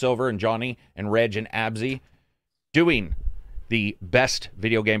Silver and Johnny and Reg and Abzy doing the best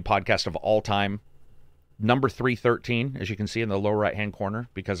video game podcast of all time. Number 313, as you can see in the lower right-hand corner,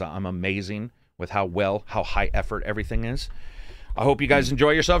 because I'm amazing with how high effort everything is. I hope you guys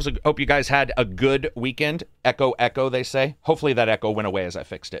enjoy yourselves. I hope you guys had a good weekend. Echo, echo, they say. Hopefully that echo went away as I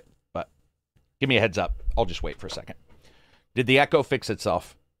fixed it. But give me a heads up. I'll just wait for a second. Did the echo fix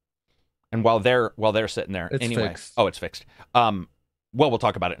itself? And while they're sitting there, it's anyway. Fixed. Oh, it's fixed. Well, we'll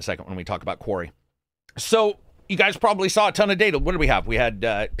talk about it in a second when we talk about Quarry. So you guys probably saw a ton of data. What did we have? We had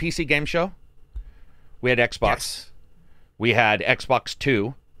PC Game Show. We had Xbox. Yes. We had Xbox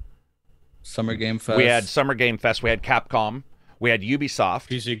 2. Summer Game Fest. We had Summer Game Fest. We had Capcom. We had Ubisoft.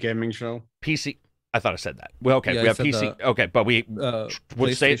 PC Gaming Show. PC. I thought I said that. Well, okay. Yeah, we have I said PC. that. Okay, but we would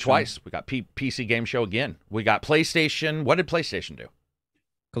say it PlayStation. twice. We got PC Game Show again. We got PlayStation. What did PlayStation do?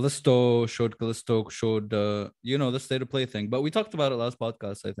 Callisto showed the state of play thing. But we talked about it last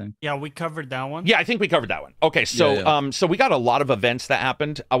podcast, I think. Yeah, we covered that one. Yeah, I think we covered that one. Okay, so Yeah. so we got a lot of events that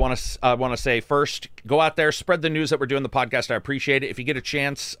happened. I want to say first, go out there, spread the news that we're doing the podcast. I appreciate it. If you get a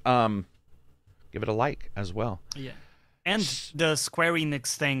chance, give it a like as well. Yeah. And the Square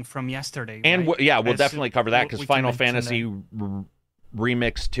Enix thing from yesterday. And right? we'll definitely cover that because we can Final mention Fantasy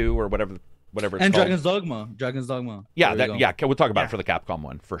Remix 2 or whatever it's And called. Dragon's Dogma. Yeah, There you go. we'll talk about Yeah. it for the Capcom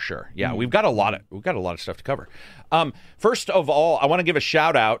one for sure. Yeah, we've got a lot of stuff to cover. First of all, I want to give a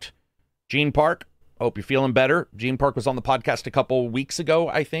shout out, Gene Park. Hope you're feeling better. Gene Park was on the podcast a couple weeks ago,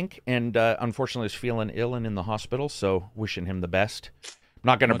 I think, and unfortunately is feeling ill and in the hospital. So wishing him the best. I'm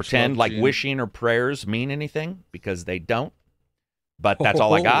not going to Much pretend love, like Gene. wishing or prayers mean anything because they don't. But that's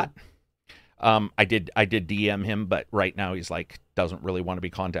all I got. I did DM him, but right now he's like doesn't really want to be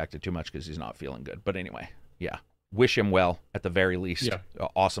contacted too much because he's not feeling good. But anyway, yeah, wish him well at the very least. Yeah.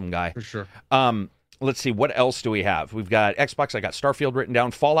 Awesome guy. For sure. Let's see, what else do we have? We've got Xbox. I got Starfield written down.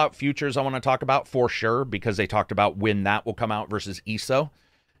 Fallout Futures I want to talk about for sure because they talked about when that will come out versus ESO,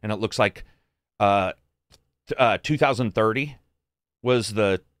 and it looks like 2030 was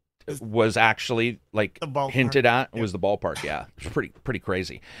actually like The ballpark. hinted at was the ballpark. Yeah, it's pretty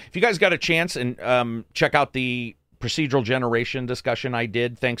crazy. If you guys got a chance and check out the procedural generation discussion I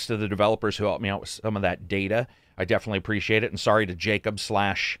did, thanks to the developers who helped me out with some of that data, I definitely appreciate it. And sorry to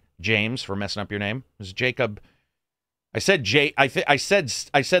Jacob/James for messing up your name. It was Jacob. I said I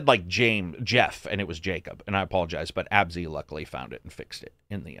said like Jeff, and it was Jacob, and I apologize. But Abzy luckily found it and fixed it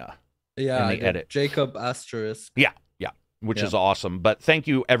in the Yeah, in the edit. Jacob asterisk. which is awesome. But thank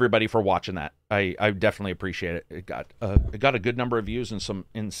you everybody for watching that. I definitely appreciate it. It got a good number of views and some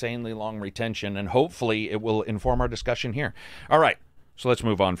insanely long retention, and hopefully it will inform our discussion here. All right, so let's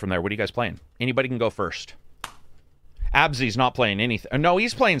move on from there. What are you guys playing? Anybody can go first. Abzy's not playing anything. No,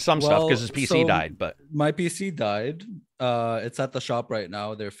 he's playing some stuff because his PC died. But my PC died. It's at the shop right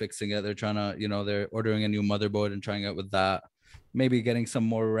now. They're fixing it. They're trying to, they're ordering a new motherboard and trying it with that. Maybe getting some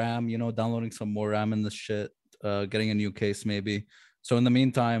more RAM, downloading some more RAM in this shit. Getting a new case maybe. So in the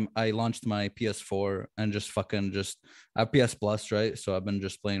meantime, I launched my PS4 and I have PS Plus, right? So I've been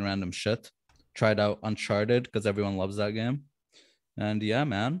just playing random shit. Tried out Uncharted because everyone loves that game. And yeah,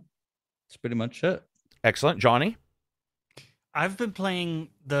 man, it's pretty much it. excellent. Johnny? I've been playing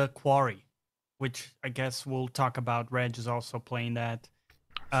The Quarry, which I guess we'll talk about. Reg is also playing that.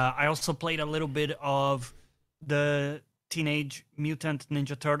 I also played a little bit of the Teenage Mutant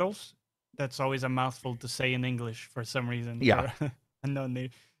Ninja Turtles. That's always a mouthful to say in English for some reason. Yeah. And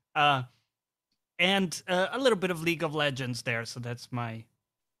a little bit of League of Legends there. So that's my...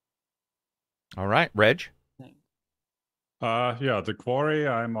 All right, Reg? The Quarry.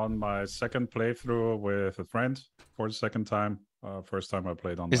 I'm on my second playthrough with a friend for the second time. First time I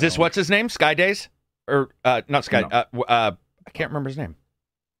played on. Is this what's his name? Sky Days? Or not Sky? No. I can't remember his name.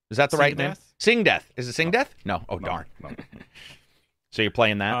 Is that the right name? Death? Sing Death. Is it Sing Death? No. Oh, darn. No. So you're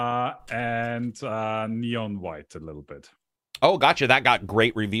playing that? And Neon White a little bit. Oh, gotcha. That got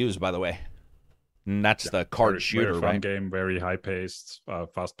great reviews, by the way. And that's the card Very shooter, fun right? game, very high paced,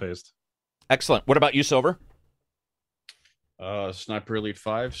 fast paced. Excellent. What about you, Silver? Sniper Elite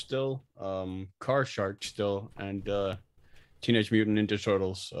 5 still, Car Shark still, and Teenage Mutant Ninja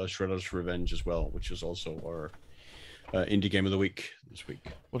Turtles Shredder's Revenge as well, which is also our indie game of the week this week.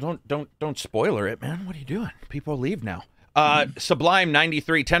 Well, don't spoiler it, man. What are you doing? People leave now.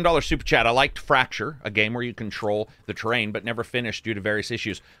 Sublime93, $10 super chat. I liked Fracture, a game where you control the terrain but never finished due to various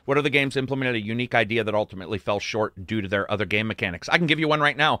issues. What other games implemented a unique idea that ultimately fell short due to their other game mechanics? I can give you one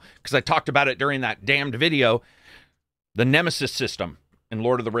right now because I talked about it during that damned video. The Nemesis system in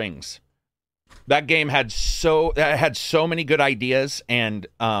Lord of the Rings. That game had so many good ideas and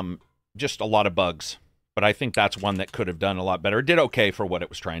just a lot of bugs. but I think that's one that could have done a lot better. It did okay for what it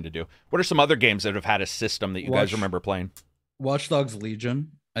was trying to do. What are some other games that have had a system that you guys remember playing? Watch Dogs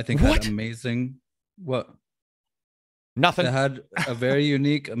Legion, I think, What? had amazing. What? Nothing. It had a very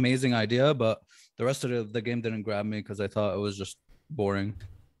unique, amazing idea, but the rest of the game didn't grab me because I thought it was just boring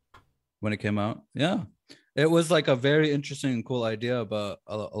when it came out. Yeah, it was like a very interesting and cool idea, but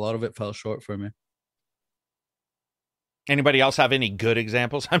a lot of it fell short for me. Anybody else have any good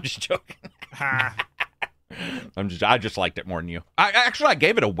examples? I'm just joking. Ha. I just liked it more than you. I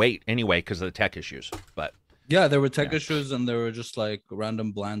gave it a weight anyway because of the tech issues. But Yeah, there were tech issues and there were just like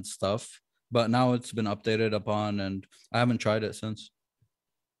random bland stuff. But now it's been updated upon, and I haven't tried it since.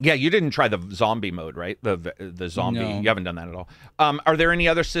 yeah, you didn't try the zombie mode, right? The zombie. No. You haven't done that at all. Are there any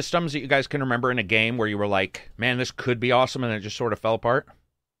other systems that you guys can remember in a game where you were like, man, this could be awesome, and it just sort of fell apart?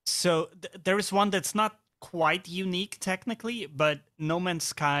 So there is one that's not quite unique technically, but No Man's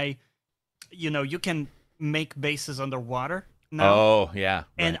Sky, you can make bases underwater now. Oh, yeah.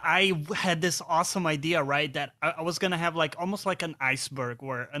 And right. I had this awesome idea, right? That I was going to have like almost like an iceberg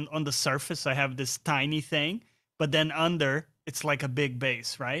where on the surface I have this tiny thing, but then under it's like a big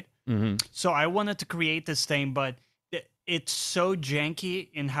base, right? Mhm. So I wanted to create this thing, but it's so janky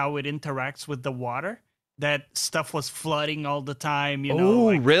in how it interacts with the water that stuff was flooding all the time. Oh,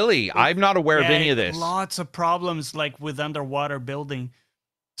 like, really? I'm not aware of yeah, any of this. Lots of problems like with underwater building.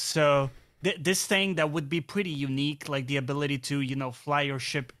 So this thing that would be pretty unique, like the ability to, fly your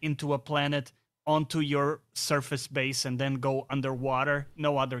ship into a planet onto your surface base and then go underwater.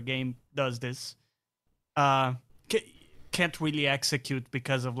 No other game does this. Can't really execute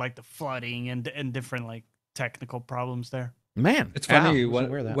because of like the flooding and different like technical problems there. Man, It's funny I wasn't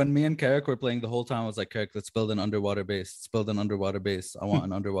aware of that. when me and Carrick were playing the whole time. I was like, Carrick, let's build an underwater base. Let's build an underwater base. I want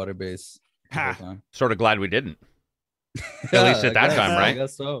an underwater base. the whole Ha. time. Sort of glad we didn't. Yeah, least at I that guess- time, I right?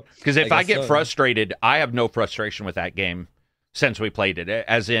 guess so. Because if I I guess get so, yeah. frustrated, I have no frustration with that game since we played it.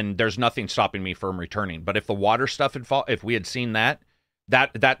 As in, there's nothing stopping me from returning. But if the water stuff had if we had seen that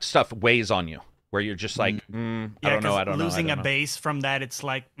stuff weighs on you, where you're just like, I don't know, 'cause I don't know. losing I a don't know. base from that, it's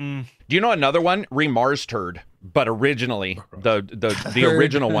like, Do you know another one? Remars Turd, but originally the Turd.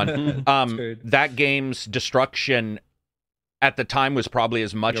 original one. Turd. That game's destruction at the time was probably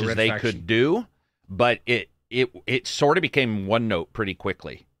as much Your as red they faction. could do, but it sort of became one note pretty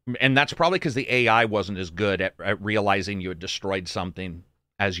quickly. And that's probably because the AI wasn't as good at realizing you had destroyed something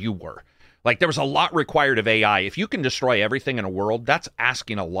as you were. Like, there was a lot required of AI. If you can destroy everything in a world, that's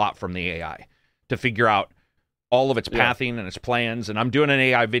asking a lot from the AI to figure out all of its pathing and its plans. And I'm doing an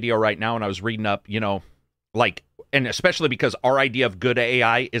AI video right now, and I was reading up, and especially because our idea of good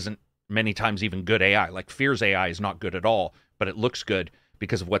AI isn't many times even good AI. Like, Fear's AI is not good at all, but it looks good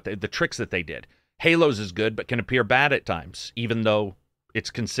because of what the tricks that they did. Halo's is good, but can appear bad at times, even though it's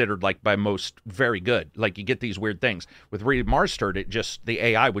considered, like, by most very good. Like, you get these weird things. With Mars Turd, the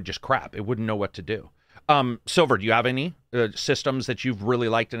AI would just crap. It wouldn't know what to do. Silver, do you have any systems that you've really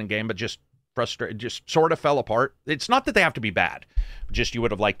liked in a game, but just frustrated, just sort of fell apart? It's not that they have to be bad, just you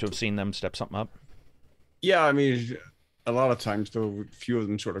would have liked to have seen them step something up. Yeah, I mean, a lot of times, though, a few of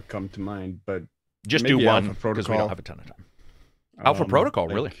them sort of come to mind, but Just maybe do one Alpha because we don't Protocol. have a ton of time. Alpha Protocol,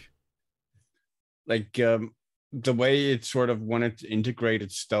 really? Like the way it sort of wanted to integrate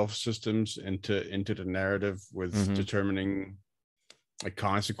its stealth systems into the narrative with Mhm. determining like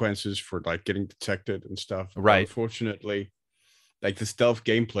consequences for like getting detected and stuff. Right. Unfortunately, like the stealth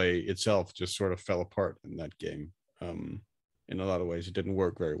gameplay itself just sort of fell apart in that game. In a lot of ways, it didn't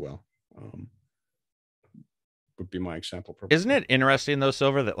work very well. Would be my example. Probably. Isn't it interesting, though,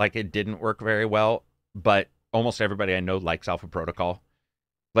 Silver, that, like, it didn't work very well, but almost everybody I know likes Alpha Protocol?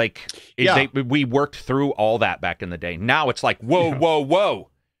 Like, Yeah. we worked through all that back in the day. Now it's like, whoa, Yeah. whoa, whoa.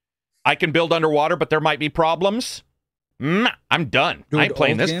 I can build underwater, but there might be problems. I'm done. I ain't Dude,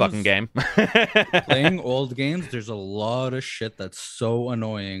 playing old this fucking game. Playing old games, there's a lot of shit that's so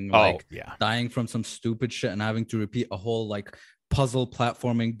annoying. Oh, Like yeah. dying from some stupid shit and having to repeat a whole like puzzle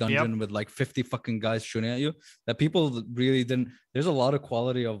platforming dungeon with like 50 fucking guys shooting at you. That people really didn't. There's a lot of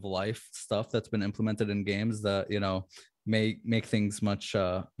quality of life stuff that's been implemented in games that make things much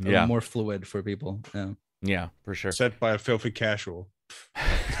more fluid for people. Yeah. Yeah, for sure. Set by a filthy casual.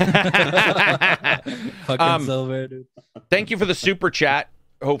 Fucking Silver, dude. Thank you for the super chat.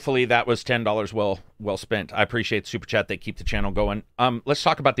 Hopefully that was $10 well spent. I appreciate the super chat. They keep the channel going. Let's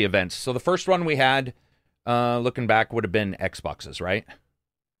talk about the events. So the first one we had, looking back, would have been Xboxes, right?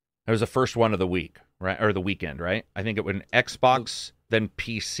 It was the first one of the week, right? Or the weekend, right? I think it was Xbox, then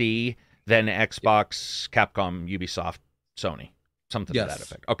PC, then Xbox, Capcom, Ubisoft, Sony. Something to that Yes.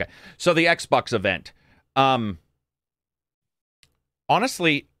 effect. Okay. So the Xbox event.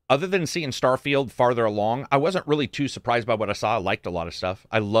 Honestly, other than seeing Starfield farther along, I wasn't really too surprised by what I saw. I liked a lot of stuff.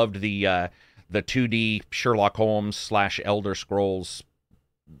 I loved the 2D Sherlock Holmes / Elder Scrolls,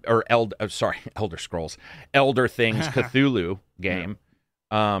 or Elder Scrolls, Elder Things Cthulhu game.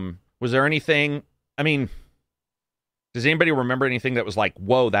 Was there anything? I mean, does anybody remember anything that was like,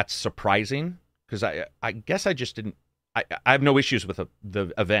 whoa, that's surprising? Because I guess I just didn't. I have no issues with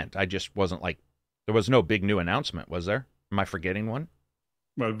the event. I just wasn't like, there was no big new announcement, was there? Am I forgetting one?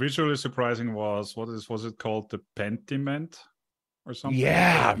 Well, visually surprising was was it called, the Pentiment or something?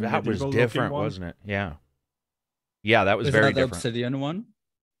 Yeah, The that was medieval-looking different, one? wasn't it? Yeah, that was Is very that the different. Obsidian one?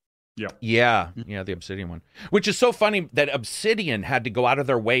 Yeah, the Obsidian one. Which is so funny that Obsidian had to go out of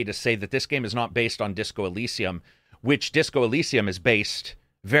their way to say that this game is not based on Disco Elysium, which Disco Elysium is based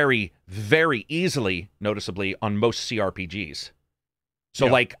very, very easily, noticeably, on most CRPGs. So,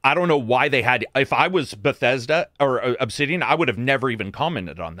 like, I don't know why they had... If I was Bethesda or Obsidian, I would have never even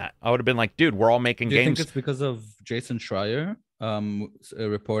commented on that. I would have been like, dude, we're all making Do you games... think it's because of Jason Schreier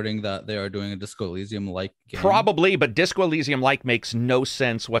reporting that they are doing a Disco Elysium-like game? Probably, but Disco Elysium-like makes no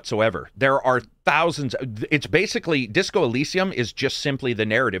sense whatsoever. There are thousands... It's basically... Disco Elysium is just simply the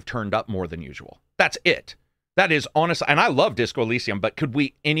narrative turned up more than usual. That's it. That is honest, and I love Disco Elysium, but could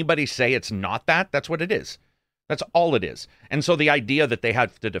anybody say it's not that? That's what it is. That's all it is. And so the idea that they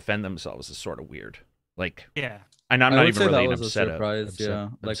had to defend themselves is sort of weird. Like, Yeah. and I'm I not would even say really that an was a surprise,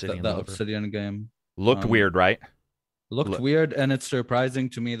 Obsidian like that lover. Obsidian game. Looked weird, right? Looked weird, and it's surprising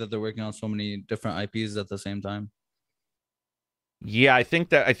to me that they're working on so many different IPs at the same time. Yeah, I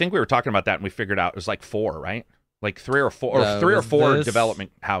think we were talking about that and we figured out it was like 4, right? Like 3 or 4 Yeah, or 3 or with 4 this-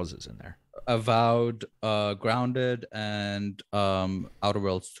 development houses in there. Avowed, Grounded, and Outer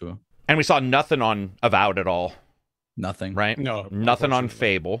Worlds 2. And we saw nothing on Avowed at all, Nothing. right? No, Nothing on unfortunately.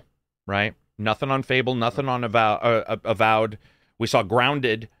 Fable, right? Nothing on Fable, nothing on Avowed. We saw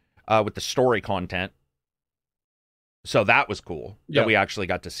Grounded with the story content. So that was cool that we actually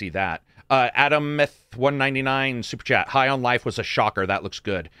got to see that. Adam Myth 199 super chat. High on Life was a shocker. That looks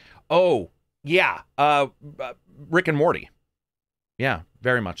good. Oh, yeah. Rick and Morty. Yeah,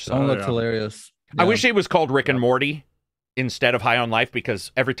 very much so. That one looked yeah. hilarious. I Yeah. wish it was called Rick and Morty instead of High on Life,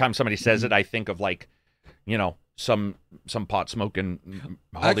 because every time somebody says it, I think of like, some pot smoking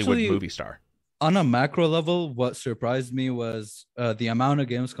Hollywood Actually, movie star. On a macro level, what surprised me was the amount of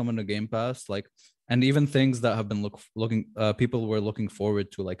games coming to Game Pass, and even things that have been people were looking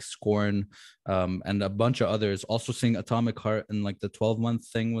forward to, like Scorn, and a bunch of others. Also seeing Atomic Heart and like the 12-month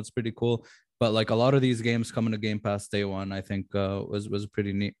thing was pretty cool. But like a lot of these games coming to Game Pass day one, I think was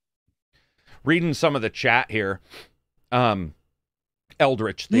pretty neat. Reading some of the chat here.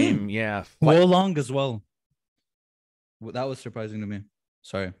 Eldritch theme, yeah. Wolong as well. That was surprising to me.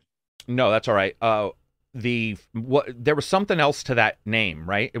 Sorry. No, that's all right. There was something else to that name,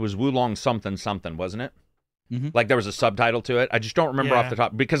 right? It was Wulong something, wasn't it? Mhm. Like there was a subtitle to it. I just don't remember off Yeah. the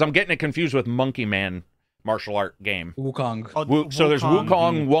top, because I'm getting it confused with Monkey Man martial art game. Wukong. So there's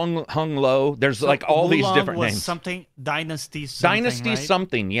Wukong, Wong Hung Lo. There's So like all these Wulong different was names. Something Dynasty something. Dynasty right?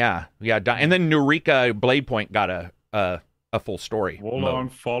 something, yeah. And then Eureka Blade Point got a full story. Wolong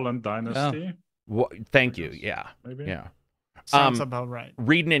mode. Fallen Dynasty, Thank you. Yeah. maybe. Yeah. Sounds about right.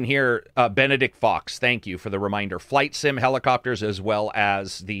 Reading in here, Benedict Fox, thank you for the reminder. Flight sim helicopters, as well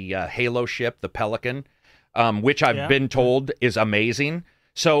as the Halo ship, the Pelican, which I've been told is amazing.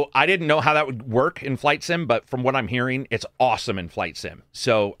 So I didn't know how that would work in Flight Sim, but from what I'm hearing, it's awesome in Flight Sim.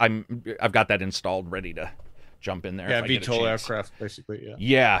 So I've got that installed, ready to jump in there. Yeah, if I get a VTOL chance. aircraft, basically.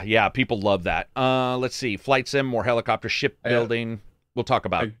 Yeah. Yeah, people love that. Let's see, Flight Sim, more helicopter, shipbuilding. We'll talk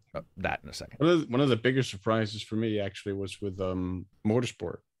about that in a second. One of the bigger surprises for me actually was with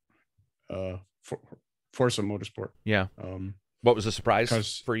Motorsport, Forza Motorsport. Yeah. What was the surprise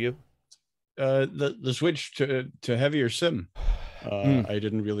 'cause- for you? The switch to heavier sim. I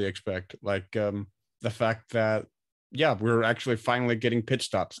didn't really expect, like the fact that we're actually finally getting pit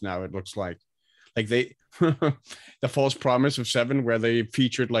stops now. It looks like they the false promise of 7, where they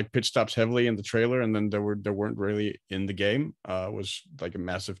featured like pit stops heavily in the trailer and then they weren't really in the game, was like a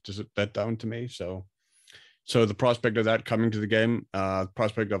massive letdown to me. So the prospect of that coming to the game,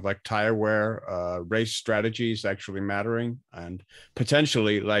 prospect of like tire wear, race strategies actually mattering, and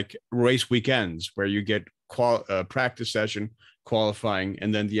potentially like race weekends where you get practice session, qualifying,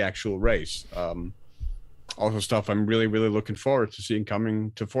 and then the actual race. Also stuff I'm really, really looking forward to seeing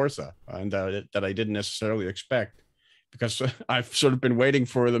coming to Forza, and that I didn't necessarily expect, because I've sort of been waiting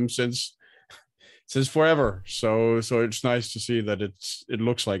for them since forever. So it's nice to see that it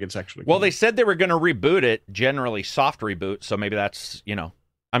looks like it's actually Well, coming. they said they were going to reboot it, generally soft reboot. So maybe that's,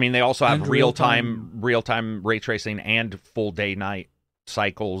 I mean, they also have And real-time ray tracing and full day night.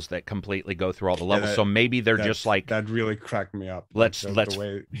 cycles that completely go through all the Yeah, levels. So maybe they're just like, that really cracked me up. let's The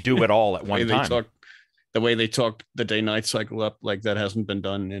way, do it all at the way one they time. talk, the way they talk the day-night cycle up, like that hasn't been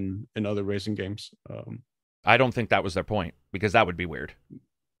done in other racing games. I don't think that was their point, because that would be weird.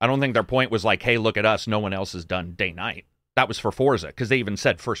 I don't think their point was like, hey, look at us. No one else has done day-night. That was for Forza, because they even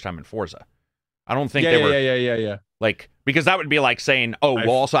said first time in Forza. I don't think they were yeah. like, because that would be like saying, oh, we'll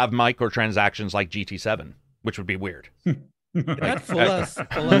also have microtransactions like GT7, which would be weird. That full ass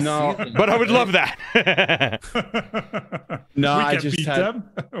No, season, But I would right? love that. No, We I can just beat had- them.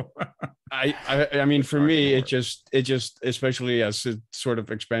 I mean, for me, it just, especially as it sort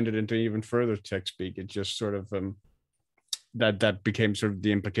of expanded into even further tech speak, it just sort of that became sort of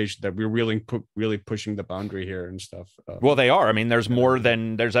the implication that we're really pushing the boundary here and stuff. Well, they are. I mean, there's more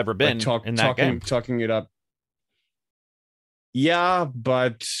than there's ever been in that game. talking it up. Yeah,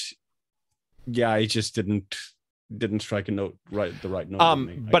 but yeah, it just didn't strike a note the right note. with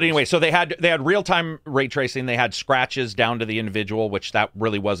me, I But guess. anyway, so they had real-time ray tracing. They had scratches down to the individual, which that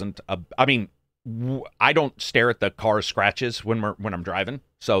really wasn't I mean, I don't stare at the car scratches when I'm driving.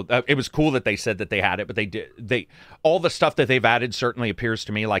 So it was cool that they said that they had it, but they all the stuff that they've added certainly appears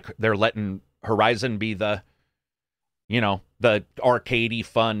to me like they're letting Horizon be the arcadey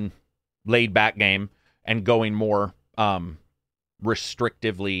fun laid back game and going more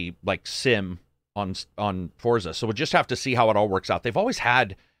restrictively like sim on Forza. So we'll just have to see how it all works out. They've always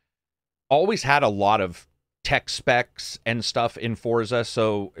had a lot of tech specs and stuff in Forza,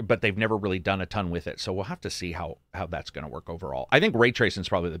 but they've never really done a ton with it. So we'll have to see how that's going to work overall. I think ray tracing is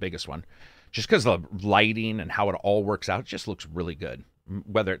probably the biggest one, just because the lighting and how it all works out. It just looks really good.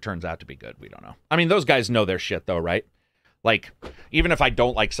 Whether it turns out to be good, we don't know. I mean, those guys know their shit though, right? Like, even if I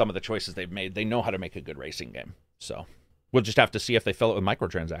don't like some of the choices they've made, they know how to make a good racing game. So we'll just have to see if they fill it with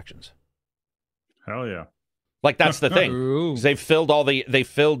microtransactions. Hell yeah. Like, that's the thing. True. They filled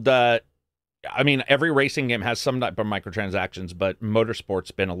I mean, every racing game has some type of microtransactions, but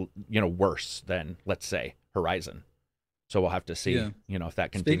Motorsport's been worse than, let's say, Horizon. So we'll have to see, Yeah. if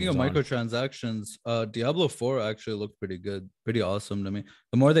that continues. Speaking of on. microtransactions, Diablo 4 actually looked pretty good, pretty awesome to me.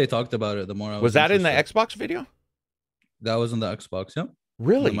 The more they talked about it, the more I was Was that in the interested. Xbox video? That was in the Xbox, yeah.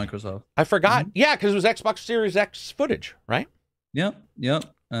 Really? The Microsoft. I forgot. Yeah, because it was Xbox Series X footage, right? Yeah, yeah.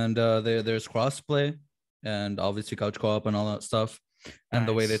 And there's crossplay and obviously couch co-op and all that stuff. And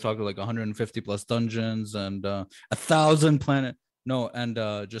the way they Nice. talk like 150 plus dungeons and 1,000 planet. No, and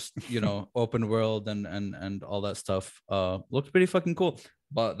just open world and all that stuff. Looks pretty fucking cool.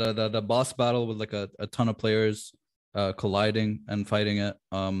 But the boss battle with like a ton of players colliding and fighting it.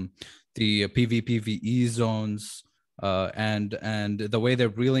 The PvPvE zones. And the way they're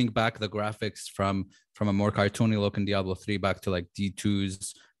reeling back the graphics from a more cartoony look in Diablo 3 back to like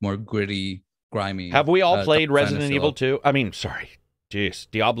D2's more gritty, grimy. Have we all played type Resident fantasy Evil look. 2? I mean, sorry. Jeez.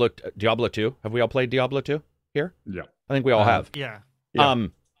 Diablo 2? Have we all played Diablo 2 here? Yeah. I think we all have. Yeah. Yeah.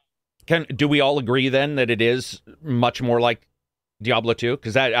 Do we all agree then that it is much more like Diablo 2?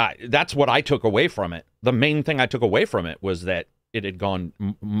 Because that's what I took away from it. The main thing I took away from it was that it had gone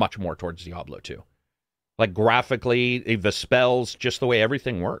much more towards Diablo 2. Like graphically, the spells, just the way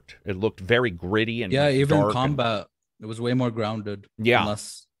everything worked. It looked very gritty and Yeah, even dark combat, it was way more grounded. Yeah. and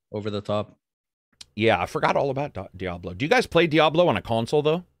less over the top. Yeah, I forgot all about Diablo. Do you guys play Diablo on a console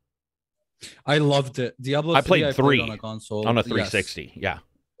though? I loved it. Diablo. I played 3 on a console On a Yes, 360. Yeah.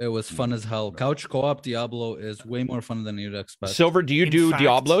 it was fun as hell. Couch co-op Diablo is way more fun than you'd expect. Silver, do you In do fact-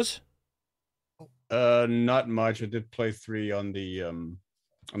 Diablos? Not much. I did play 3 on the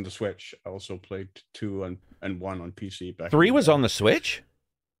Switch. I also played 2 and 1 on PC back. 3 was on the Switch?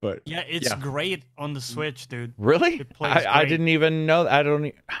 but Yeah, it's Yeah. great on the Switch, dude. Really? It plays I great. didn't even know. I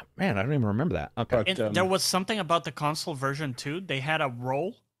don't. Man, I don't even remember that. Okay. But, And there was something about the console version too. They had a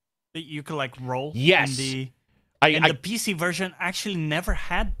roll that you could like roll. Yes. And I the PC version actually never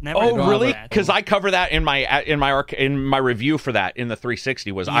had. oh don't really? had that. Because I cover that in my review for that in the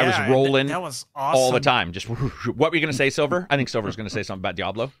 360 was I was Yeah, rolling That was awesome. all the time. Just what were you gonna say, Silver? I think Silver's gonna say something about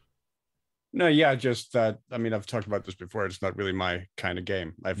Diablo. no, yeah, just that. I mean, I've talked about this before. It's not really my kind of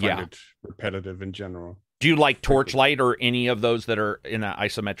game. I find Yeah. it repetitive in general. Do you like Torchlight or any of those that are in an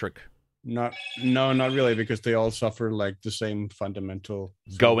isometric? Not really, because they all suffer like the same fundamental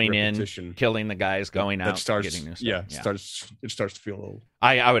sort of Going in, repetition killing the guys, going out, that starts. getting new stuff. Yeah, it starts to feel old.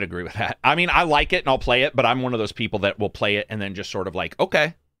 I would agree with that. I mean, I like it and I'll play it, but I'm one of those people that will play it and then just sort of like,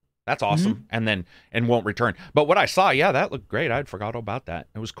 okay, that's awesome, and won't return. But what I saw, yeah, that looked great. I'd forgot all about that.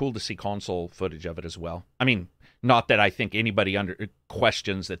 It was cool to see console footage of it as well. I mean, not that I think anybody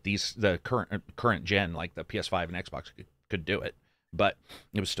questions that the current gen like the PS5 and Xbox could do it, but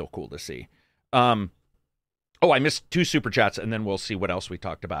it was still cool to see. Oh, I missed 2 super chats, and then we'll see what else we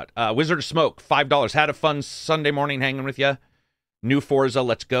talked about. Wizard of Smoke, $5. Had a fun Sunday morning hanging with you. New Forza,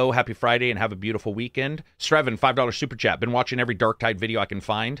 let's go. Happy Friday and have a beautiful weekend. Strevin, $5 super chat. Been watching every Dark Tide video I can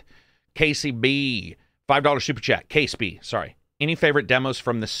find. Casey B, $5 super chat. Case B, sorry. Any favorite demos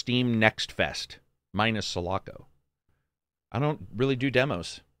from the Steam Next Fest? Minus Sulaco. I don't really do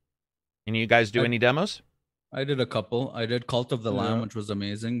demos. Any of you guys do any demos? I did a couple. I did Cult of the Lamb, which was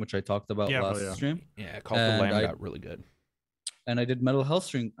amazing, which I talked about last stream. Yeah, Cult of the Lamb got really good. And I did Metal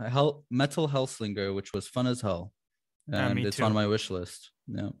Hellslinger, which was fun as hell. And it's on my wish list.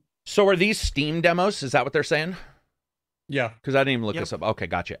 Yeah. So are these Steam demos? Is that what they're saying? Yeah. Because I didn't even look this up. Okay,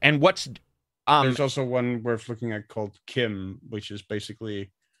 gotcha. And what's... There's also one worth looking at called Kim, which is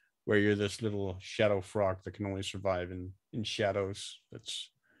basically where you're this little shadow frog that can only survive in shadows.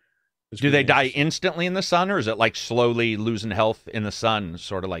 Do they die instantly in the sun, or is it like slowly losing health in the sun,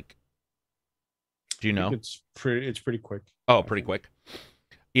 sort of like? Do you know? It's pretty quick. Oh, pretty quick.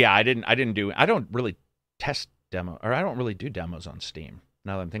 Yeah, I don't really test demo, or I don't really do demos on Steam.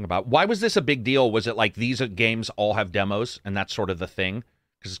 Now that I'm thinking about it. Why was this a big deal? Was it like these games all have demos, and that's sort of the thing?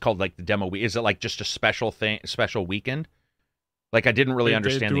 Because it's called like the demo week. Is it like just a special weekend? Like I didn't really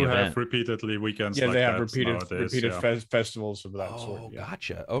understand the event. They do have repeatedly weekends. Yeah, like they have that repeated festivals of that sort. Yeah.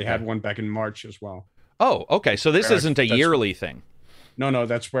 Gotcha. Okay. They had one back in March as well. Oh, okay. So this isn't a yearly thing. No,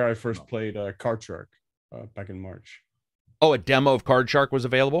 that's where I first played Card Shark back in March. Oh, a demo of Card Shark was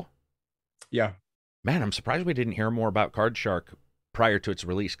available? Yeah. Man, I'm surprised we didn't hear more about Card Shark prior to its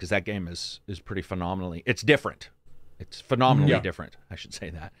release, because that game is pretty phenomenally. It's different. It's phenomenally different. I should say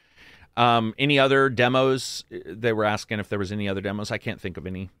that. Any other demos? They were asking if there was any other demos. I can't think of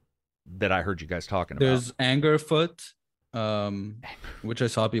any that I heard you guys talking about. There's Angerfoot, which I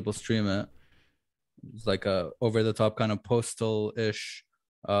saw people stream it. It's like a over-the-top kind of postal-ish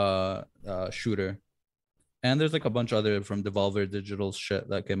shooter. And there's like a bunch other from Devolver Digital shit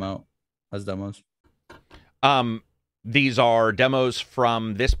that came out as demos. These are demos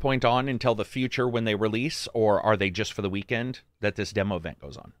from this point on until the future when they release, or are they just for the weekend that this demo event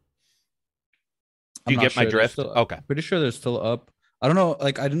goes on? Do you get my drift? Okay. Pretty sure they're still up. I don't know.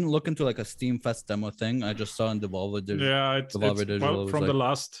 Like, I didn't look into like a Steam Fest demo thing. I just saw in Devolver Digital. Yeah, Digital from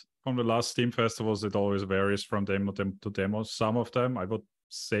the last Steam festivals, it always varies from demo to demo. Some of them, I would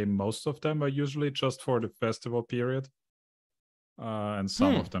say most of them, are usually just for the festival period, and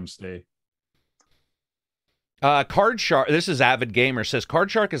some of them stay. Card Shark, this is Avid Gamer, says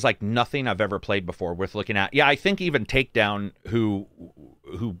Card Shark is like nothing I've ever played before, worth looking at. Yeah, I think even Takedown, who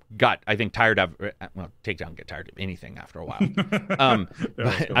got, I think, tired of, well, Takedown get tired of anything after a while.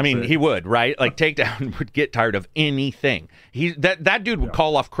 I mean, he would, right? Like Takedown would get tired of anything. That dude would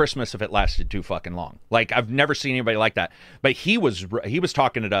call off Christmas if it lasted too fucking long. Like, I've never seen anybody like that. But he was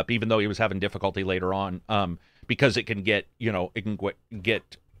talking it up, even though he was having difficulty later on, because it can get,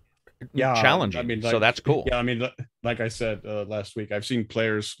 get challenging. I mean, so that's cool. Yeah, I mean, like I said last week, I've seen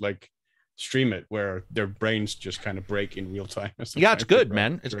players like stream it where their brains just kind of break in real time. Yeah, it's good,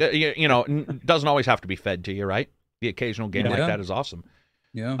 man. It's good. It doesn't always have to be fed to you, right? The occasional game like that is awesome.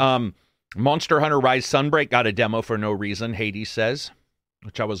 Yeah. Monster Hunter Rise Sunbreak got a demo for no reason, Hades says,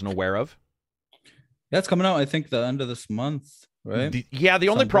 which I wasn't aware of. Yeah, it's coming out, I think, the end of this month, right? The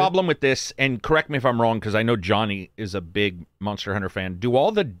only problem with this, and correct me if I'm wrong, because I know Johnny is a big Monster Hunter fan. Do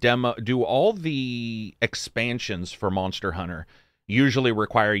all the expansions for Monster Hunter usually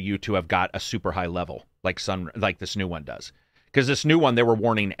require you to have got a super high level, like this new one does? Because this new one, they were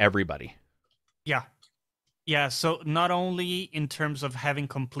warning everybody. Yeah. So not only in terms of having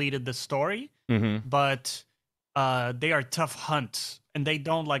completed the story, but they are tough hunts, and they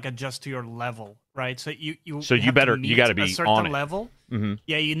don't like adjust to your level, right? So you got to be a certain on it. Level.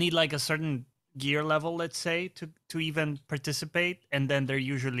 Yeah, you need like a certain gear level, let's say, to even participate, and then they're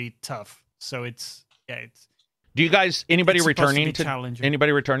usually tough. So it's. Do you guys anybody returning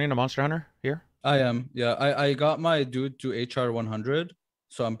to Monster Hunter here? I am. Yeah, I got my dude to HR 100,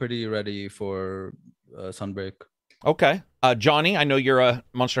 so I'm pretty ready for Sunbreak. Okay, Johnny, I know you're a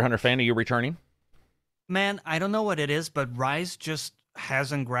Monster Hunter fan. Are you returning? Man, I don't know what it is, but Rise just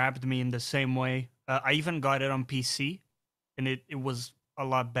hasn't grabbed me in the same way. I even got it on PC, and it was a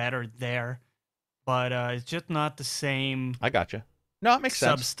lot better there, but it's just not the same. I gotcha. No, it makes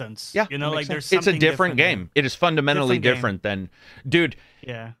substance. Sense. Yeah, like there's something. It's a different game. It is fundamentally different than, dude.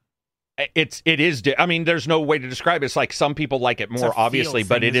 Yeah. It is. I mean, there's no way to describe it. It's like some people like it more, obviously,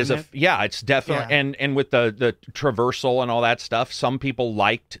 but it is it's definitely. Yeah. And with the traversal and all that stuff, some people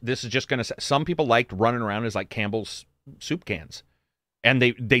liked. This is just gonna say, some people liked running around as like Campbell's soup cans, and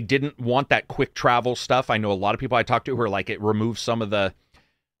they didn't want that quick travel stuff. I know a lot of people I talked to who are like, it removes some of the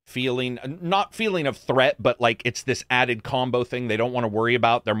not feeling of threat, but like it's this added combo thing they don't want to worry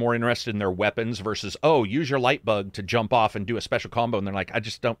about. They're more interested in their weapons versus, oh, use your light bug to jump off and do a special combo. And they're like, I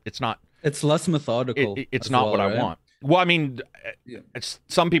just don't, it's not. It's less methodical. It's not what I want. Well, I mean, it's,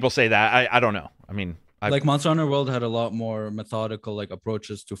 some people say that. I don't know. I mean, like Monster Hunter World had a lot more methodical like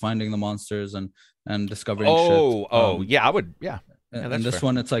approaches to finding the monsters and discovering shit. Yeah, I would, yeah. And this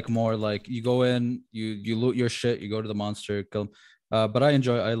one, it's like more like you go in, you loot your shit, you go to the monster, kill 'em. But I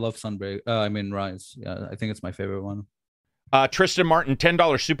love Sunbreak. Rise. Yeah, I think it's my favorite one. Tristan Martin,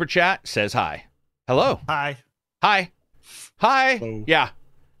 $10 super chat says hi. Hello. Hi. Hi. Hi. Hello. Yeah.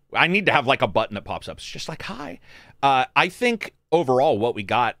 I need to have like a button that pops up. It's just like hi. I think overall what we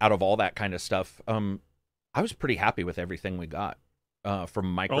got out of all that kind of stuff, I was pretty happy with everything we got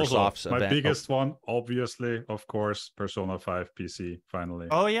from Microsoft's my event. biggest one, obviously, of course, Persona 5 PC finally.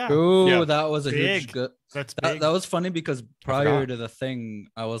 Oh yeah. Ooh, Yeah. that was a Big. huge good. That's That, big. that was funny because prior forgot. to the thing,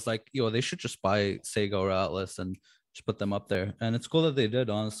 I was like, yo, they should just buy Sega or Atlas and just put them up there. And it's cool that they did,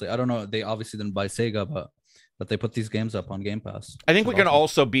 honestly. I don't know. They obviously didn't buy Sega, but they put these games up on Game Pass. I think we which can is awesome.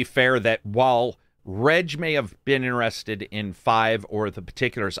 also be fair that while Reg may have been interested in 5 or the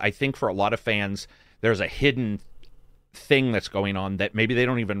particulars, I think for a lot of fans, there's a hidden thing that's going on that maybe they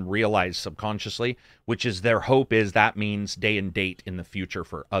don't even realize subconsciously, which is their hope is that means day and date in the future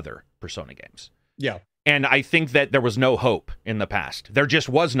for other Persona games. Yeah. And I think that there was no hope in the past. There just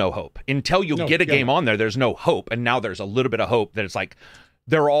was no hope. Until you No, get a yeah. game on there, there's no hope. And now there's a little bit of hope that it's like,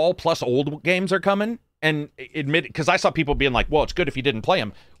 they're all plus old games are coming. And admit, because I saw people being like, well, it's good if you didn't play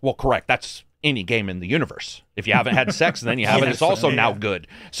them. Well, correct. That's any game in the universe. If you haven't had sex, then you haven't. Yes, It's also yeah. now good.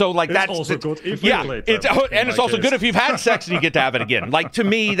 So like It's that's also good if you yeah. played It's them, in and it's my also case. good if you've had sex and you get to have it again. Like to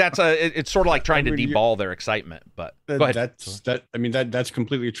me, that's it's sort of like trying to I mean, deball their excitement. But go ahead. That's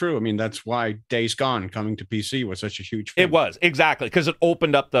completely true. I mean, that's why Days Gone coming to PC was such a huge thing. It was exactly because it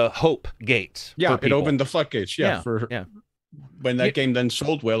opened up the hope gates. Yeah, for it people. opened the floodgates. Yeah, Yeah. When that Yeah. game then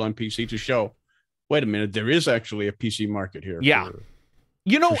sold well on PC to show, wait a minute, there is actually a PC market here. Yeah. for-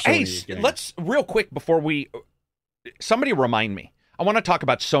 You know, for Sony Ace, games. let's real quick before somebody remind me. I want to talk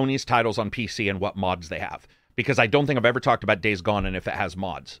about Sony's titles on PC and what mods they have because I don't think I've ever talked about Days Gone and if it has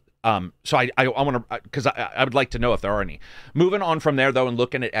mods. So I want to because I would like to know if there are any. Moving on from there though, and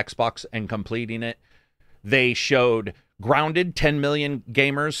looking at Xbox and completing it, they showed Grounded, 10 million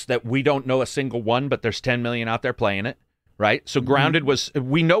gamers that we don't know a single one, but there's 10 million out there playing it, right? So Grounded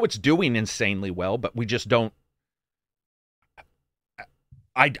we know it's doing insanely well, but we just don't.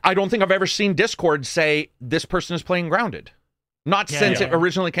 I don't think I've ever seen Discord say this person is playing Grounded. Not since it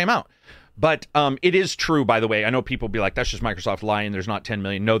originally came out. But it is true, by the way. I know people be like, that's just Microsoft lying. There's not 10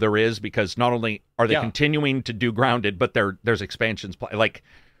 million. No, there is, because not only are they continuing to do Grounded, but there's expansions. Like,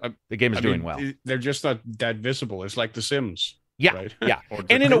 the game is doing well. They're just not that visible. It's like The Sims. Yeah, Right? yeah. Or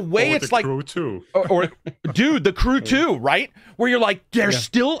And in a way, it's like, Crew 2. or dude, the Crew 2, right? Where you're like,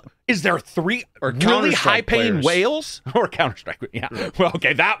 is there 3 Or really Counter-Strike high-paying players. whales? Or Counter-Strike, yeah. Well,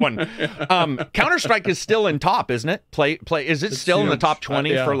 okay, that one. Counter-Strike is still in top, isn't it? Is it still in the top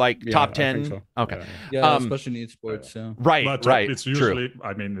 20 yeah. for like Yeah, top I 10? think so. Okay. Yeah, especially in esports. Yeah. Right, But right. it's True. usually,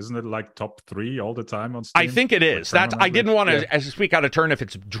 I mean, isn't it like top 3 all the time on Steam? I think it is. Like, That's. I didn't want to Yeah. speak out of turn if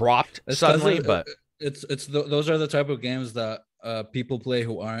it's dropped It's 'cause suddenly, it- but those are the type of games that people play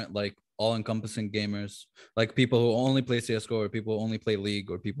who aren't like all-encompassing gamers, like people who only play CS:GO or people who only play League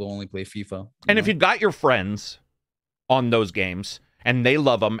or people who only play FIFA. and if you've got your friends on those games and they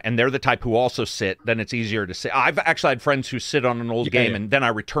love them and they're the type who also sit, then it's easier to sit. I've actually had friends who sit on an old Yeah, game yeah. and then I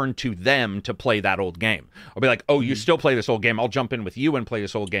return to them to play that old game. I'll be like, oh, you still play this old game? I'll jump in with you and play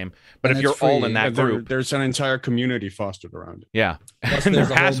this old game. But And if you're it's all free. in Yeah, that group, there's an entire community fostered around it. yeah, Plus and there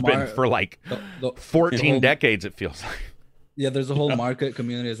there's a whole has been for like the 14 whole- decades, it feels like. Yeah, there's a whole market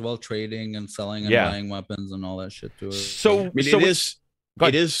community as well, trading and selling and Yeah. buying weapons and all that shit too. So, I mean, so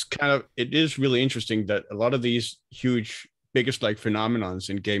it is really interesting that a lot of these huge, biggest like phenomenons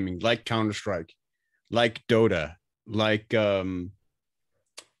in gaming, like Counter-Strike, like Dota, like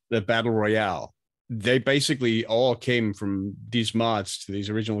the Battle Royale, they basically all came from these mods to these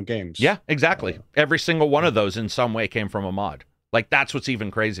original games. yeah, exactly. Every single one of those in some way came from a mod. Like, that's what's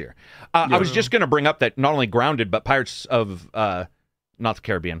even crazier. I was just going to bring up that not only Grounded, but Pirates of, not the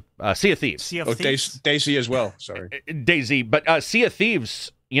Caribbean, Sea of Thieves. Sea of Oh, Thieves. Daisy as well. Sorry. Daisy, but Sea of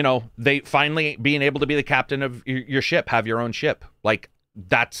Thieves, you know, they finally being able to be the captain of your ship, have your own ship. Like,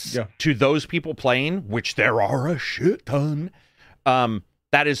 that's to those people playing, which there are a shit ton,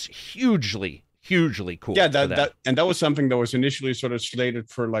 that is hugely cool. Yeah, for them. that was something that was initially sort of slated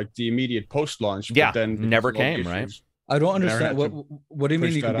for like the immediate post-launch. Yeah, but then never because of all the came, right? issues- I don't Never understand had what do you mean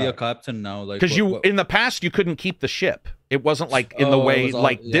push you can that be a out. captain now? Like Because what- in the past you couldn't keep the ship. It wasn't like in the Oh, it way was all-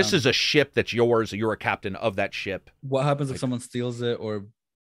 like this yeah. is a ship that's yours. You're a captain of that ship. What happens if Like- someone steals it or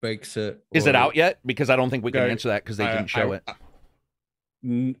breaks it? Is it or- out yet? Because I don't think we can Yeah, answer that because they didn't show it.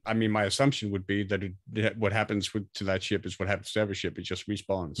 I mean, my assumption would be that what happens to that ship is what happens to every ship. It just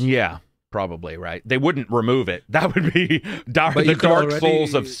respawns. Yeah, probably right. They wouldn't remove it. That would be But the you could dark already-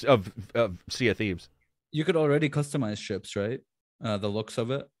 souls of Sea of Thieves. You could already customize ships, right? The looks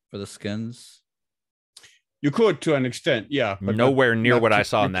of it or the skins. You could to an extent, yeah. But Nowhere near not what to- I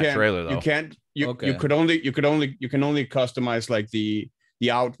saw you in that can't- trailer, though. You can't. You Okay. can only customize like the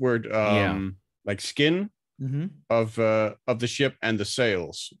outward like skin Mm-hmm. of the ship and the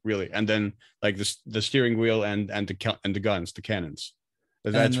sails, really, and then like the steering wheel and the guns, the cannons.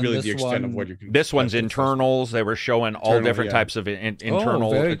 That's then really this the extent of one- what you can. This one's that's internals. They were showing all Internal, different yeah. types of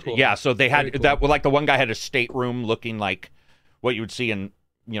internal. very cool. Yeah, so they had Very cool. that. Like the one guy had a stateroom looking like what you would see in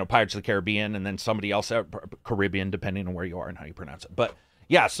Pirates of the Caribbean, and then somebody else Caribbean, depending on where you are and how you pronounce it. But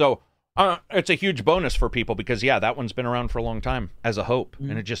yeah, so it's a huge bonus for people because that one's been around for a long time as a hope,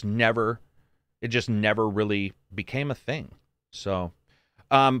 and it just never really became a thing. So,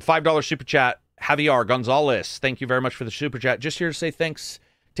 $5 super chat. Javier Gonzalez, thank you very much for the super chat. Just here to say thanks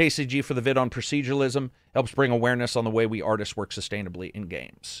to ACG for the vid on proceduralism. Helps bring awareness on the way we artists work sustainably in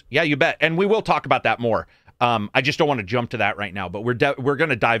games. Yeah, you bet. And we will talk about that more. I just don't want to jump to that right now, but we're going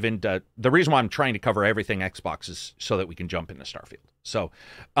to dive into the reason why I'm trying to cover everything Xbox is so that we can jump into Starfield. So,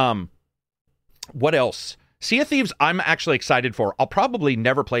 what else? Sea of Thieves, I'm actually excited for. I'll probably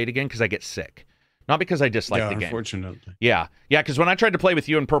never play it again because I get sick. Not because I dislike the game. Unfortunately. Yeah. Because when I tried to play with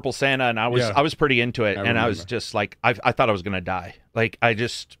you in Purple Santa, and I was pretty into it, I and I was remember. just like, I thought I was gonna die. Like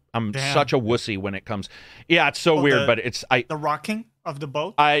I'm Damn. such a wussy when it comes. Yeah, it's so Oh, weird, the- but it's The rocking of the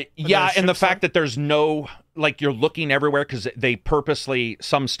boat. and the ships fact are? that there's no like you're looking everywhere because they purposely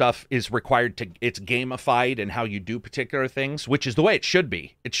some stuff is required to it's gamified and how you do particular things, which is the way it should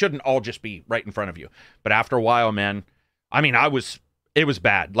be. It shouldn't all just be right in front of you. But after a while, man, I mean, it was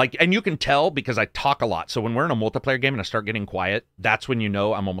bad. Like, and you can tell because I talk a lot. So when we're in a multiplayer game and I start getting quiet, that's when you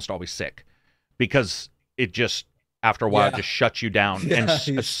know I'm almost always sick because it just after a while it Yeah. just shuts you down. Yeah, And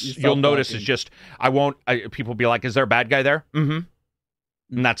you stop you'll notice talking. it's just people be like, "Is there a bad guy there?" Mm-hmm.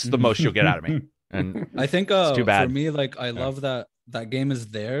 And that's the most you'll get out of me. And I think It's too bad. for me, like I love that game is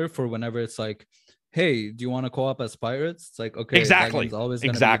there for whenever it's like, hey, do you want to co-op as pirates? It's like, okay, that Exactly. game's always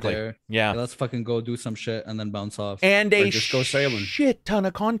gonna Exactly. be there. yeah. Let's fucking go do some shit and then bounce off. And Or a just go sailing. shit ton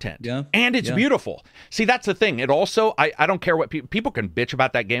of content. Yeah. And it's Yeah. beautiful. See, that's the thing. It also, I don't care what people can bitch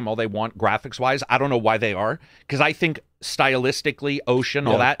about that game all they want graphics wise. I don't know why they are. Because I think stylistically, Ocean,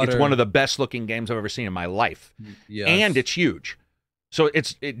 all Yeah, that, it's utter- one of the best looking games I've ever seen in my life. Yes. And it's huge. So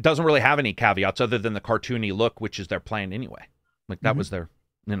it doesn't really have any caveats other than the cartoony look, which is their plan anyway. Like that was their,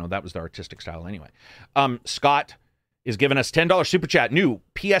 that was their artistic style anyway. Scott is giving us $10 super chat. New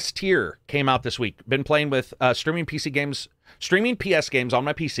PS tier came out this week. Been playing with streaming PS games on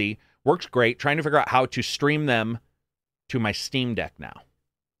my PC. Works great. Trying to figure out how to stream them to my Steam Deck now.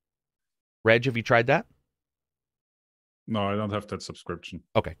 Reg, have you tried that? No, I don't have that subscription.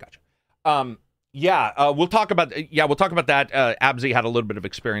 Okay, gotcha. We'll talk about that. Abzi had a little bit of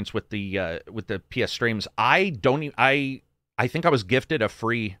experience with the PS streams. I think I was gifted a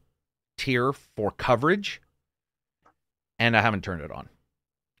free tier for coverage, and I haven't turned it on.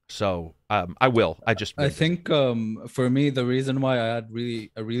 So I will. I think for me the reason why I had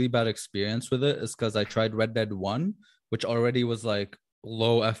a really bad experience with it is because I tried Red Dead 1, which already was like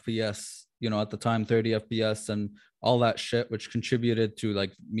low FPS, at the time 30 FPS and all that shit, which contributed to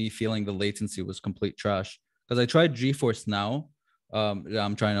like me feeling the latency was complete trash. Because I tried GeForce Now.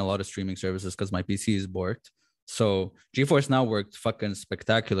 I'm trying a lot of streaming services because my PC is borked. So GeForce Now worked fucking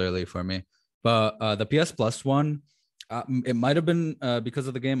spectacularly for me. But the PS Plus one, it might have been because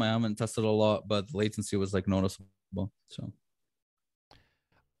of the game. I haven't tested a lot, but the latency was like noticeable. So,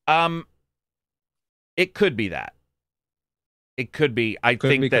 it could be that. It could be. I could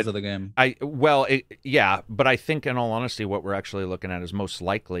think be because that of the game. but I think in all honesty, what we're actually looking at is most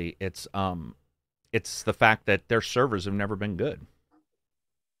likely it's the fact that their servers have never been good.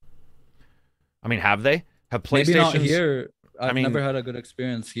 I mean, have they? Have Maybe not PlayStation's here. I've mean- never had a good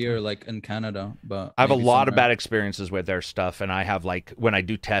experience here, like in Canada. But I have a maybe lot of somewhere. bad experiences with their stuff, and I have like when I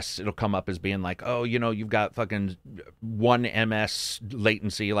do tests, it'll come up as being like, oh, you've got fucking 1 ms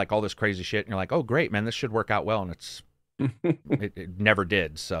latency, like all this crazy shit, and you're like, oh, great, man, this should work out well, and it never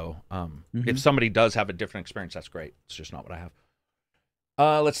did. So if somebody does have a different experience, that's great. It's just not what I have.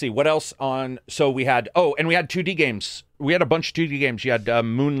 Let's see what else on. So we had and we had 2D games. We had a bunch of 2D games. You had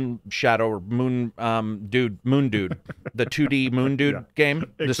Moon Shadow or Moon Dude, the 2D Moon Dude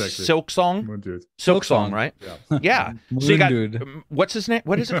game, the Exactly. Silk Song, Moon Dude. Silk Song, right? Yeah. Yeah. Moon So you got Dude. what's his name?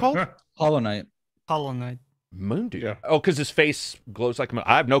 What is it called? Hollow Knight. Hollow Knight. Moon Dude. Yeah. Oh, because his face glows like moon.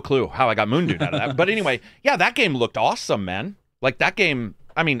 I have no clue how I got Moon Dude out of that. But anyway, yeah, that game looked awesome, man. Like that game.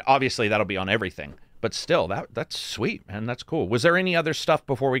 I mean, obviously that'll be on everything, but still, that's sweet, man. That's cool. Was there any other stuff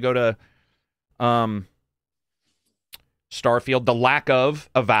before we go to Starfield? The lack of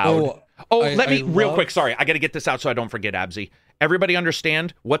Avowed. Let me real quick. Sorry, I got to get this out so I don't forget, Absy. Everybody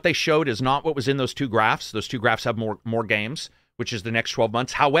understand what they showed is not what was in those two graphs. Those two graphs have more games, which is the next 12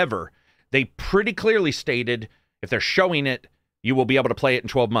 months. However, they pretty clearly stated if they're showing it, you will be able to play it in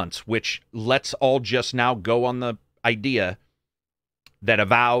 12 months, which let's all just now go on the idea that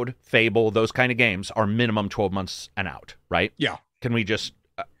Avowed, Fable, those kind of games are minimum 12 months and out, right? Yeah. Can we just...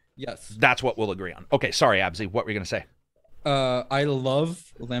 Yes. That's what we'll agree on. Okay, sorry, Absy. What were you going to say? I love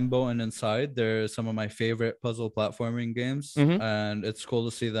Limbo and Inside. They're some of my favorite puzzle platforming games, and it's cool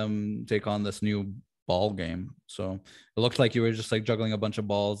to see them take on this new ball game. So it looked like you were just like juggling a bunch of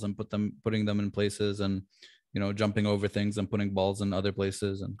balls and putting them in places, and jumping over things and putting balls in other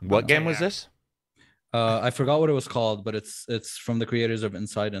places. And what game was this? I forgot what it was called, but it's from the creators of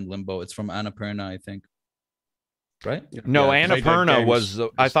Inside and Limbo. It's from Annapurna, I think. Right? No, Yeah, Annapurna was.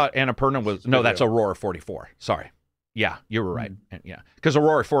 I thought Annapurna was. No, that's Video. Aurora 44. Sorry. Yeah, you were right. Yeah, because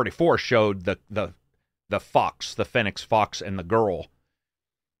Aurora 44 showed the fox, the Phoenix fox, and the girl,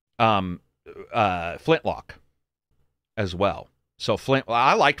 Flintlock, as well. So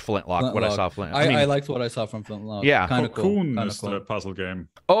I liked Flintlock. What I saw Flintlock. I liked what I saw from Flintlock. Yeah. Kind of cool. Cocoon Kinda is the puzzle game.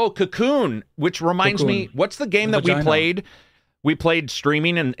 Oh, Cocoon, which reminds me, Cocoon. what's the game The that we vagina. played? We played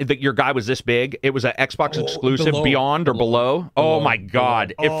streaming, and your guy was this big. It was an Xbox exclusive, Below. Beyond or Below. Oh my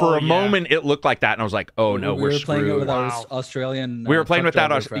God! Below. For a Oh, yeah. moment, it looked like that, and I was like, "Oh no, we we're were playing it screwed." with Wow. our Australian. We were playing with truck that.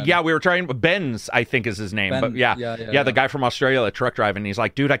 driver friend. Yeah, we were trying. Ben's, I think, is his name. Ben, But yeah, yeah. the guy from Australia, the truck driving. He's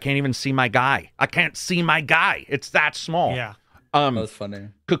like, "Dude, I can't even see my guy. I can't see my guy. It's that small." Yeah. That was funny.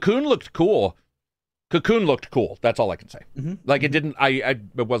 Cocoon looked cool. That's all I can say. Mhm. Like it didn't.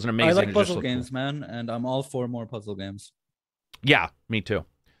 It wasn't amazing. I It like just puzzle looked games, cool. man, and I'm all for more puzzle games. Yeah, me too.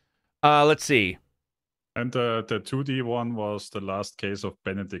 Let's see. And the 2D one was The Last Case of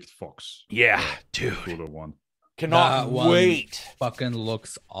Benedict Fox. Yeah, dude. Cooler one. Cannot That one wait. Fucking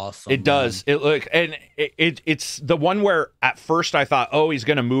looks awesome. It does. It look and it's the one where at first I thought, oh, he's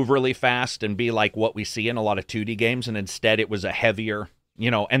gonna move really fast and be like what we see in a lot of 2D games, and instead it was a heavier,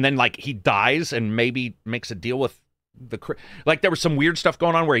 and then like he dies and maybe makes a deal with like there was some weird stuff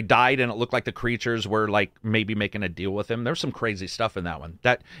going on where he died and it looked like the creatures were like maybe making a deal with him. There's some crazy stuff in that one.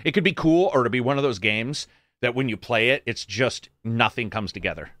 That it could be cool or to be one of those games that when you play it, it's just nothing comes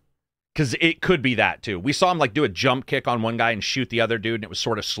together. Because it could be that too. We saw him like do a jump kick on one guy and shoot the other dude, and it was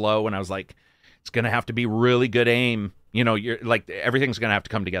sort of slow. And I was like, it's gonna have to be really good aim. You're like everything's gonna have to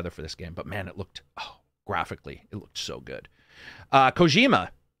come together for this game. But man, it looked graphically, it looked so good. Kojima.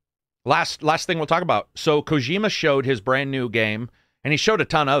 Last thing we'll talk about. So Kojima showed his brand new game, and he showed a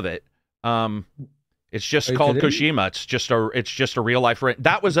ton of it. It's just called Kojima. It's just a real life.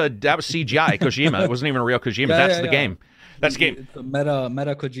 That was CGI Kojima. It wasn't even a real Kojima. That's the game. That's the game. It's a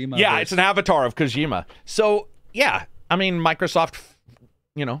meta Kojima. Yeah, it's an avatar of Kojima. So yeah, I mean Microsoft,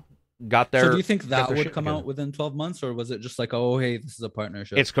 got their. So do you think that their would shit come together. out within 12 months, or was it just like, oh hey, this is a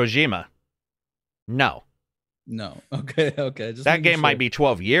partnership? It's Kojima. No, no. Okay. Just that making game sure. might be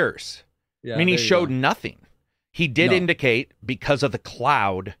 12 years. Yeah, I mean, he there you showed go. nothing. He did No. indicate because of the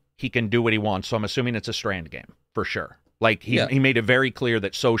cloud, he can do what he wants. So I'm assuming it's a Strand game for sure. Like he made it very clear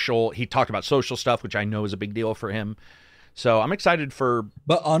that he talked about social stuff, which I know is a big deal for him. So I'm excited for.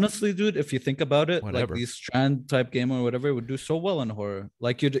 But honestly, dude, if you think about it, Whatever. like these Strand type game or whatever would do so well in horror.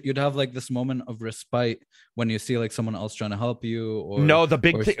 Like you'd have like this moment of respite when you see like someone else trying to help you. Or No, the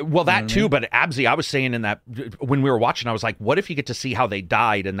big or- thing. you Well, know that what I too. mean? But Absy, I was saying in that when we were watching, I was like, what if you get to see how they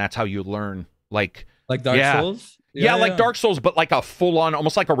died, and that's how you learn, like Like Dark Souls. Yeah, like Dark Souls, but like a full-on,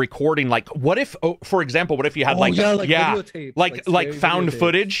 almost like a recording. Like, what if, for example, what if you had videotapes, like scary found videotapes.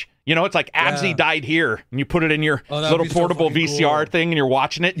 footage? It's like Absy Yeah. died here, and you put it in your Oh, that'd little be so portable fucking VCR cool. thing, and you're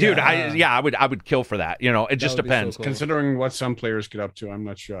watching it, dude. Yeah. I would kill for that. It just would be so depends. cool. Considering what some players get up to, I'm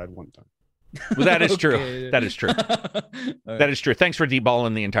not sure I'd want that. Well, that is true. Okay. That is true. All That is true. Thanks for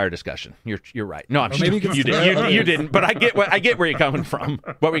deballing the entire discussion. You're right. No, I'm Or maybe you can you scare didn't. others. You didn't. But I get where you're coming from.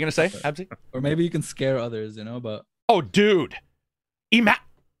 What were you gonna say, Absy? Or maybe you can scare others, but Oh, dude.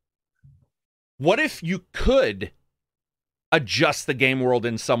 What if you could adjust the game world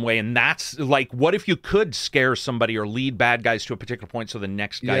in some way. And that's like, what if you could scare somebody or lead bad guys to a particular point so the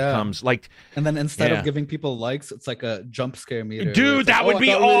next guy comes? Like, and then instead of giving people likes, it's like a jump scare meter. Dude, that would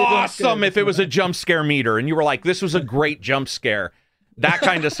be awesome if it was a jump scare meter and you were like, this was a great jump scare. That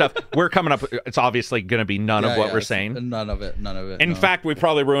kind of stuff. We're coming up. It's obviously going to be none of what we're saying. None of it. In fact, we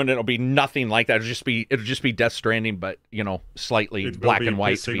probably ruined it. It'll be nothing like that. It'll just be Death Stranding, but slightly black and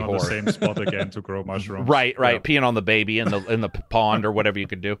white to be horror. On the same spot again to grow mushrooms. Right. Peeing on the baby in the pond or whatever you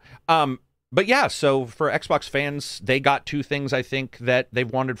could do. But yeah, so for Xbox fans, they got two things I think that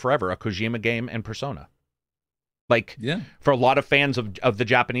they've wanted forever: a Kojima game and Persona. Like, for a lot of fans of the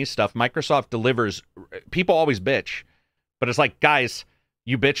Japanese stuff, Microsoft delivers. People always bitch, but it's like, guys,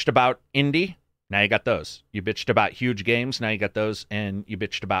 you bitched about indie, now you got those. You bitched about huge games, now you got those. And you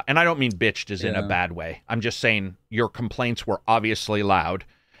bitched about, and I don't mean bitched as in a bad way. I'm just saying your complaints were obviously loud.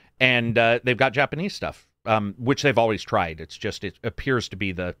 And they've got Japanese stuff, which they've always tried. It's just, it appears to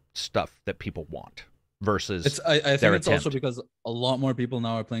be the stuff that people want versus I think it's attempt. also because a lot more people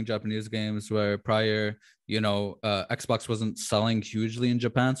now are playing Japanese games, where prior, Xbox wasn't selling hugely in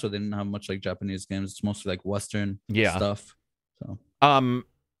Japan, so they didn't have much like Japanese games. It's mostly like Western stuff. So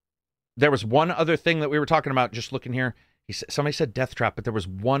there was one other thing that we were talking about, just looking here. Somebody said Death Trap, but there was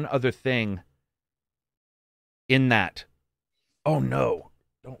one other thing in that. Oh no,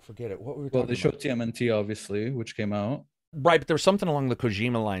 don't forget it. What were we talking Well, they showed TMNT, obviously, which came out. Right, but there was something along the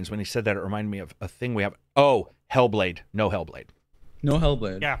Kojima lines when he said that. It reminded me of a thing we have. Oh, Hellblade. No Hellblade. No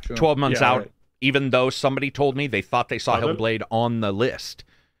Hellblade. Yeah. True. 12 months out, right. Even though somebody told me they thought they saw Hellblade on the list.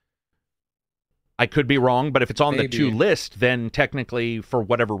 I could be wrong, but if it's on the two list, then technically, for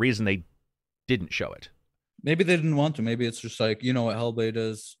whatever reason, they didn't show it. Maybe they didn't want to. Maybe it's just like, you know what Hellblade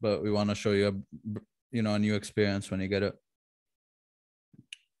is, but we want to show you a new experience when you get it.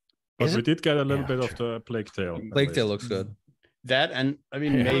 But we did get a little bit of the Plague Tale. Plague Tale looks good. That, and I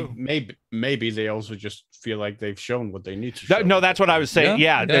mean, maybe they also just feel like they've shown what they need to show. No, that's what I was saying.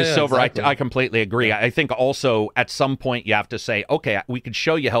 Yeah, Silver, exactly. I completely agree. Yeah. I think also at some point you have to say, okay, we could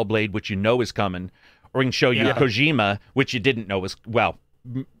show you Hellblade, which you know is coming, or we can show you Kojima, which you didn't know was, well,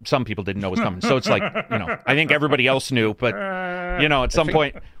 some people didn't know was coming. So it's like, I think everybody else knew, but, at some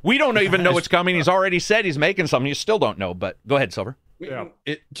point, we don't even know what's coming. He's already said he's making something. You still don't know, but go ahead, Silver. Yeah,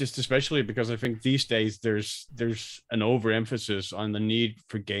 it just especially because I think these days there's an overemphasis on the need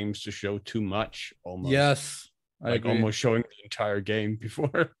for games to show too much. Almost, yes, I agree. Almost showing the entire game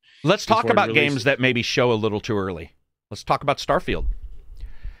before. Let's talk about games that maybe show a little too early. Let's talk about Starfield.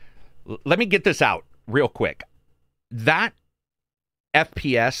 Let me get this out real quick. That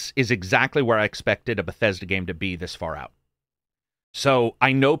FPS is exactly where I expected a Bethesda game to be this far out. So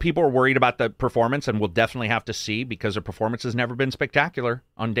I know people are worried about the performance, and we'll definitely have to see, because their performance has never been spectacular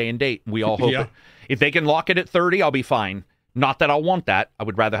on day and date. We all hope if they can lock it at 30, I'll be fine. Not that I'll want that. I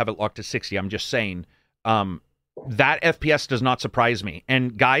would rather have it locked at 60. I'm just saying that FPS does not surprise me.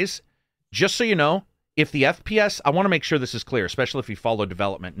 And guys, just so you know, if the FPS, I want to make sure this is clear, especially if you follow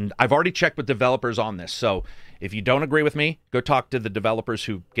development. And I've already checked with developers on this. So if you don't agree with me, go talk to the developers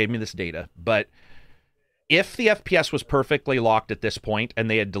who gave me this data. But if the FPS was perfectly locked at this point and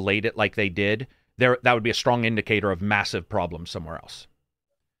they had delayed it like they did, that would be a strong indicator of massive problems somewhere else.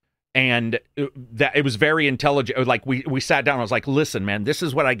 And that it was very intelligent. Like we sat down, I was like, listen, man, this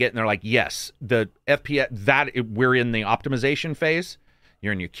is what I get. And they're like, yes, the FPS, we're in the optimization phase.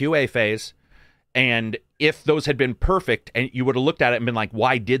 You're in your QA phase. And if those had been perfect, and you would have looked at it and been like,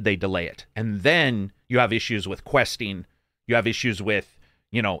 why did they delay it? And then you have issues with questing. You have issues with,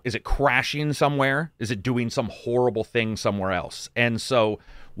 is it crashing somewhere? Is it doing some horrible thing somewhere else? And so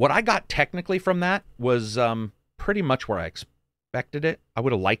what I got technically from that was pretty much where I expected it. I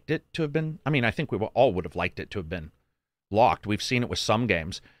would have liked it to have been. I mean, I think we all would have liked it to have been locked. We've seen it with some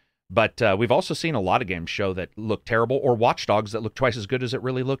games, but we've also seen a lot of games show that look terrible, or Watch Dogs that look twice as good as it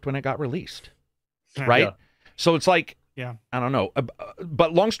really looked when it got released. Right? Yeah. So it's like, I don't know.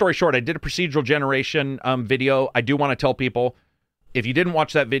 But long story short, I did a procedural generation video. I do want to tell people, if you didn't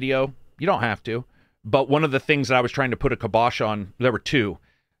watch that video, you don't have to. But one of the things that I was trying to put a kibosh on, there were two.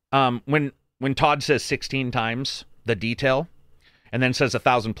 When Todd says 16 times the detail and then says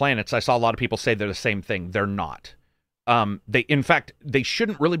 1,000 planets, I saw a lot of people say they're the same thing. They're not. In fact, they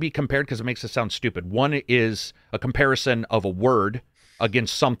shouldn't really be compared because it makes it sound stupid. One is a comparison of a word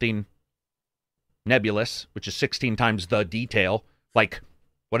against something nebulous, which is 16 times the detail. Like,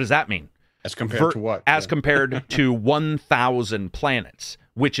 what does that mean? As compared to what? As compared to 1,000 planets,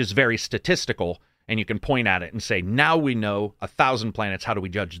 which is very statistical, and you can point at it and say, now we know 1,000 planets. How do we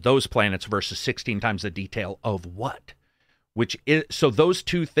judge those planets versus 16 times the detail of what? So those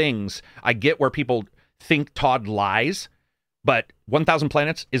two things, I get where people think Todd lies, But 1,000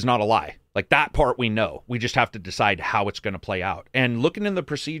 Planets is not a lie. Like, that part we know. We just have to decide how it's going to play out. And looking in the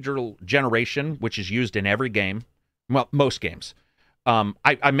procedural generation, which is used in every game, well, most games,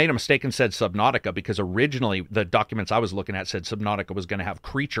 I made a mistake and said Subnautica because originally the documents I was looking at said Subnautica was going to have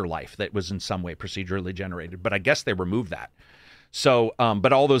creature life that was in some way procedurally generated. But I guess they removed that. So,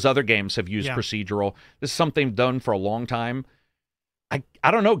 but all those other games have used procedural. This is something done for a long time.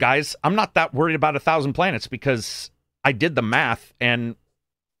 I don't know, guys. I'm not that worried about 1,000 Planets because I did the math, and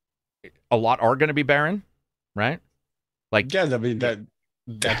a lot are going to be barren, right? Like, yeah, I mean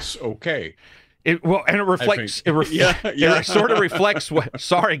that's okay. And it reflects. It sort of reflects what.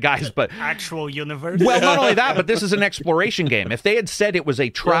 Sorry, guys, but actual universe. Well, not only that, but this is an exploration game. If they had said it was a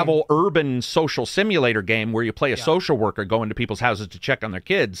travel urban social simulator game where you play a social worker going to people's houses to check on their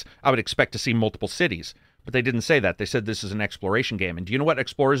kids, I would expect to see multiple cities. But they didn't say that. They said this is an exploration game. And do you know what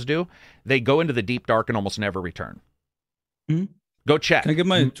explorers do? They go into the deep dark and almost never return. Mm-hmm. Go check. Can I give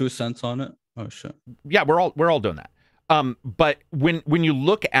my 2 cents on it? Oh shit. Yeah, we're all doing that. But when you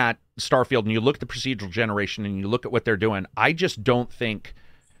look at Starfield and you look at the procedural generation and you look at what they're doing, I just don't think.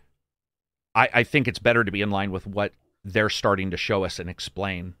 I think it's better to be in line with what they're starting to show us and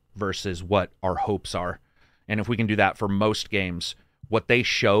explain versus what our hopes are. And if we can do that for most games, what they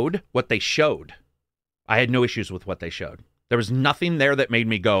showed. I had no issues with what they showed. There was nothing there that made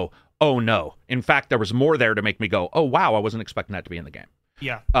me go, oh no. In fact, there was more there to make me go, oh wow, I wasn't expecting that to be in the game.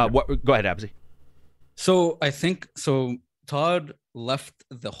 Yeah. Go ahead, Abzi. So I think Todd left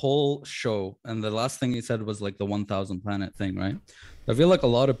the whole show, and the last thing he said was like the 1,000 planet thing, right? I feel like a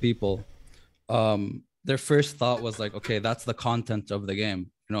lot of people, their first thought was like, okay, that's the content of the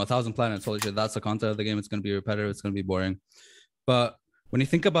game. 1,000 planets, holy shit, that's the content of the game. It's going to be repetitive. It's going to be boring. But when you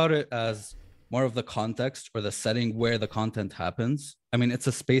think about it as more of the context or the setting where the content happens, I mean, it's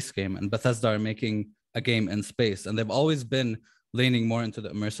a space game, and Bethesda are making a game in space, and they've always been leaning more into the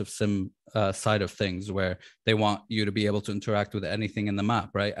immersive sim side of things, where they want you to be able to interact with anything in the map,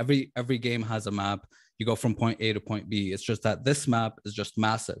 right? Every game has a map. You go from point A to point B. It's just that this map is just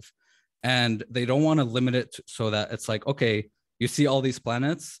massive, and they don't want to limit it so that it's like, okay, you see all these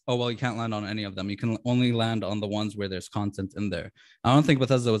planets. Oh, well, you can't land on any of them. You can only land on the ones where there's content in there. I don't think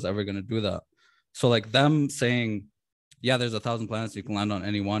Bethesda was ever going to do that. So like them saying, yeah, there's 1,000 planets, you can land on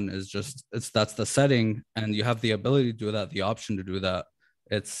any one, that's the setting, and you have the ability to do that, the option to do that.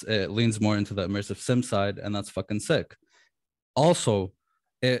 It leans more into the immersive sim side, and that's fucking sick. Also,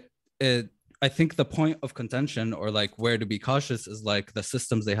 I think the point of contention, or like where to be cautious, is like the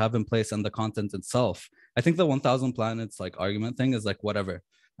systems they have in place and the content itself. I think the 1,000 planets like argument thing is like whatever.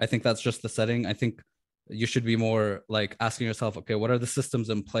 I think that's just the setting. I think you should be more like asking yourself, okay, what are the systems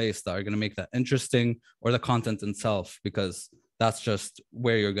in place that are going to make that interesting, or the content itself, because that's just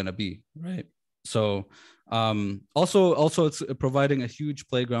where you're going to be, right? So also it's providing a huge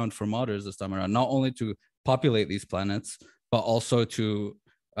playground for modders this time around, not only to populate these planets, but also to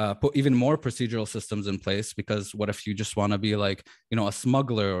put even more procedural systems in place, because what if you just want to be like, a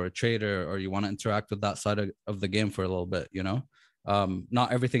smuggler or a trader, or you want to interact with that side of the game for a little bit,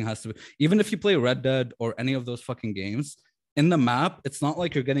 not everything has to be, even if you play Red Dead or any of those fucking games, in the map, it's not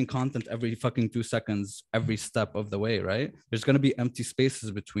like you're getting content every fucking 2 seconds, every step of the way, right? There's going to be empty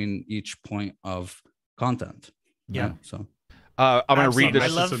spaces between each point of content. Yeah. So I'm going to read this.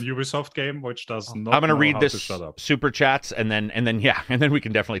 It's a Ubisoft game, which does not. I'm going to read this shut up. super chats, and then we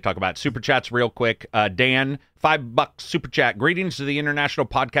can definitely talk about it. Super chats real quick. Dan, $5 super chat. Greetings to the international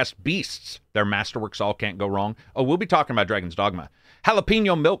podcast beasts. Their masterworks all can't go wrong. Oh, we'll be talking about Dragon's Dogma.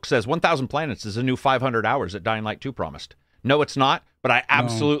 Jalapeno Milk says 1,000 planets is a new 500 hours that Dying Light 2 promised. No, it's not, but I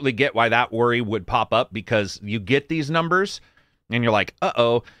absolutely get why that worry would pop up, because you get these numbers and you're like,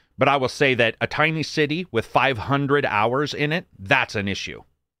 uh-oh. But I will say that a tiny city with 500 hours in it, that's an issue.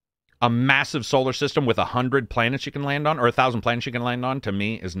 A massive solar system with 100 planets you can land on, or 1,000 planets you can land on, to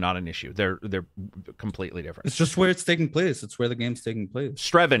me is not an issue. They're completely different. it's just where it's taking place. It's where the game's taking place.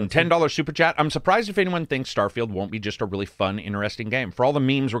 Strevin, $10 super chat. I'm surprised if anyone thinks Starfield won't be just a really fun, interesting game. For all the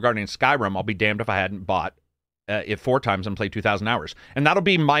memes regarding Skyrim, I'll be damned if I hadn't bought it 4 times and played 2,000 hours. And that'll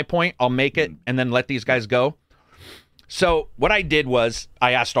be my point. I'll make it and then let these guys go. So what I did was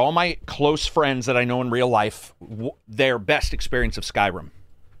I asked all my close friends that I know in real life their best experience of Skyrim.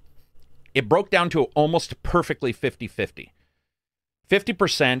 It broke down to almost perfectly 50-50.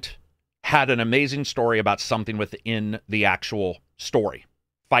 50% had an amazing story about something within the actual story.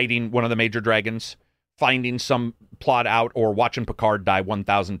 Fighting one of the major dragons, finding some plot out, or watching Picard die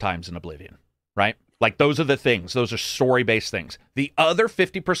 1,000 times in Oblivion, right? Like, those are the things. Those are story-based things. The other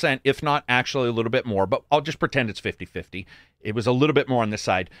 50%, if not actually a little bit more, but I'll just pretend it's 50-50. It was a little bit more on this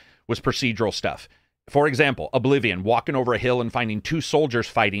side, was procedural stuff. For example, Oblivion, walking over a hill and finding 2 soldiers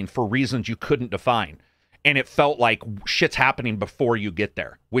fighting for reasons you couldn't define. And it felt like shit's happening before you get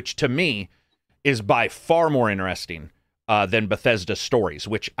there, which to me is by far more interesting than Bethesda's stories,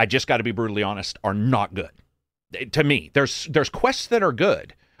 which I just got to be brutally honest, are not good. To me, there's quests that are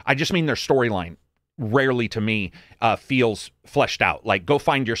good. I just mean their storyline rarely to me feels fleshed out. Like, go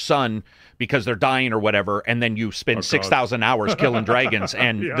find your son because they're dying or whatever, and then you spend 6,000 hours killing dragons,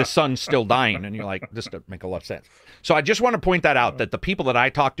 and the son's still dying, and you're like, this doesn't make a lot of sense. So I just want to point that out, that the people that I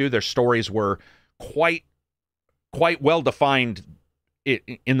talked to, their stories were quite well defined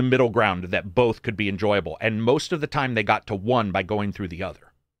in the middle ground that both could be enjoyable, and most of the time they got to one by going through the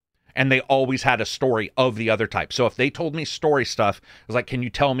other. And they always had a story of the other type. So if they told me story stuff, I was like, can you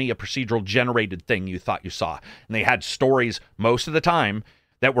tell me a procedural generated thing you thought you saw? And they had stories most of the time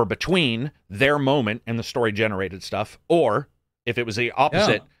that were between their moment and the story generated stuff. Or if it was the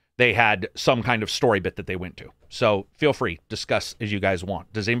opposite, they had some kind of story bit that they went to. So feel free, discuss as you guys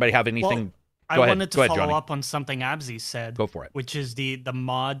want. Does anybody have anything? I wanted to follow up on something Abzi said. Go for it. Which is the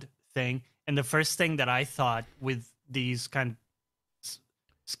mod thing. And the first thing that I thought with these kind of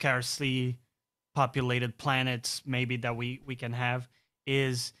scarcely populated planets maybe that we can have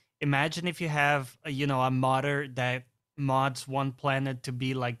is, imagine if you have a modder that mods one planet to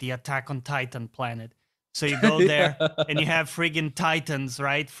be like the Attack on Titan planet. So you go there and you have friggin' Titans,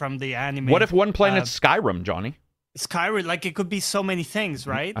 right, from the anime. What if one planet's Skyrim, Johnny? Skyrim, like, it could be so many things,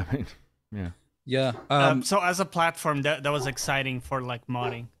 right? I mean, yeah. Yeah. So as a platform, that was exciting for like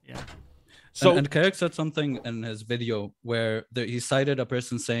modding. Yeah. So and Carrick said something in his video where he cited a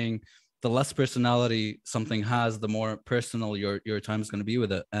person saying the less personality something has, the more personal your time is going to be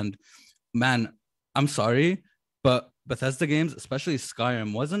with it. And man, I'm sorry, but Bethesda games, especially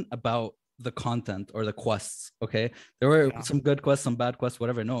Skyrim, wasn't about the content or the quests. Okay, there were some good quests, some bad quests,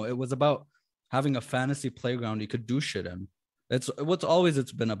 whatever. No, it was about having a fantasy playground you could do shit in. It's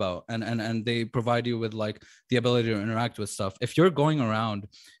been about, and they provide you with like the ability to interact with stuff. If you're going around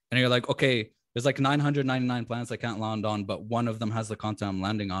and you're like, okay, there's like 999 planets I can't land on, but one of them has the content I'm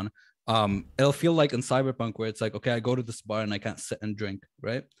landing on. It'll feel like in Cyberpunk where it's like, okay, I go to this bar and I can't sit and drink,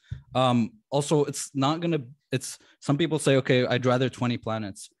 right? Also, some people say, okay, I'd rather 20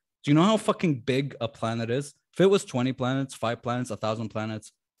 planets. Do you know how fucking big a planet is? If it was 20 planets, 5 planets, 1,000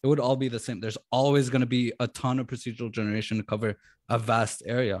 planets, it would all be the same. There's always going to be a ton of procedural generation to cover a vast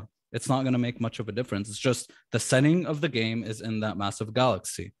area. It's not going to make much of a difference. It's just the setting of the game is in that massive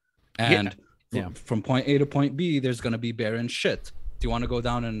galaxy. And from point A to point B, there's going to be barren shit. Do you want to go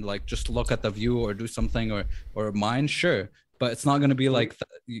down and like just look at the view or do something or mine? Sure. But it's not going to be like,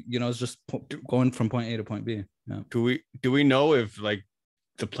 it's just going from point A to point B. Yeah. Do we know if like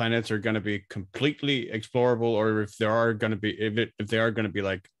the planets are going to be completely explorable, or if there are going to be if they are going to be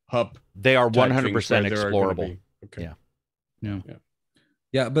like hub? They are 100% explorable. Okay.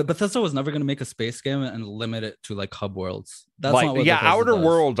 Yeah, but Bethesda was never going to make a space game and limit it to like hub worlds. That's like, not what Bethesda Outer does.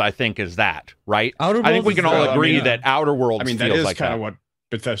 Worlds, I think, is that, right? Outer I think we can all agree that Outer Worlds that feels is like kind of what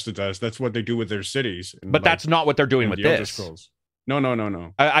Bethesda does. That's what they do with their cities. But that's not what they're doing with this.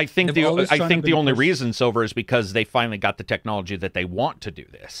 No. I think the only reason, Silver, is because they finally got the technology that they want to do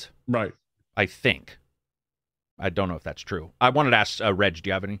this. Right. I think. I don't know if that's true. I wanted to ask Reg, do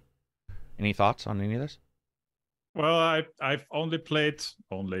you have any thoughts on any of this? Well, I've only played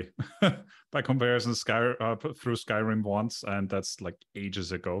by comparison through Skyrim once, and that's like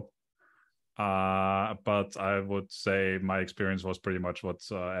ages ago. But I would say my experience was pretty much what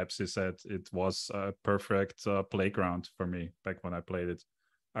Abzi said. It was a perfect playground for me back when I played it.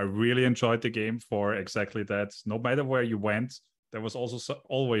 I really enjoyed the game for exactly that. No matter where you went, there was also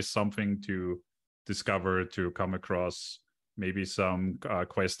always something to discover, to come across. Maybe some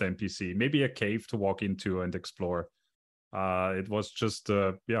quest NPC, maybe a cave to walk into and explore. It was just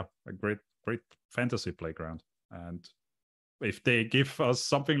a great fantasy playground. And if they give us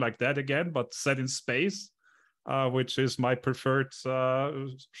something like that again, but set in space, which is my preferred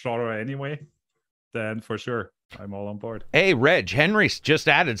genre anyway, then for sure, I'm all on board. Hey, Reg, Henry's just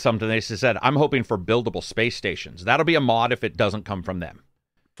added something. They said, I'm hoping for buildable space stations. That'll be a mod if it doesn't come from them.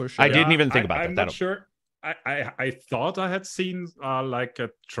 For sure. I didn't even think about that. I'm not sure. I thought I had seen like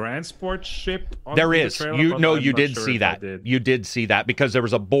a transport ship. There is. The trailer, you did see that. You did see that because there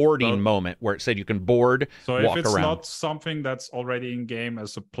was a boarding moment where it said you can board, so walk around. So if it's not something that's already in game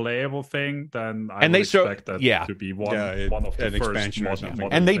as a playable thing, then I would expect that to be one of the first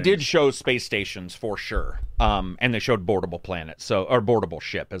modern. And they did show space stations for sure. And they showed boardable planets, or boardable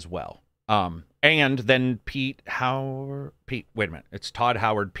ship as well. And then Pete, wait a minute. It's Todd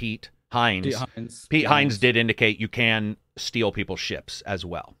Howard, Pete Hines. Pete Hines did indicate you can steal people's ships as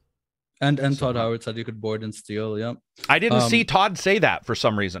well. And So, Todd Howard said you could board and steal. Yep. I didn't see Todd say that for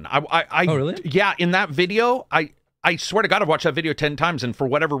some reason. I Oh, really? Yeah, in that video, I swear to God, I've watched that video 10 times, and for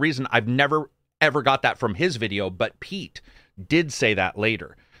whatever reason, I've never ever got that from his video, but Pete did say that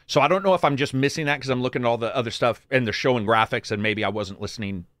later. So I don't know if I'm just missing that because I'm looking at all the other stuff and the show and graphics, and maybe I wasn't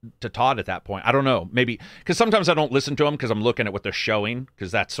listening to Todd at that point. I don't know. Maybe because sometimes I don't listen to him because I'm looking at what they're showing,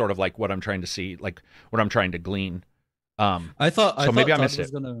 because that's sort of like what I'm trying to see, like what I'm trying to glean. I thought maybe I Todd missed was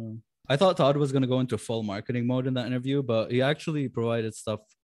it. gonna. I thought Todd was gonna go into full marketing mode in that interview, but he actually provided stuff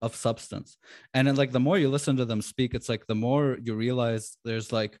of substance. And then, like, the more you listen to them speak, it's like the more you realize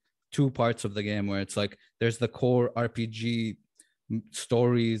there's like two parts of the game where it's like there's the core RPG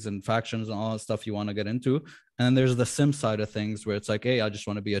stories and factions and all that stuff you want to get into, and then there's the sim side of things where it's like, hey, I just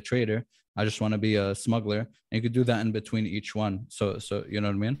want to be a trader, I just want to be a smuggler, and you could do that in between each one. So you know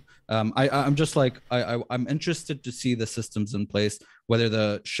what I mean. I'm just like I'm interested to see the systems in place, whether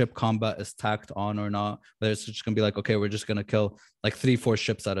the ship combat is tacked on or not, whether it's just gonna be like, okay, we're just gonna kill like 3-4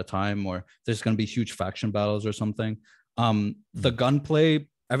 ships at a time, or there's gonna be huge faction battles or something. The gunplay,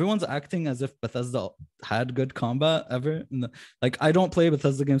 everyone's acting as if Bethesda had good combat ever. Like, I don't play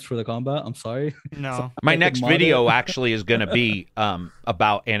Bethesda games for the combat. I'm sorry. No. So My I could next mod it. video actually is going to be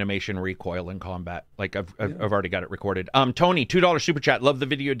about animation recoil in combat. Like I've already got it recorded. Tony, $2 super chat. Love the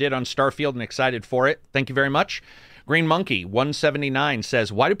video you did on Starfield and excited for it. Thank you very much. Green Monkey 179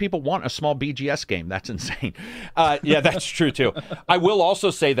 says, why do people want a small BGS game? That's insane. Yeah, that's true too. I will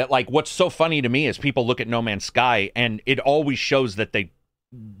also say that, like, what's so funny to me is people look at No Man's Sky and it always shows that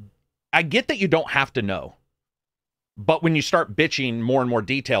I get that you don't have to know, but when you start bitching more and more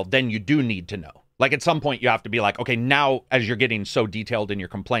detailed, then you do need to know. Like, at some point you have to be like, okay, now as you're getting so detailed in your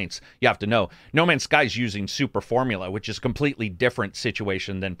complaints, you have to know. No Man's Sky is using super formula, which is a completely different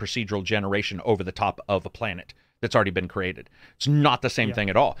situation than procedural generation over the top of a planet that's already been created. It's not the same thing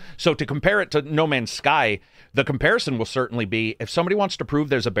at all. So to compare it to No Man's Sky, the comparison will certainly be, if somebody wants to prove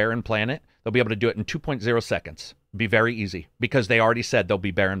there's a barren planet, they'll be able to do it in 2.0 seconds. Be very easy, because they already said there'll be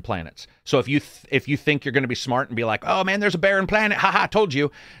barren planets. So if you think you're going to be smart and be like, oh man, there's a barren planet, haha, told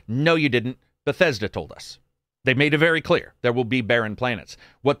you. No, you didn't. Bethesda told us. They made it very clear there will be barren planets.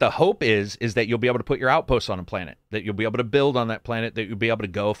 What the hope is that you'll be able to put your outposts on a planet, that you'll be able to build on that planet, that you'll be able to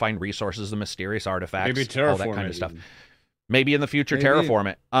go find resources, the mysterious artifacts, Maybe all that terraform kind it of stuff. even. Maybe in the future, Maybe.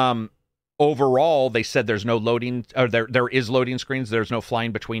 terraform it. Overall, they said there's no loading, or there is loading screens. There's no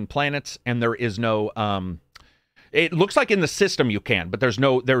flying between planets, and there is no. It looks like in the system you can, but there's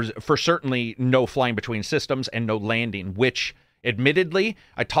for certainly no flying between systems and no landing, which admittedly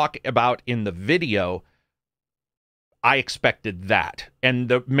I talk about in the video. I expected that. And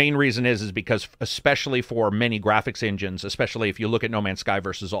the main reason is because, especially for many graphics engines, especially if you look at No Man's Sky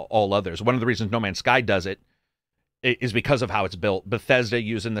versus all others, one of the reasons No Man's Sky does it is because of how it's built. Bethesda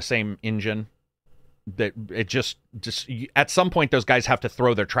using the same engine, that it just at some point those guys have to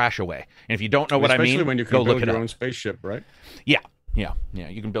throw their trash away. And if you don't know what I mean, Especially when you go can look build it your up. own spaceship, right? Yeah,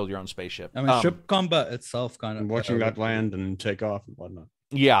 you can build your own spaceship. I mean, ship combat itself kind of And watching that land and take off and whatnot.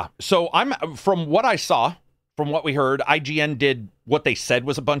 Yeah. So from what I saw, from what we heard, IGN did what they said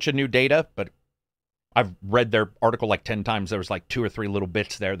was a bunch of new data, but I've read their article like 10 times. There was like 2 or 3 little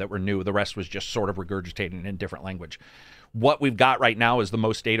bits there that were new. The rest was just sort of regurgitating in different language. What we've got right now is the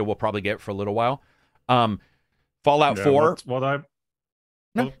most data we'll probably get for a little while. Fallout 4. What I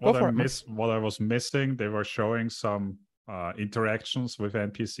it. was missing, they were showing some interactions with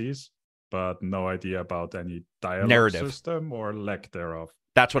NPCs, but no idea about any dialogue Narrative system or lack thereof.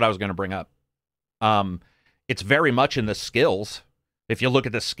 That's what I was going to bring up. It's very much in the skills. If you look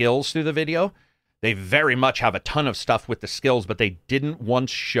at the skills through the video, they very much have a ton of stuff with the skills, but they didn't once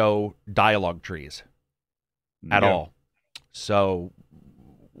show dialogue trees at all. So,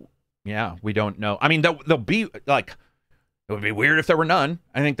 yeah, we don't know. I mean, there'll be, like, it would be weird if there were none.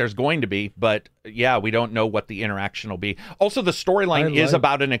 I think there's going to be, but yeah, we don't know what the interaction will be. Also, the storyline is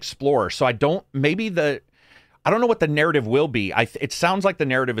about an explorer, so I don't know what the narrative will be. It sounds like the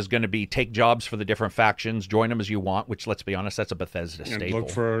narrative is going to be take jobs for the different factions, join them as you want, which, let's be honest, that's a Bethesda And staple. look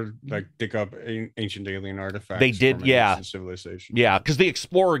for, like, dig up ancient alien artifacts. They did, from yeah. ancient civilization. Yeah, because the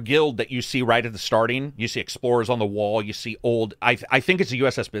Explorer Guild that you see right at the starting, you see explorers on the wall, you see old, I think it's a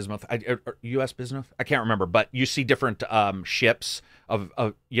USS Bismuth, US Bismuth? I can't remember, but you see different ships of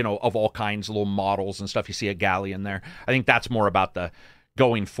all kinds, little models and stuff. You see a galleon there. I think that's more about the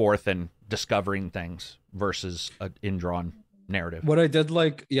going forth and discovering things versus an in-drawn narrative. What I did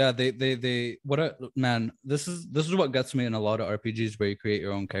like, yeah, this is what gets me in a lot of RPGs where you create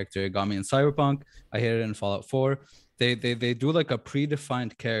your own character. It got me in Cyberpunk. I hate it in Fallout 4. They do like a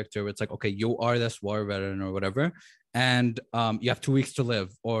predefined character where it's like, okay, you are this war veteran or whatever, and you have 2 weeks to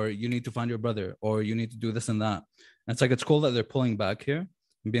live, or you need to find your brother, or you need to do this and that. And it's like, it's cool that they're pulling back here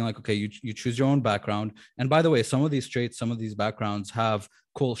and being like, okay, you choose your own background. And by the way, some of these traits, some of these backgrounds have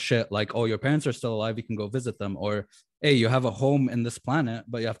cool shit, like, oh, your parents are still alive, you can go visit them, or hey, you have a home in this planet,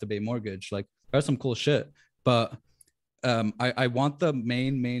 but you have to pay mortgage. Like, there's some cool shit. But I want the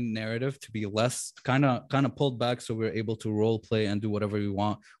main narrative to be less kind of pulled back, so we're able to role play and do whatever we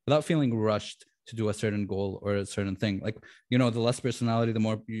want without feeling rushed to do a certain goal or a certain thing. Like, you know, the less personality, the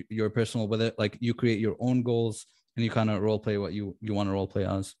more you're personal with it. Like, you create your own goals and you kind of role play what you want to role play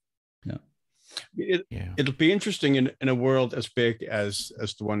as. It'll be interesting in a world as big as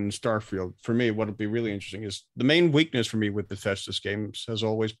the one in Starfield. For me, what'll be really interesting is the main weakness for me with Bethesda's games has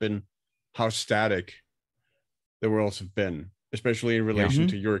always been how static the worlds have been, especially in relation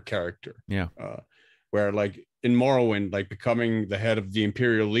to your character. Where like in Morrowind, like becoming the head of the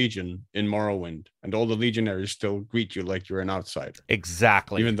Imperial Legion in Morrowind, and all the legionaries still greet you like you're an outsider.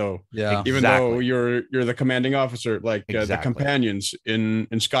 Exactly. Even though you're the commanding officer, like the companions in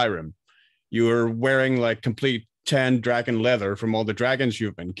Skyrim, you're wearing like complete tan dragon leather from all the dragons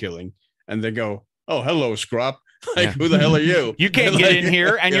you've been killing, and they go, "Oh, hello, Scrop." Like, who the hell are you? You can't get in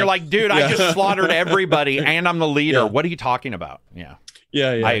here. And you're like, dude, I just slaughtered everybody and I'm the leader. What are you talking about? I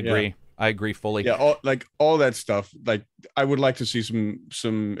agree. Yeah. I agree fully. Yeah, all that stuff. Like, I would like to see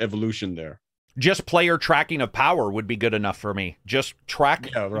some evolution there. Just player tracking of power would be good enough for me. Just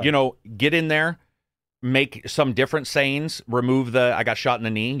track, get in there, make some different sayings, remove the I got shot in the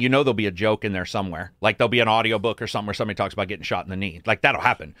knee. You know, there'll be a joke in there somewhere. Like, there'll be an audiobook or something where somebody talks about getting shot in the knee. Like, that'll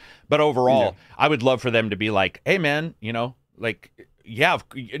happen. But overall, I would love for them to be like, hey, man, you know, like, yeah,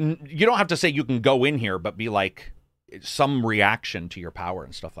 you don't have to say you can go in here, but be like some reaction to your power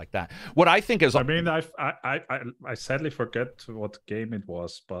and stuff like that. What I think is, I mean, I sadly forget what game it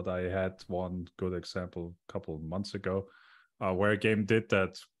was, but I had one good example a couple of months ago where a game did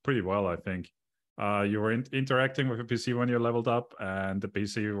that pretty well, I think. You were interacting with a PC when you leveled up, and the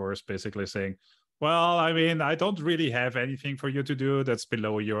PC was basically saying, well, I mean, I don't really have anything for you to do that's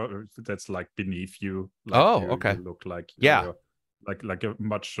that's like beneath you. Like you look like you're like a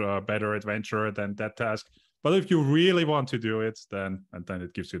much better adventurer than that task. But if you really want to do it, then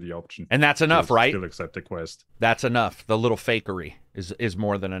it gives you the option. And that's enough, right? Still accept the quest. That's enough. The little fakery is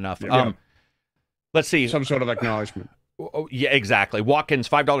more than enough. Let's see. Some sort of acknowledgement. Oh, yeah, exactly. Watkins,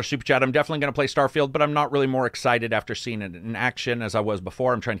 $5 super chat. I'm definitely going to play Starfield, but I'm not really more excited after seeing it in action as I was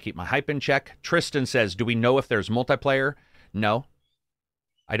before. I'm trying to keep my hype in check. Tristan says, do we know if there's multiplayer? No.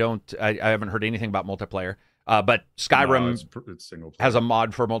 I don't. I haven't heard anything about multiplayer. But Skyrim it's single player. has a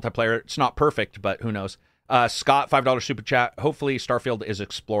mod for multiplayer. It's not perfect, but who knows? Scott, $5 super chat. Hopefully Starfield is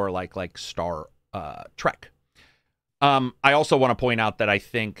Explorer-like, like Star Trek. I also want to point out that I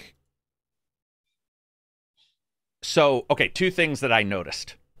think... So, okay, two things that I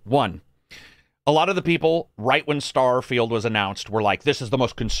noticed. One, a lot of the people, right when Starfield was announced, were like, this is the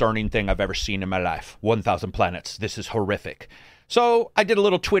most concerning thing I've ever seen in my life. 1,000 planets. This is horrific. So I did a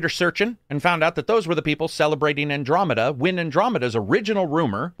little Twitter searching and found out that those were the people celebrating Andromeda when Andromeda's original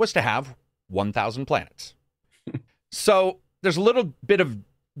rumor was to have 1,000 planets. So there's a little bit of...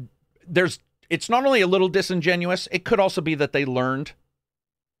 It's not only a little disingenuous, it could also be that they learned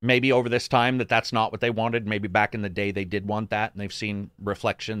maybe over this time that's not what they wanted. Maybe back in the day they did want that, and they've seen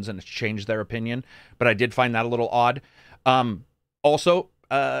reflections and it's changed their opinion. But I did find that a little odd. Also,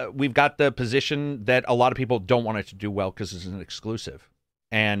 we've got the position that a lot of people don't want it to do well because it's an exclusive.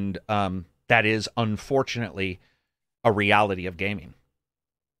 And that is, unfortunately, a reality of gaming.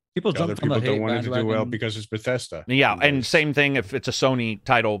 People don't want it to do well because it's Bethesda. Yeah, and same thing if it's a Sony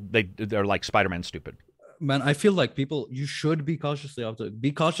title, they're like Spider-Man stupid. Man, I feel like you should be cautiously optimistic.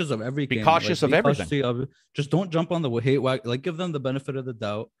 Be cautious of every game. Be cautious of everything. Just don't jump on the hate wagon. Like, give them the benefit of the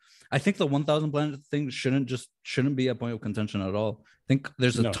doubt. I think the 1,000 planet thing shouldn't be a point of contention at all. I think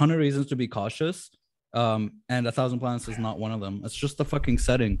there's a ton of reasons to be cautious. And 1,000 planets is not one of them. It's just the fucking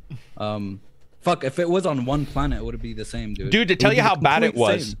setting. Fuck, if it was on one planet, it would be the same, dude. Dude, to tell you how bad it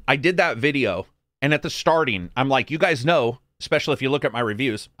was, I did that video, and at the starting, I'm like, you guys know, especially if you look at my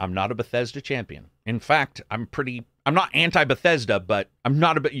reviews, I'm not a Bethesda champion. In fact, I'm not anti-Bethesda, but I'm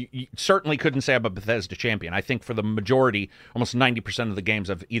not you certainly couldn't say I'm a Bethesda champion. I think for the majority, almost 90% of the games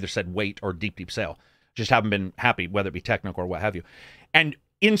I've either said wait or deep sale. Just haven't been happy, whether it be technical or what have you. And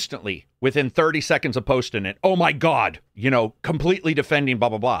instantly, within 30 seconds of posting it, oh my God, completely defending blah,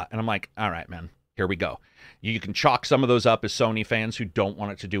 blah, blah. And I'm like, all right, man, here we go. You can chalk some of those up as Sony fans who don't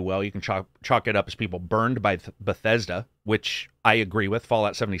want it to do well. You can chalk it up as people burned by Bethesda, which I agree with.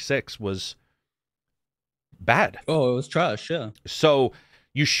 Fallout 76 was bad. Oh, it was trash, yeah. So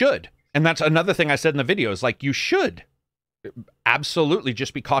you should. And that's another thing I said in the video is like, you should absolutely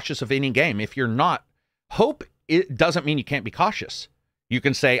just be cautious of any game. If you're not, hope it doesn't mean you can't be cautious. You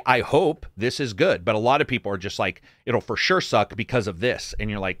can say, I hope this is good. But a lot of people are just like, it'll for sure suck because of this. And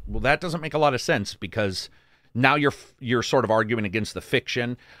you're like, well, that doesn't make a lot of sense because now you're sort of arguing against the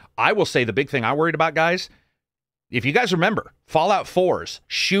fiction. I will say the big thing I worried about, guys, if you guys remember, Fallout 4's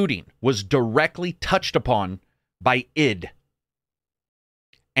shooting was directly touched upon by id.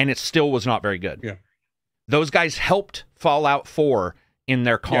 And it still was not very good. Yeah. Those guys helped Fallout 4 in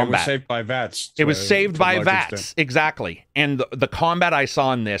their combat. Yeah, it was saved by VATS. It was saved to a by large VATS, extent. exactly. And the combat I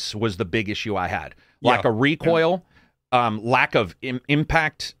saw in this was the big issue I had. Lack of recoil, lack of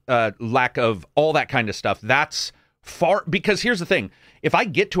impact, lack of all that kind of stuff. That's far, because here's the thing. If I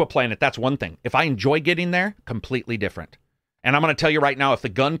get to a planet, that's one thing. If I enjoy getting there, completely different. And I'm going to tell you right now, if the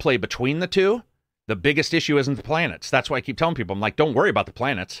gunplay between the two, the biggest issue isn't the planets. That's why I keep telling people, I'm like, don't worry about the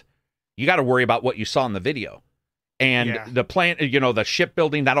planets. You got to worry about what you saw in the video. And the the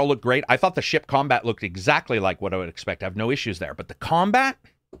shipbuilding, that all looked great. I thought the ship combat looked exactly like what I would expect. I have no issues there. But the combat?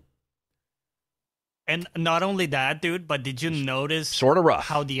 And not only that, dude, but did you notice Sort of rough.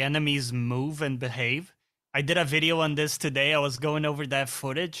 how the enemies move and behave? I did a video on this today. I was going over that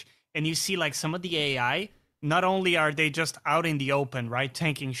footage, and you see like some of the AI, not only are they just out in the open, right,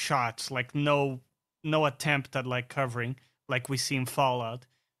 tanking shots, like no attempt at like covering, like we see in Fallout,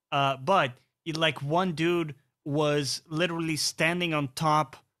 but like one dude was literally standing on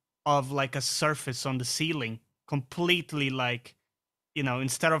top of like a surface on the ceiling, completely like,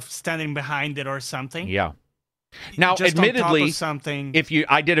 instead of standing behind it or something. Yeah. Now, just on top admittedly, of something.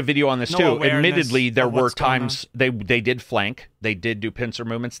 I did a video on this No too. awareness Admittedly, there of were what's going times they did flank, they did do pincer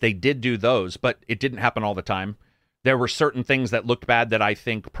movements, they did do those, but it didn't happen all the time. There were certain things that looked bad that I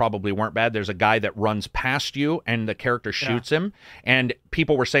think probably weren't bad. There's a guy that runs past you and the character shoots him, and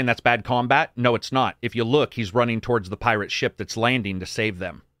people were saying that's bad combat. No, it's not. If you look, he's running towards the pirate ship that's landing to save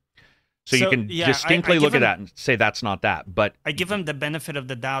them. So you can distinctly look at that and say that's not that. But I give him the benefit of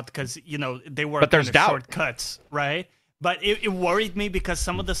the doubt because, they were But there's kind of doubt. shortcuts, right? But it worried me because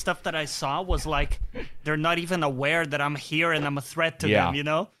some of the stuff that I saw was like, they're not even aware that I'm here and I'm a threat to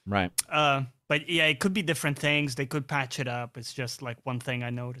them, Right. But yeah, it could be different things. They could patch it up. It's just like one thing I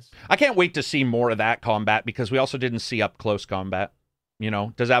noticed. I can't wait to see more of that combat because we also didn't see up close combat.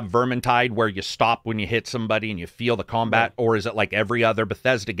 Does it have Vermintide where you stop when you hit somebody and you feel the combat, or is it like every other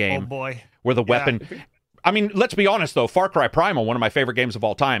Bethesda game Oh boy. where the weapon? I mean, let's be honest though. Far Cry Primal, one of my favorite games of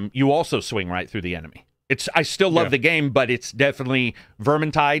all time, you also swing right through the enemy. I still love the game, but it's definitely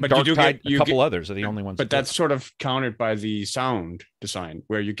Vermintide, But you do Darktide, get- a couple others are the only ones. But that's sort of countered by the sound design,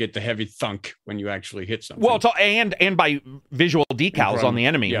 where you get the heavy thunk when you actually hit something. well, it's all, and by visual decals on the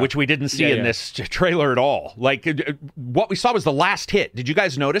enemy, Yeah. which we didn't see in this trailer at all. Like what we saw was the last hit. Did you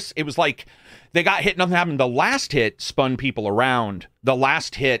guys notice? It was like they got hit, nothing happened. The last hit spun people around. The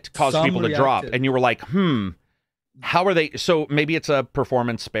last hit caused Some people to drop, reacted. and you were like, how are they? So maybe it's a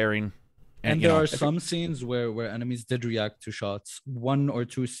performance sparing. And you there know, are some scenes where enemies did react to shots, 1 or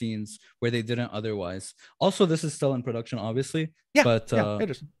 2 scenes where they didn't otherwise. Also, this is still in production, obviously. Yeah, but it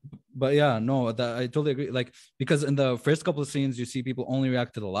is. but yeah, no, I totally agree. Like, because in the first couple of scenes, you see people only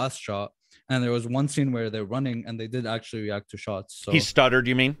react to the last shot, and there was one scene where they're running and they did actually react to shots. So He stuttered.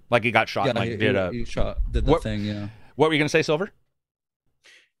 You mean like he got shot? yeah, like he did a? did the What- thing. Yeah. What were you gonna say, Silver?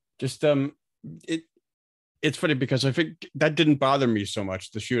 just it's funny because I think that didn't bother me so much,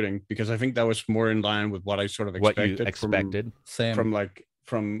 the shooting, because I think that was more in line with what I sort of What expected, you expected? Same.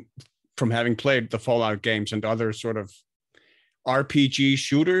 from having played the Fallout games and other sort of RPG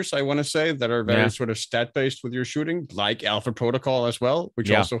shooters, I want to say, that are very Yeah. sort of stat based with your shooting, like Alpha Protocol as well,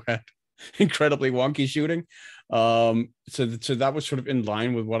 which Yeah. also had incredibly wonky shooting. So that was sort of in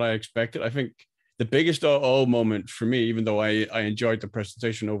line with what I expected. I think the biggest moment for me, even though I enjoyed the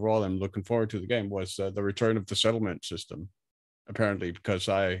presentation overall, I'm looking forward to the game, was the return of the settlement system. Apparently, because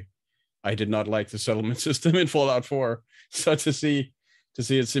I did not like the settlement system in Fallout 4, so to see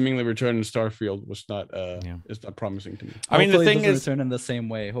it seemingly return in Starfield was not is not promising to me. I mean, the Hopefully it thing doesn't is, return in the same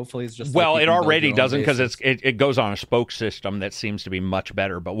way. Hopefully, it's just well, like it you can build already your own doesn't because bases. it goes on a spoke system that seems to be much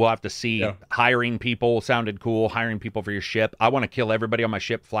better. But we'll have to see. Yeah. Hiring people sounded cool. Hiring people for your ship. I want to kill everybody on my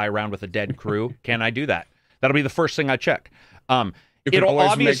ship. Fly around with a dead crew. Can I do that? That'll be the first thing I check. You can it'll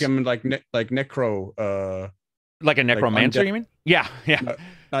always obvious- make him like necro, Like a necromancer, undead- you mean? Yeah, yeah.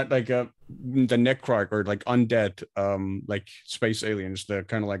 not like the necrog or like undead, like space aliens. They're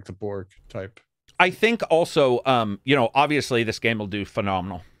kind of like the Borg type. I think also, obviously this game will do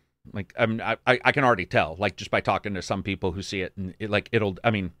phenomenal. Like, I can already tell, like, just by talking to some people who see it, and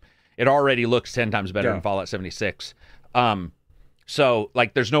it already looks 10 times better Yeah. than Fallout 76. So,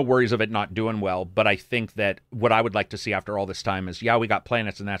 like, there's no worries of it not doing well, but I think that what I would like to see after all this time is, yeah, we got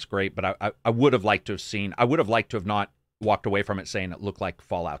planets and that's great, but I would have liked to have seen, I would have liked to have not walked away from it saying it looked like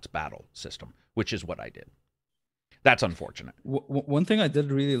Fallout's battle system, which is what I did. That's unfortunate. One thing I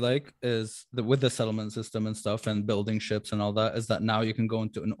did really like is that with the settlement system and stuff and building ships and all that, is that now you can go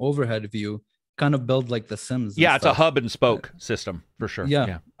into an overhead view, kind of build like the Sims. Yeah, it's a hub and spoke system for sure.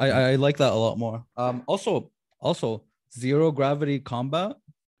 Yeah. I like that a lot more. Also zero gravity combat.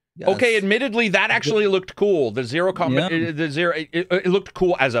 Yes. Okay, admittedly, that actually looked cool. The zero combat, it looked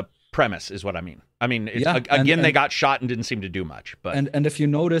cool as a premise, is what I mean. I mean, again, they got shot and didn't seem to do much. But and if you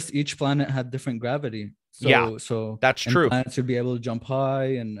notice, each planet had different gravity. So that's true. Planets would be able to jump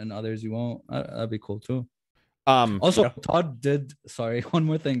high, and others you won't. That'd be cool too. Also, Todd did. Sorry, one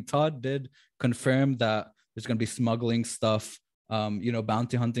more thing. Todd did confirm that there's going to be smuggling stuff.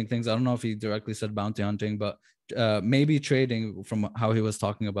 Bounty hunting things. I don't know if he directly said bounty hunting, but maybe trading from how he was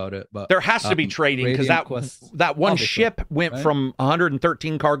talking about it. But there has to be trading because that one ship went from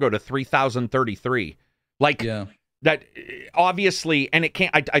 113 cargo to 3,033. That obviously, and it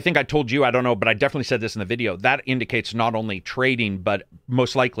can't, I think I told you, I don't know, but I definitely said this in the video, that indicates not only trading, but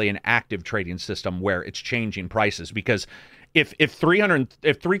most likely an active trading system where it's changing prices. Because if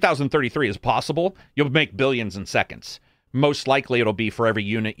 3,033 is possible, you'll make billions in seconds. Most likely it'll be for every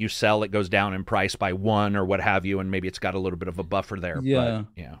unit you sell, it goes down in price by 1 or what have you, and maybe it's got a little bit of a buffer there. Yeah.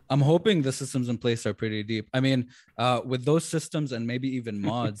 But, yeah. I'm hoping the systems in place are pretty deep. I mean, with those systems and maybe even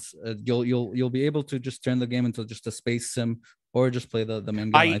mods, you'll be able to just turn the game into just a space sim or just play the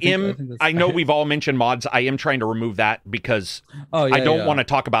main game. I know we've all mentioned mods. I am trying to remove that because I don't want to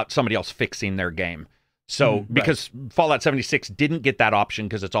talk about somebody else fixing their game. So because Fallout 76 didn't get that option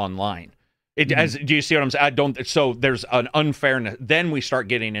because it's online. Do you see what I'm saying? So there's an unfairness. Then we start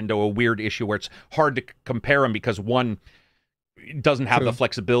getting into a weird issue where it's hard to compare them because one doesn't have the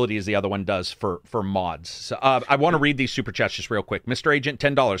flexibility as the other one does for mods. So I want to read these super chats just real quick. Mr. Agent,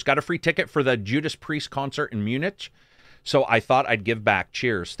 $10. Got a free ticket for the Judas Priest concert in Munich. So I thought I'd give back.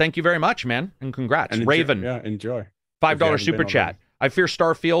 Cheers. Thank you very much, man. And congrats. And Raven. Enjoy. $5 super chat. I fear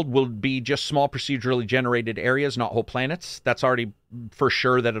Starfield will be just small procedurally generated areas, not whole planets. That's already for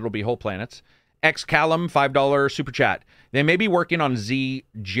sure that it'll be whole planets. Xcallum, $5 super chat. They may be working on Zero-G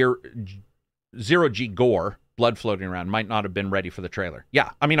Gore, blood floating around. Might not have been ready for the trailer.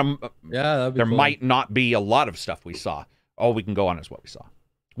 Yeah, I mean, there cool. might not be a lot of stuff we saw. All we can go on is what we saw.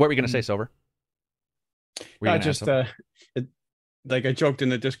 What were you going to say, Silver? Like I joked in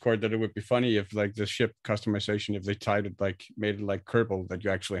the Discord that it would be funny if like the ship customization, if they made it like Kerbal, that you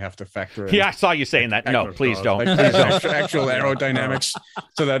actually have to factor in. Yeah, I saw you saying that. No, please don't. Actual aerodynamics,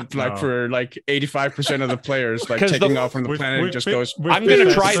 so that for 85% of the players, taking off from the planet just goes. I'm going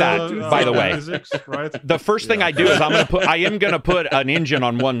to try that, by the way. Physics, right? The first thing I do is I am going to put an engine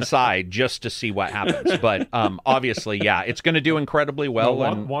on one side just to see what happens. But obviously, yeah, it's going to do incredibly well.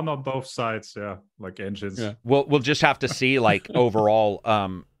 One on both sides, like engines. Yeah. We'll just have to see overall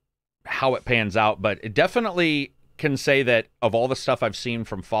how it pans out, but it definitely can say that of all the stuff I've seen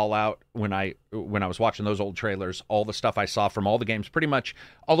from Fallout when I was watching those old trailers, all the stuff I saw from all the games pretty much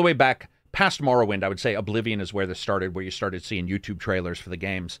all the way back past Morrowind, I would say Oblivion is where this started, where you started seeing YouTube trailers for the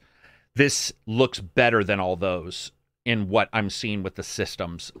games. This looks better than all those in what I'm seeing with the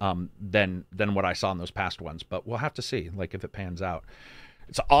systems than what I saw in those past ones, but we'll have to see if it pans out.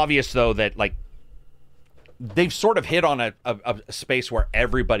 It's obvious though that they've sort of hit on a space where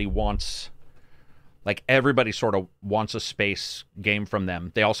everybody sort of wants a space game from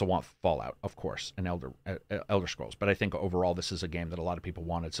them. They also want Fallout, of course, and Elder Scrolls. But I think overall this is a game that a lot of people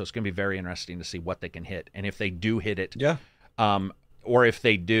wanted. So it's going to be very interesting to see what they can hit. And if they do hit it, or if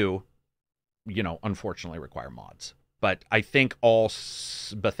they do, unfortunately require mods. But I think all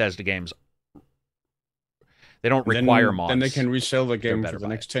Bethesda games, they don't require mods. Then they can resell the game for the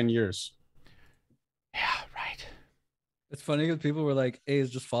next 10 years. Yeah, right. It's funny because people were like, "Hey, it's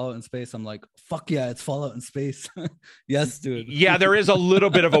just Fallout in space." I'm like, "Fuck yeah, it's Fallout in space." Yes, dude. Yeah, there is a little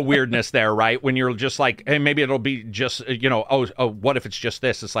bit of a weirdness there, right? When you're just like, "Hey, maybe it'll be just what if it's just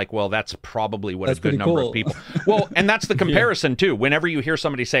this?" It's like, well, that's probably what a good number of people. Well, and that's the comparison too. Whenever you hear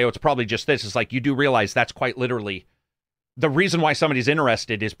somebody say, "Oh, it's probably just this," it's like you do realize that's quite literally the reason why somebody's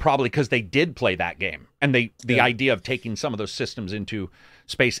interested is probably because they did play that game, and the idea of taking some of those systems into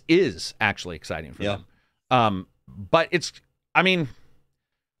space is actually exciting for them. But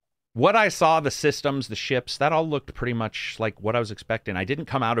what I saw, the systems, the ships, that all looked pretty much like what I was expecting. I didn't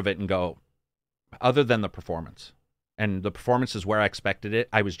come out of it and go, other than the performance. And the performance is where I expected it.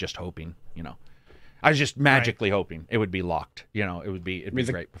 I was just hoping, I was just magically hoping it would be locked. It'd be a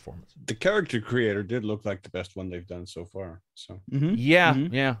great performance. The character creator did look like the best one they've done so far. So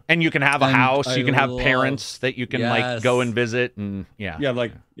Yeah. And you can have a house, you can have parents that you can like go and visit, and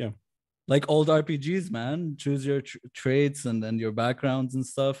like old RPGs, man. Choose your traits and then your backgrounds and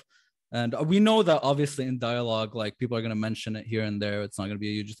stuff. And we know that obviously in dialogue, like people are going to mention it here and there. It's not going to be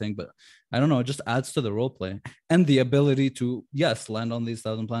a huge thing, but I don't know. It just adds to the role play, and the ability to, land on these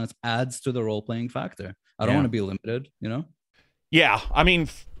 1,000 planets adds to the role playing factor. I don't want to be limited, Yeah. I mean,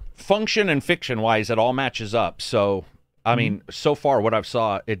 function and fiction wise, it all matches up. So, I mean, so far what I've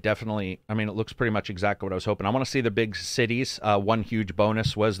saw, it definitely, it looks pretty much exactly what I was hoping. I want to see the big cities. One huge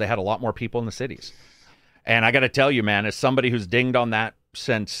bonus was they had a lot more people in the cities. And I got to tell you, man, as somebody who's dinged on that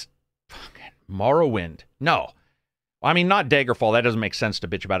since Morrowind. No. I mean, not Daggerfall. That doesn't make sense to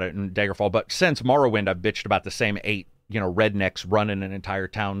bitch about it in Daggerfall. But since Morrowind, I've bitched about the same 8, rednecks running an entire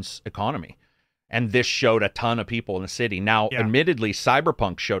town's economy. And this showed a ton of people in the city. Now, admittedly,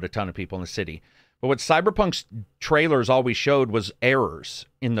 Cyberpunk showed a ton of people in the city. But what Cyberpunk's trailers always showed was errors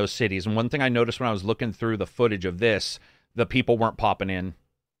in those cities. And one thing I noticed when I was looking through the footage of this, the people weren't popping in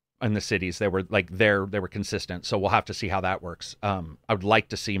the cities. They were like they were consistent. So we'll have to see how that works. I would like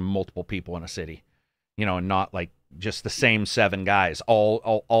to see multiple people in a city, and not like just the same 7 guys,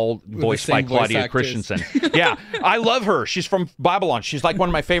 all voiced by Claudia Christensen. Yeah, I love her. She's from Babylon. She's like one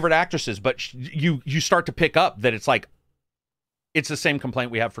of my favorite actresses. But you start to pick up that it's like it's the same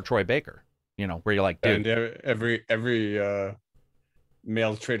complaint we have for Troy Baker. Where you're like, dude, and every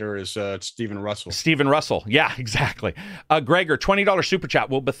male trader is Steven Russell. Steven Russell. Yeah, exactly. Gregor, $20 super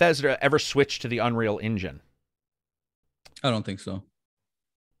chat. Will Bethesda ever switch to the Unreal Engine? I don't think so.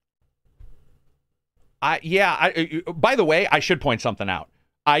 By the way, I should point something out.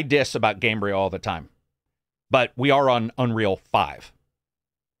 I diss about Gamebryo all the time, but we are on Unreal 5.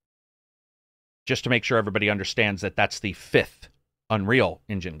 Just to make sure everybody understands that that's the 5th Unreal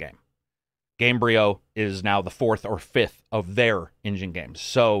Engine game. Gamebryo is now the 4th or 5th of their engine games.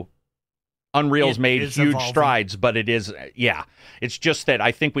 So Unreal's made huge strides, but it is, it's just that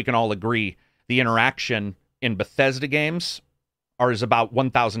I think we can all agree the interaction in Bethesda games is about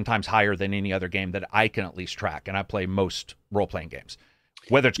 1,000 times higher than any other game that I can at least track, and I play most role-playing games.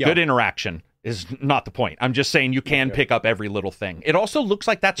 Whether it's good interaction is not the point. I'm just saying you can pick up every little thing. It also looks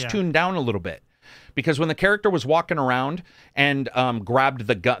like that's tuned down a little bit. Because when the character was walking around and grabbed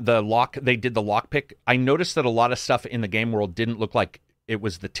the lock, they did the lockpick. I noticed that a lot of stuff in the game world didn't look like it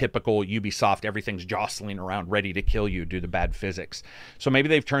was the typical Ubisoft, everything's jostling around, ready to kill you due to bad physics. So maybe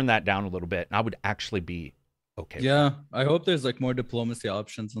they've turned that down a little bit, and I would actually be okay. Yeah, I hope there's like more diplomacy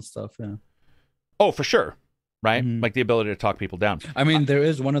options and stuff. Yeah. Oh, for sure. Right? Like the ability to talk people down. I mean, there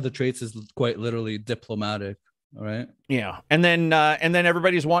is one of the traits is quite literally diplomatic. All right. Yeah, and then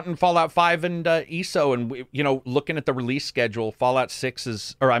everybody's wanting Fallout 5 and ESO, and we, looking at the release schedule, Fallout 6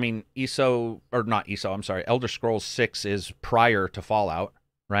 is, Elder Scrolls 6 is prior to Fallout,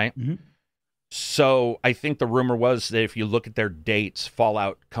 right? Mm-hmm. So I think the rumor was that if you look at their dates,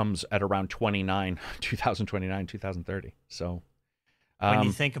 Fallout comes at around 2029, 2030. So when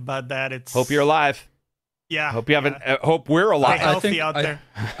you think about that, it's hope you're alive. Yeah. Hope you haven't. Hope we're alive. Stay healthy out there.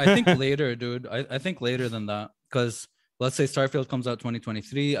 I think later, dude. I think later than that. Because let's say Starfield comes out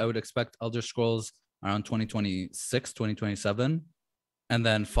 2023. I would expect Elder Scrolls around 2026, 2027. And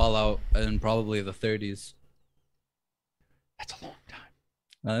then Fallout in probably the 30s. That's a long time.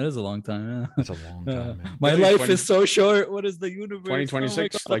 That is a long time, yeah. That's a long time, man. My life is so short. What is the universe?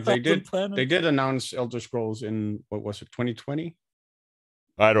 2026. Oh God, they did announce Elder Scrolls in, what was it, 2020?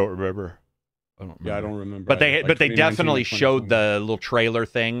 I don't remember. I don't remember. But they definitely showed the little trailer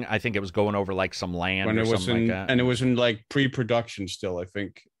thing. I think it was going over like some land or something like that. And it was in like pre-production still, I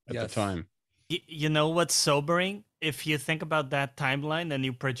think, at the time. You know what's sobering? If you think about that timeline and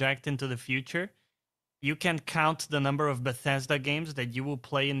you project into the future, you can count the number of Bethesda games that you will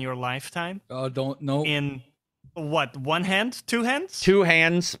play in your lifetime. Oh, don't know. In what, one hand? Two hands? Two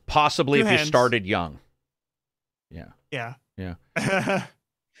hands, possibly if you started young. Yeah. Yeah. Yeah.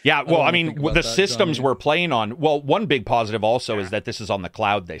 Yeah, well, I mean, the systems we're playing on, one big positive also is that this is on the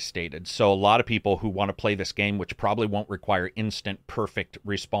cloud, they stated. So a lot of people who want to play this game, which probably won't require instant, perfect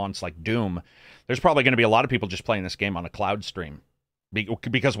response like Doom, there's probably going to be a lot of people just playing this game on a cloud stream.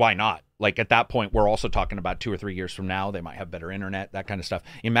 Because why not? Like, at that point, we're also talking about 2 or 3 years from now, they might have better internet, that kind of stuff.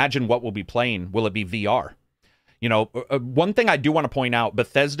 Imagine what we'll be playing. Will it be VR? One thing I do want to point out,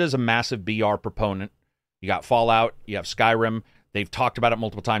 Bethesda's a massive VR proponent. You got Fallout, you have Skyrim. They've talked about it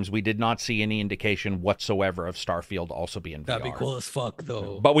multiple times. We did not see any indication whatsoever of Starfield also being VR. That'd be cool as fuck,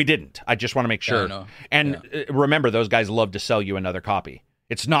 though. But we didn't. I just want to make sure. Yeah, and remember, those guys love to sell you another copy.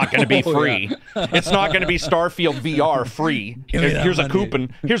 It's not going to be Oh, free. yeah. It's not going to be Starfield VR free. Give me that Here's a money.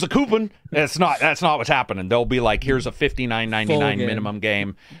 coupon. Here's a coupon. That's not what's happening. They'll be like, here's a $59.99 Full game. minimum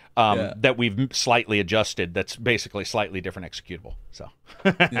game Yeah. that we've slightly adjusted. That's basically slightly different executable. So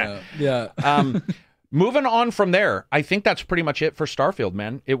Yeah. moving on from there, I think that's pretty much it for Starfield,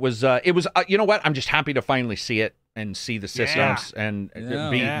 man. It was you know what? I'm just happy to finally see it and see the systems and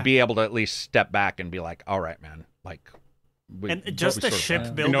Yeah. be able to at least step back and be like, all right, man, like. And just the sort of- ship Yeah.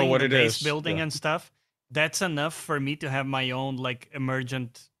 We building, know what the it base is. building Yeah. and stuff, that's enough for me to have my own like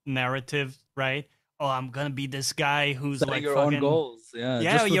emergent narrative, right? Oh, I'm gonna be this guy who's Setting like your fucking... own goals. Yeah.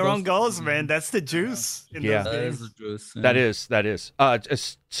 Yeah, just with your own those- goals, man. That's the juice. In Yeah. those That games. is the juice. That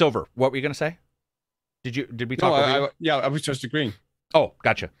is. Silver, what were you gonna say? Did we talk? over you? I was just agreeing. Oh,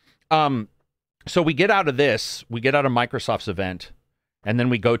 gotcha. So we get out of Microsoft's event, and then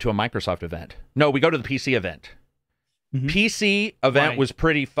we go to a Microsoft event. No, we go to the PC event. Mhm. PC event Right. was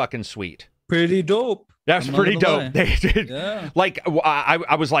pretty fucking sweet. Pretty dope. That's I'm not pretty gonna dope. lie. They did. Yeah. Like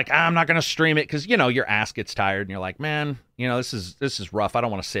I was like, I'm not gonna stream it because your ass gets tired and you're like, man, this is rough. I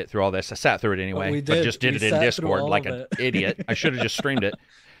don't want to sit through all this. I sat through it anyway, we but did. just did We it in sat through Discord all like of an it. idiot. I should have just streamed it.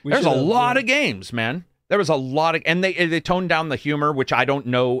 We There's a should've, lot yeah. of games, man. There was a lot of, and they toned down the humor, which I don't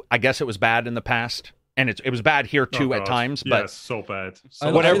know. I guess it was bad in the past, and it was bad here too Oh, at God. times. Yeah, But so bad. I-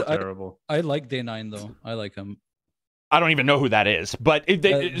 So Whatever. terrible. I like Day 9 though. I like him. I don't even know who that is. But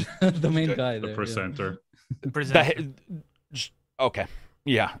The main guy The there. presenter. Present. okay,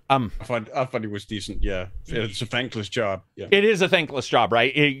 yeah. I thought it was decent. Yeah, it's a thankless job. Yeah. It is a thankless job,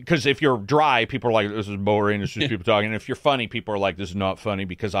 right? Because if you're dry, people are like, this is boring. It's just people talking. And if you're funny, people are like, this is not funny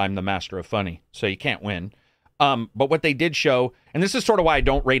because I'm the master of funny. So you can't win. But what they did show, and this is sort of why I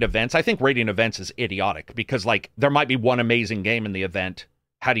don't rate events. I think rating events is idiotic because like there might be one amazing game in the event.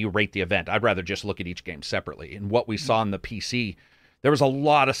 How do you rate the event? I'd rather just look at each game separately. And what we saw in the PC, there was a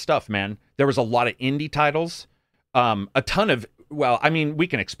lot of stuff, man. There was a lot of indie titles. A ton of, well, I mean, we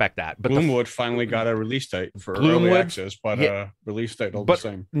can expect that. But Gloomwood finally got a release date for Gloomwood? early access, but Yeah. release date all but the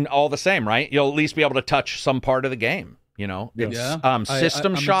same. all the same, right? You'll at least be able to touch some part of the game. Yeah. It's, Yeah.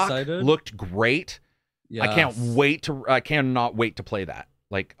 System I'm Shock excited. looked great. Yeah. I cannot wait to play that.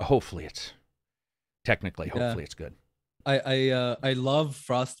 Like, hopefully it's good. I love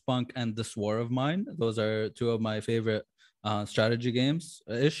Frostpunk and This War of Mine. Those are two of my favorite strategy games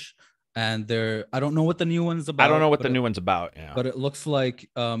ish. And I don't know what the new one's about. I don't know what the but new one's about. Yeah. But it looks like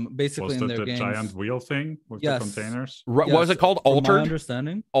basically Was in that their the games. giant wheel thing with Yes. the containers? What was Yes, it called? from my Altered?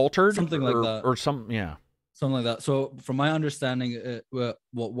 understanding, Altered? Something like that. Or some, yeah. something like that. So from my understanding,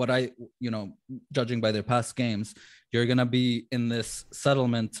 what I judging by their past games, you're gonna be in this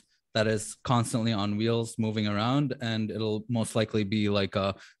settlement that is constantly on wheels, moving around, and it'll most likely be like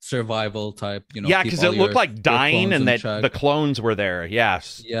a survival type. Yeah, because it looked like dying clones and in that check. the clones were there.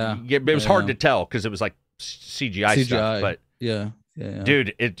 Yes. Yeah. It was hard Yeah. to tell because it was like CGI stuff. But yeah.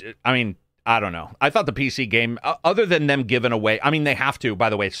 dude, I mean, I don't know. I thought the PC game, other than them giving away, I mean, they have to, by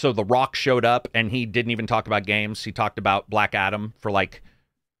the way. So The Rock showed up and he didn't even talk about games. He talked about Black Adam for like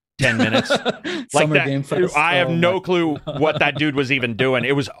 10 minutes. Summer that, Game Fest. I have Oh no my- clue what that dude was even doing.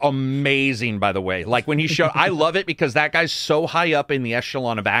 It was amazing, by the way. Like when he showed, I love it because that guy's so high up in the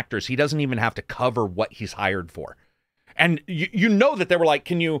echelon of actors, he doesn't even have to cover what he's hired for. And you know that they were like,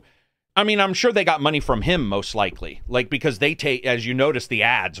 I mean, I'm sure they got money from him most likely, like because they take, as you notice, the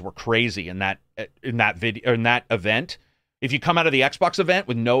ads were crazy in that video, in that event. If you come out of the Xbox event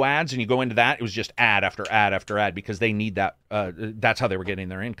with no ads and you go into that, it was just ad after ad after ad because they need that. That's how they were getting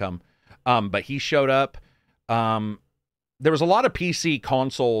their income. But he showed up. There was a lot of PC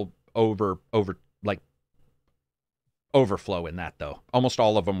console overflow in that though. Almost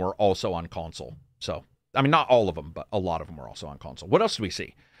all of them were also on console. So I mean, not all of them, but a lot of them were also on console. What else did we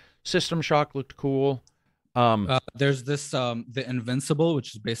see? System Shock looked cool. There's this The Invincible,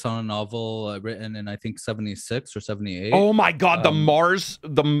 which is based on a novel written in I think 76 or 78. Oh my God, the Mars,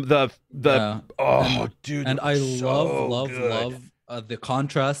 Yeah. oh dude, And it I looks so love good. the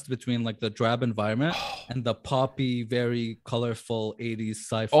contrast between like the drab environment and the poppy, very colorful 80s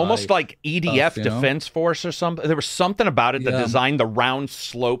sci-fi. Almost like EDF stuff, you know? Defense Force or something. There was something about it. The Yeah. design, the round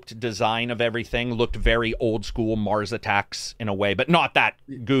sloped design of everything looked very old school Mars Attacks in a way, but not that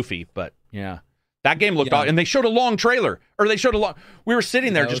goofy. But yeah, that game looked Yeah. and they showed a long trailer, or they showed a long. We were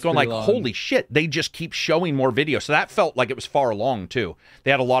sitting there Yeah, it just was going like, pretty long. "Holy shit!" They just keep showing more video, so that felt like it was far along too.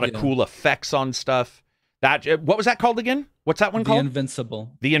 They had a lot of Yeah. cool effects on stuff. That what was that called again? What's that one The called?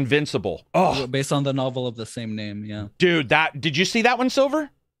 Invincible, The Invincible. Oh, based on the novel of the same name. Yeah. dude, did you see that one,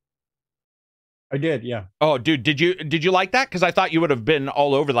 Silver? I did, yeah. Oh, dude, did you like that? Because I thought you would have been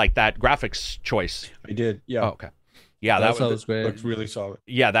all over like that graphics choice. I did, yeah. Oh, okay. Yeah, That that was great. Looked really solid.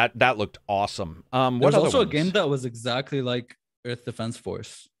 yeah, that looked awesome. What There's other also ones? a game that was exactly like Earth Defense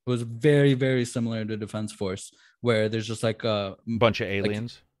Force. It was very, very similar to Defense Force, where there's just like a Bunch of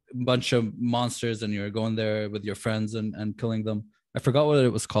aliens. bunch of monsters and you're going there with your friends and killing them. I forgot what it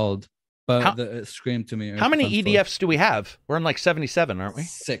was called, but How- it screamed to me. How many Defense EDFs do we have? We're in like 77, aren't we?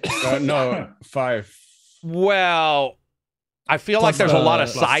 Force. 6. No, 5. Well, I feel like Plus there's a lot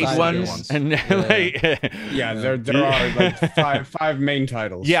of the side side ones, ones. and Yeah. like, Yeah, there are like five main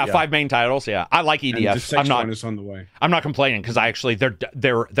titles. yeah, 5 main titles. Yeah, I like And the EDF. sixth I'm not. one is on the way. I'm not complaining because I actually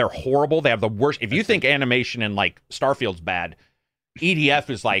they're horrible. They have the worst. If you think animation in like Starfield's bad, EDF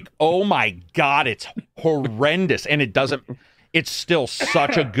is like, oh my god, it's horrendous, and it doesn't. It's still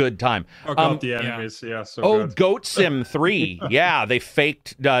such a good time. Oh god, the enemies, yeah, so Oh, good. Goat Sim 3. Yeah, they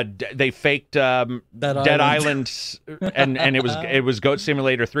faked Dead Island, and it was Goat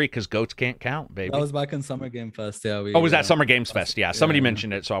Simulator 3 because goats can't count, baby. That was back in Summer Game Fest. Yeah. Oh, was that Summer Games Fest? Yeah, somebody yeah.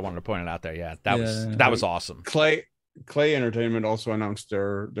 mentioned it, so I wanted to point it out there. Yeah, that Yeah. was awesome. Clay Entertainment also announced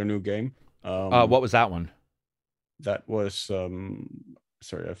their new game. What was that one? That was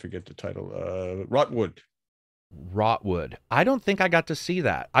sorry, I forget the title. Rotwood. Rotwood. I don't think I got to see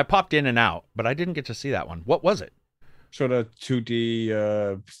that. I popped in and out, but I didn't get to see that one. What was it? Sort of 2D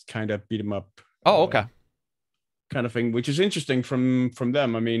kind of beat 'em up. Oh, okay. Kind of thing, which is interesting from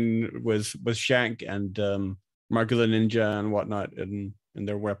them. I mean, was Shank and Mark of the Ninja and whatnot in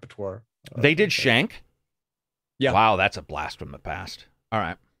their repertoire. They did Shank? Yeah. Wow, that's a blast from the past. All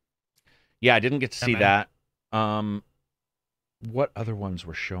right. Yeah, I didn't get to see man. that. What other ones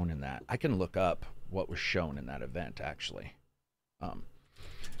were shown in that? I can look up what was shown in that event, actually.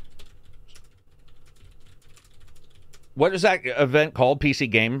 What is that event called? PC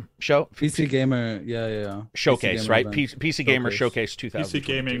Game Show? PC Gamer. Yeah. Showcase, PC Gamer right? event. PC Gamer Showcase. Showcase 2000. PC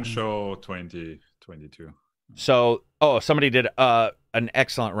Gaming Show 2022. So, somebody did an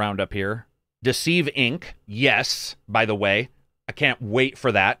excellent roundup here. Deceive Inc. Yes, by the way. I can't wait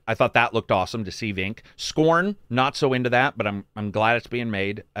for that. I thought that looked awesome, Deceive Inc. Scorn, not so into that, but I'm glad it's being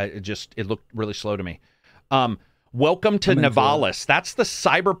made. It looked really slow to me. Welcome to I'm into Nivalis. That's the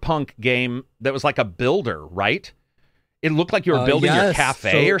cyberpunk game that was like a builder, right? It looked like you were building your yes.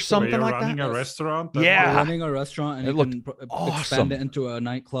 cafe So- or something Where you're like running that. a restaurant. Yeah. You're running a restaurant and It you looked can awesome. expand it into a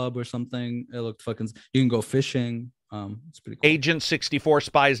nightclub or something. It looked fucking. You can go fishing. It's pretty cool. Agent 64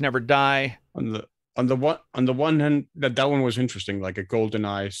 Spies Never Die. On the one hand, that one was interesting, like a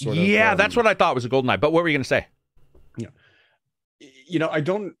GoldenEye sort of. Yeah, that's what I thought was a GoldenEye. But what were you going to say? You know, I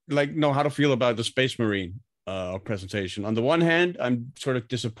don't know how to feel about the Space Marine presentation. On the one hand, I'm sort of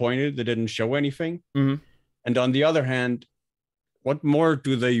disappointed they didn't show anything, Mhm. and on the other hand, what more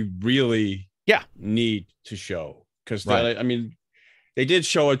do they really need to show? Because Right. I mean, they did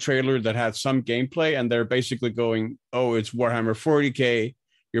show a trailer that had some gameplay, and they're basically going, "Oh, it's Warhammer 40K.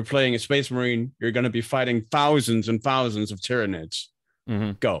 You're playing a Space Marine. You're going to be fighting thousands and thousands of Tyranids.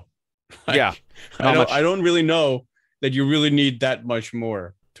 Mm-hmm. Go." Yeah. Not much. I don't really know that you really need that much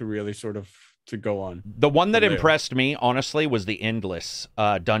more to really sort of to go on. The one that There. impressed me, honestly, was the Endless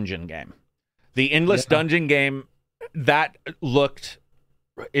dungeon game. The Endless Yeah. dungeon game, that looked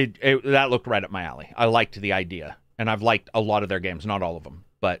that looked right up my alley. I liked the idea, and I've liked a lot of their games, not all of them,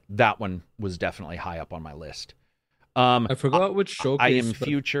 but that one was definitely high up on my list. I forgot which showcase. I Am but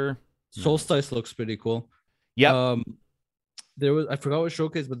Future. Solstice looks pretty cool. Yep. There was I forgot what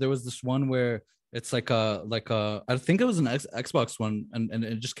showcase, but there was this one where it's like a I think it was an Xbox one, and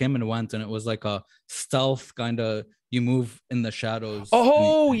it just came and went, and it was like a stealth kind of. You move in the shadows.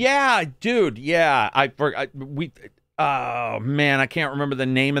 Oh yeah, dude. Yeah, oh man, I can't remember the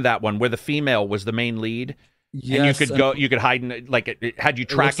name of that one where the female was the main lead. Yes, And you could hide in it, like it had you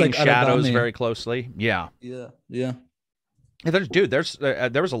looks tracking like shadows Aragami. very closely. Yeah. Yeah. Yeah,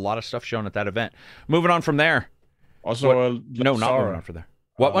 there was a lot of stuff shown at that event. Moving on from there. Also, No, not moving on from there.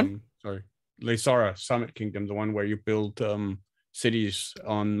 What one? Sorry, Lesara Summit Kingdom, the one where you build cities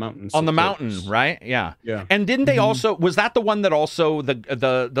on mountains. On the of mountain, cliffs. right? Yeah. Yeah. And didn't they Mhm. also? Was that the one that also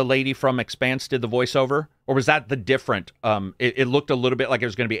the lady from Expanse did the voiceover, or was that the different? It looked a little bit like it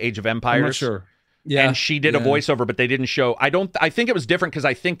was going to be Age of Empires. I'm not sure. Yeah. And she did a yeah. voiceover, but they didn't show. I think it was different because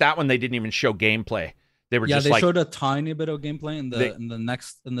I think that one they didn't even show gameplay. They were Yeah, just they like, showed a tiny bit of gameplay in They-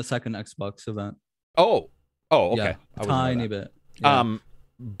 the second Xbox event. oh, okay, Yeah, I wouldn't know tiny that. bit. Yeah.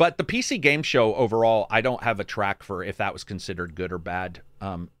 But the PC game show overall, I don't have a track for if that was considered good or bad.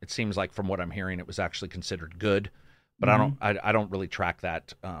 It seems like from what I'm hearing, it was actually considered good, but I don't really track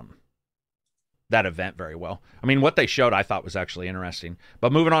that that event very well. I mean, what they showed I thought was actually interesting.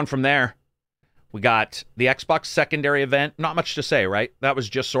 But moving on from there, we got the Xbox secondary event. Not much to say, right? That was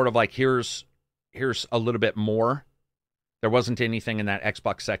just sort of like here's a little bit more There wasn't anything in that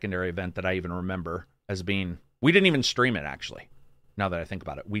Xbox secondary event that I even remember as being. We didn't even stream it, actually. Now that I think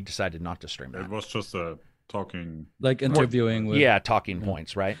about it, we decided not to stream It it. was just a talking. Like interviewing with. Yeah, talking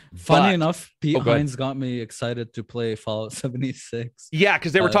points, right? Funny But- enough, Pete go ahead. Hines got me excited to play Fallout 76. Yeah,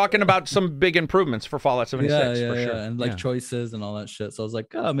 because they were talking about some big improvements for Fallout 76 yeah, for sure. and like Yeah. choices and all that shit. So I was like,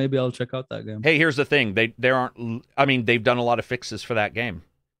 oh, maybe I'll check out that game. Hey, here's the thing. They aren't. I mean, they've done a lot of fixes for that game.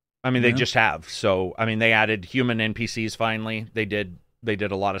 I mean, they Yeah. just have. So, I mean, they added human NPCs finally. They did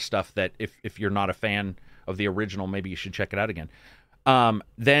a lot of stuff that if you're not a fan of the original, maybe you should check it out again.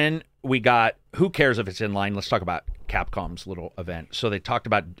 Then we got, who cares if it's in line? Let's talk about Capcom's little event. So they talked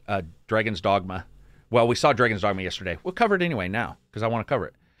about Dragon's Dogma. Well, we saw Dragon's Dogma yesterday. We'll cover it anyway now because I want to cover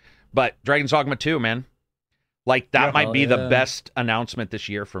it. But Dragon's Dogma 2, man. Like, that might be the best announcement this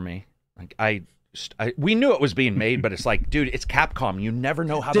year for me. Like, we knew it was being made, but it's like, dude, it's Capcom. You never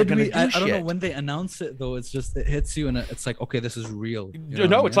know how they're going to do I shit. don't know when they announce it though. It's just it hits you and it's like, okay, this is real. You know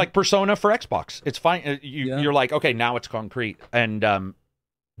No, what I it's mean? like Persona for Xbox. It's fine. You're like, okay, now it's concrete. And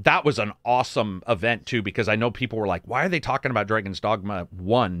that was an awesome event too, because I know people were like, why are they talking about Dragon's Dogma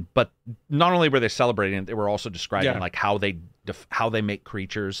 1? But not only were they celebrating it, they were also describing like how they make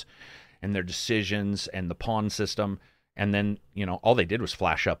creatures and their decisions and the pawn system. And then, all they did was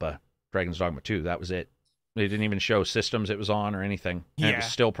flash up a Dragon's Dogma 2. That was it. They didn't even show systems it was on or anything. And it was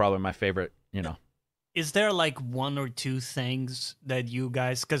still probably my favorite, Is there like one or two things that you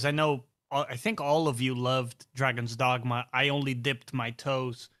guys, because I think all of you loved Dragon's Dogma. I only dipped my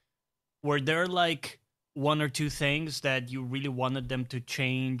toes. Were there like one or two things that you really wanted them to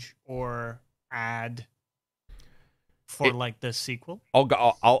change or add for like the sequel?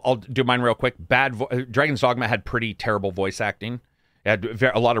 I'll do mine real quick. Dragon's Dogma had pretty terrible voice acting. It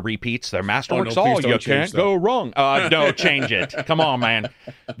had a lot of repeats. Their masterworks, you can't go wrong. No, change it. Come on, man.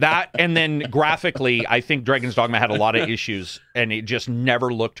 That, and then graphically, I think Dragon's Dogma had a lot of issues, and it just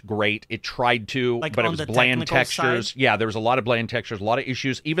never looked great. It tried to, Like but it on was the bland technical textures. side? Yeah, there was a lot of bland textures, a lot of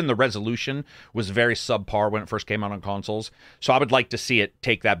issues. Even the resolution was very subpar when it first came out on consoles. So I would like to see it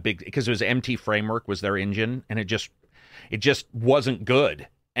take that big, because it was MT Framework was their engine, and it just wasn't good.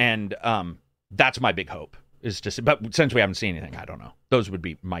 And that's my big hope. Is to see, but since we haven't seen anything, I don't know. Those would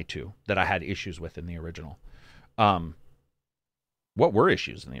be my two that I had issues with in the original. What were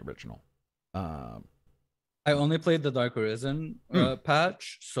issues in the original? I only played the Dark Arisen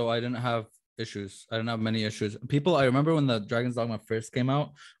patch, so I didn't have issues. I didn't have many issues. I remember when the Dragon's Dogma first came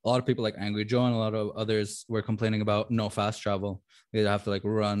out, a lot of people like Angry Joe and a lot of others were complaining about no fast travel. They'd have to like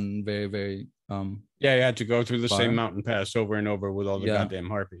run very, very Yeah, you had to go through the Fire. same mountain pass over and over with all the Yeah. goddamn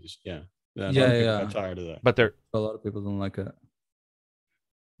harpies. Yeah. Some Yeah, people yeah. got tired of that. But there a lot of people don't like it.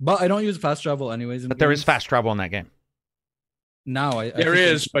 But I don't use fast travel anyways. is fast travel in that game. Now. I There think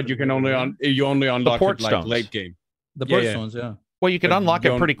is, but you only unlock port it like stones. late game. the Yeah, port yeah. stones, yeah. Well, you can But unlock you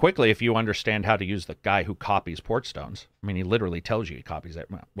it don't- pretty quickly if you understand how to use the guy who copies port stones. I mean, he literally tells you he copies it.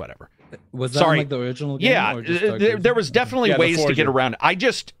 Well, whatever. Was that Sorry. in, like the original game? Yeah, or just Dark there Arisen? was definitely Yeah, the ways to get forger. around it. I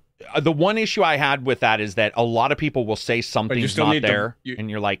just the one issue I had with that is that a lot of people will say something's still not need to- there, you- and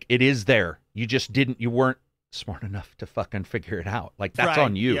you're like, it is there. You weren't smart enough to fucking figure it out. Like that's Right,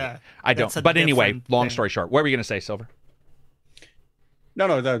 on you. yeah. I That's don't. a But anyway, different long thing. story short, what were you gonna say, Silver? No,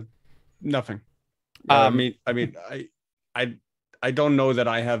 nothing. I don't know that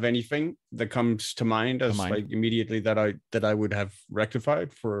I have anything that comes to mind as like immediately that I would have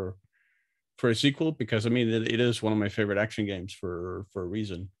rectified for a sequel, because I mean it is one of my favorite action games for a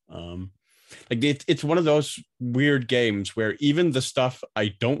reason. Like it's one of those weird games where even the stuff I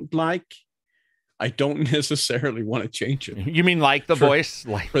don't like, I don't necessarily want to change it You mean like the voice,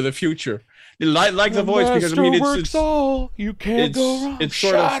 like for the future. Like the voice, because I mean it's all. You can't go wrong. it's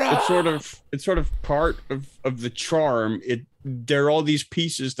sort of part of the charm. There are all these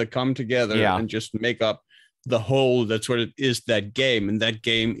pieces that come together and just make up the whole. That's what it is, that game, and that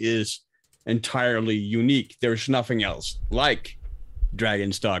game is entirely unique. There's nothing else like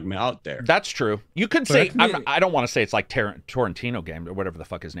Dragon's Dogma out there. That's true. You could say Correct me- I don't want to say it's like Torrentino game or whatever the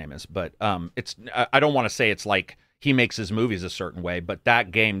fuck his name is, but it's I don't want to say it's like he makes his movies a certain way, but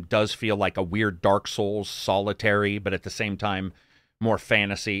that game does feel like a weird Dark Souls solitary, but at the same time more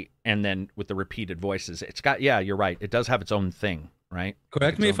fantasy, and then with the repeated voices, it's got you're right. It does have its own thing, right?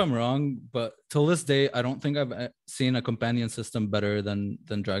 Correct me Its if own- I'm wrong, but till this day, I don't think I've seen a companion system better than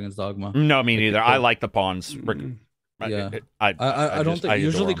Dragon's Dogma. No, me neither. I like the pawns. Yeah. I don't just- think I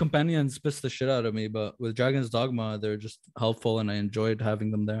usually adore 'em. companions piss the shit out of me, but with Dragon's Dogma, they're just helpful, and I enjoyed having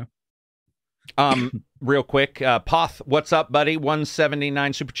them there. Real quick, Poth, what's up, buddy?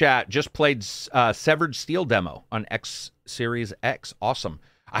 179 super chat. Just played Severed Steel demo on X Series X. Awesome.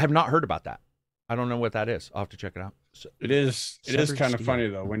 I have not heard about that. I don't know what that is. I'll have to check it out. It is Severed kind of steel. funny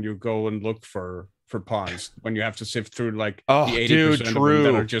though when you go and look for pawns, when you have to sift through like Oh, the 80% dude, of them that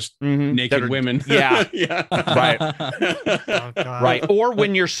true. are just Mhm. naked That are- women. Yeah. Yeah. Right. Oh, God. Right. Or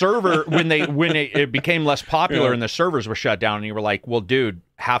when your server, when it became less popular Yeah. and the servers were shut down, and you were like, well, dude,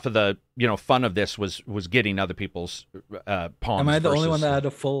 half of the fun of this was getting other people's pawns. Am I the only versus- one that had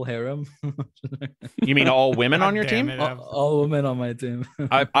a full harem? You mean all women on your God damn team? it, all women on my team.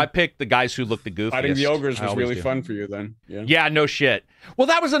 I picked the guys who looked the goofiest. Fighting the ogres I was always really do. fun for you then. Yeah. Yeah, no shit. Well,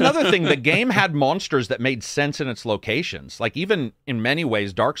 that was another thing. The game had monsters that made sense in its locations. Like, even in many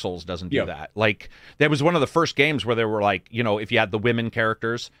ways, Dark Souls doesn't do Yeah. that. Like, that was one of the first games where they were like, if you had the women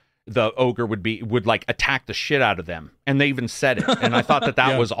characters, the ogre would like attack the shit out of them. And they even said it. And I thought that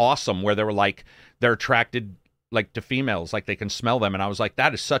Yeah. was awesome, where they were like, they're attracted like to females, like they can smell them. And I was like,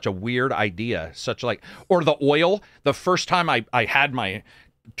 that is such a weird idea. Such like, or the oil. The first time I had my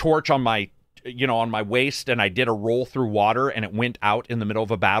torch on my on my waist, and I did a roll through water, and it went out in the middle of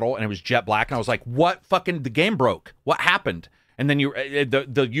a battle, and it was jet black, and I was like, what fucking, the game broke, what happened? And then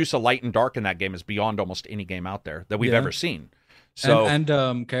the use of light and dark in that game is beyond almost any game out there that we've Yeah. ever seen. So and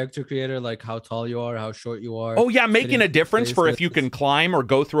character creator, like how tall you are, how short you are. oh yeah, making a fitting difference for if you spaces. can climb or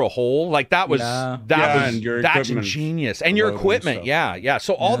go through a hole, like that was Yeah. Yeah, and your that's equipment ingenious, and your load and equipment, stuff. yeah.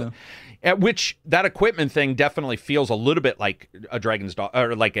 So all Yeah. at which that equipment thing definitely feels a little bit like a Dragon's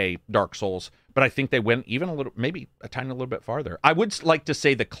or like a Dark Souls, but I think they went even a little, maybe a tiny little bit farther. I would like to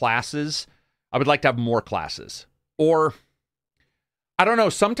say the classes. I would like to have more classes, or I don't know.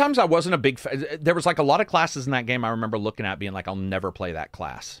 Sometimes I wasn't a big fan. There was like a lot of classes in that game I remember looking at being like, I'll never play that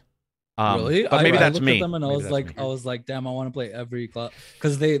class. Really? But maybe I that's looked me. At them and Maybe I that's was me. like, damn, I want to play every class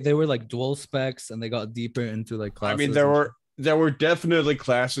because they were like dual specs and they got deeper into like I classes. mean, there were definitely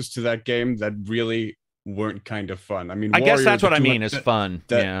classes to that game that really weren't kind of fun. I mean, I guess Warrior, that's the what I two- mean is fun.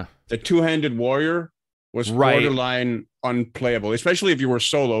 the- Yeah. The two-handed warrior was Right. borderline unplayable, especially if you were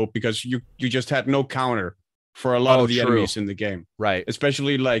solo, because you just had no counter for a lot Oh, of the true. enemies in the game. Right.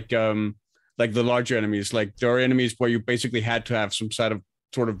 Especially like the larger enemies. Like there are enemies where you basically had to have some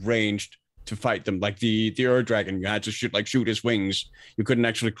sort of ranged to fight them. Like the Ur Dragon, you had to shoot his wings. You couldn't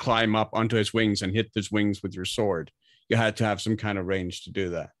actually climb up onto his wings and hit his wings with your sword. You had to have some kind of range to do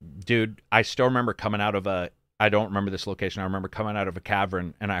that. Dude, I still remember coming out of I don't remember this location. I remember coming out of a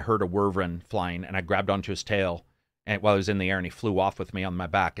cavern and I heard a wyvern flying and I grabbed onto his tail and while he was in the air and he flew off with me on my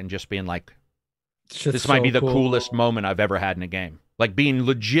back and just being like, this might be the coolest moment I've ever had in a game. Like being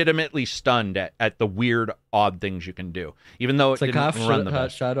legitimately stunned at the weird, odd things you can do, even though It's it like didn't half run the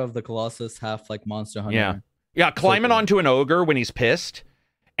best. Shadow of the Colossus, half like Monster Hunter. Yeah. Yeah, climbing cool. onto an ogre when he's pissed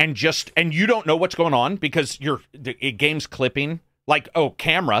and you don't know what's going on because the game's clipping. Like, oh,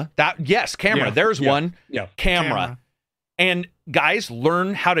 camera. Camera. Yeah, There's yeah, one. yeah. Camera. And guys,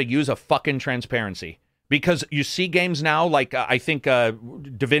 learn how to use a fucking transparency. Because you see games now, like I think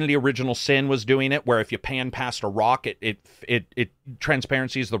Divinity Original Sin was doing it, where if you pan past a rock, it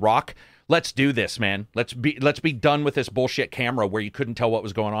transparencies the rock. Let's do this, man. Let's be done with this bullshit camera where you couldn't tell what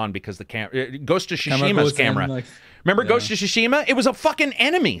was going on because the camera. Ghost of Tsushima's camera. Remember Ghost of Tsushima? It was a fucking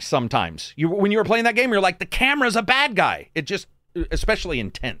enemy sometimes. When you were playing that game, you're like, the camera's a bad guy. It just, especially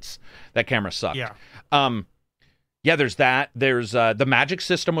intense. That camera sucked. Yeah. Yeah, there's that. There's the magic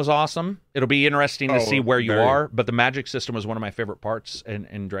system was awesome. It'll be interesting to see where you very. are, but the magic system was one of my favorite parts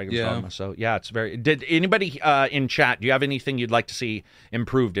in Dragon's Dogma. So yeah, it's very. Did anybody in chat? Do you have anything you'd like to see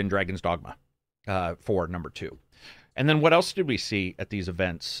improved in Dragon's Dogma for number 2? And then what else did we see at these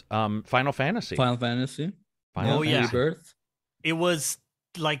events? Final Fantasy. Final Fantasy. Oh, yeah. Rebirth. It was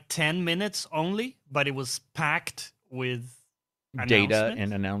like 10 minutes only, but it was packed with data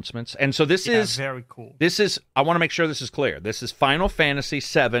and announcements. And so this is very cool. I want to make sure this is clear. This is Final Fantasy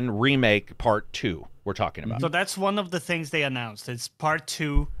VII Remake Part 2 we're talking about. So that's one of the things they announced. It's Part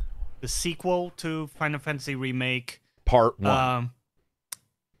 2, the sequel to Final Fantasy Remake. Part 1.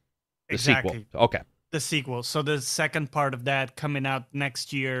 The Exactly. sequel. Okay. The sequel. So the second part of that coming out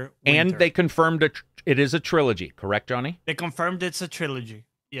next year. And winter. they confirmed it is a trilogy, correct, Johnny? They confirmed it's a trilogy.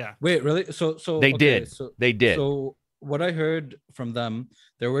 Yeah. Wait, really? So They okay, did. So, They did. So what I heard from them,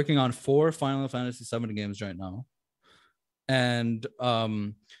 they're working on 4 Final Fantasy VII games right now, and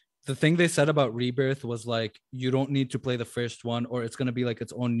the thing they said about Rebirth was like, you don't need to play the first one, or it's gonna be like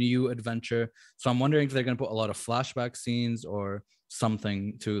its own new adventure. So I'm wondering if they're gonna put a lot of flashback scenes or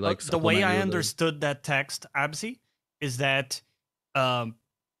something to like. The way supplement I your understood that text, Absi, is that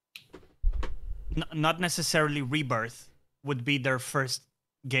not necessarily Rebirth would be their first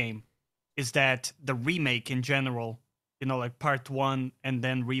game. Is that the remake in general, like Part 1 and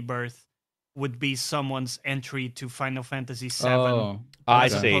then Rebirth would be someone's entry to Final Fantasy VII Oh, I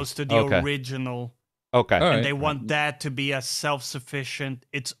as see. opposed to the Okay. original Okay. All right. and they want that to be a self-sufficient,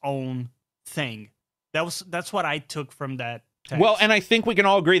 its own thing. That's what I took from that text. Well, and I think we can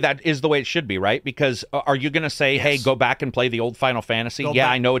all agree that is the way it should be, right? Because are you going to say, hey, Yes. go back and play the old Final Fantasy? Go Yeah,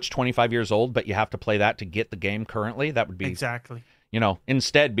 back. I know it's 25 years old, but you have to play that to get the game currently. That would be, exactly.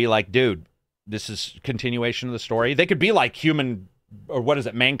 Instead be like, dude, this is continuation of the story. They could be like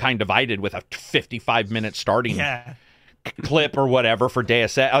Mankind Divided with a 55-minute starting Yeah. clip or whatever for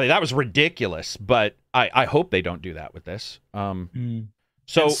Deus Ex. I mean, that was ridiculous, but I hope they don't do that with this. Mm.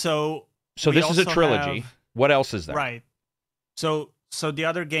 So And so we this is a also trilogy. have- What else is there? Right. So the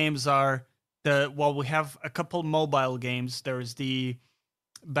other games are we have a couple mobile games. There's the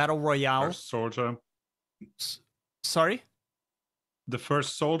Battle Royale. First Soldier. Sorry? The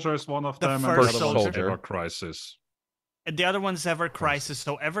First Soldier is one of The them, First and the other one is Soldier. Ever Crisis. And the other one's Ever Crisis.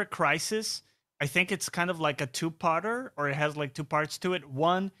 So Ever Crisis, I think it's kind of like a two-parter, or it has like two parts to it.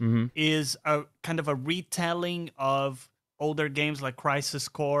 One Mm-hmm. is a kind of a retelling of older games like Crisis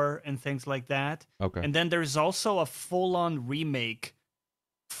Core and things like that. Okay. And then there's also a full-on remake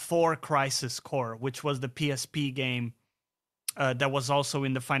for Crisis Core, which was the PSP game that was also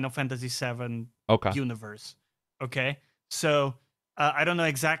in the Final Fantasy VII Okay. universe. Okay, so I don't know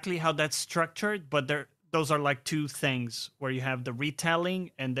exactly how that's structured, but those are like two things where you have the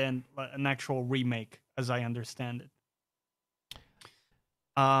retelling and then an actual remake, as I understand it.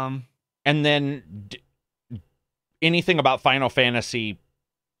 And then anything about Final Fantasy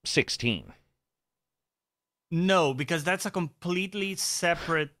 16? No, because that's a completely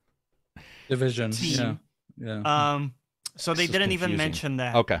separate Division. team. Yeah. So they This is didn't even confusing. mention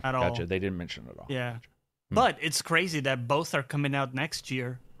that Okay, at all. gotcha. They didn't mention it at all. Yeah. Hmm. But it's crazy that both are coming out next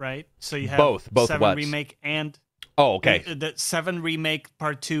year, right? So you have Both 7 what's? remake and Oh, okay. the 7 remake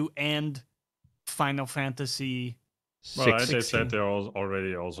part 2 and Final Fantasy. Well, they 16. said they're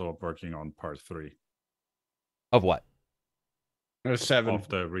already also working on part 3 Of what? 7. of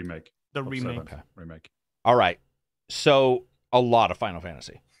the remake. The of remake. 7 Okay. remake. All right. So a lot of Final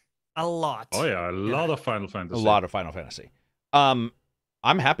Fantasy. A lot. Oh yeah, a lot of Final A Fantasy. lot of Final Fantasy. I'm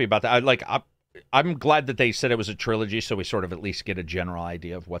happy about that. I'm glad that they said it was a trilogy, so we sort of at least get a general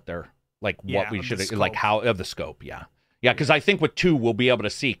idea of what they're like, Yeah, what we of should the like, scope. how of the scope. Yeah, yeah. Because I think with 2 we'll be able to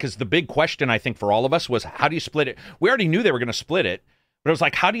see. Because the big question I think for all of us was, how do you split it? We already knew they were going to split it, but it was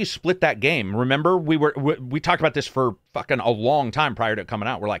like, how do you split that game? Remember, we talked about this for fucking a long time prior to it coming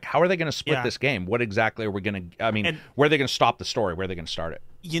out. We're like, how are they going to split Yeah. this game? What exactly are we going to? I mean, And- where are they going to stop the story? Where are they going to start it?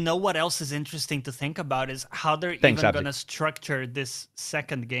 You know what else is interesting to think about is how they're Thanks, even Abzi. going to structure this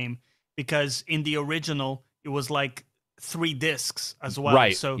second game, because in the original it was like 3 discs as well.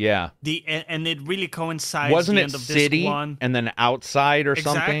 Right. So yeah. and it really coincides. Wasn't the it end of city disc 1. and then outside or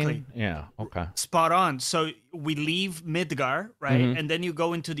Exactly. something? Yeah. Okay. Spot on. So we leave Midgar, right? Mhm. And then you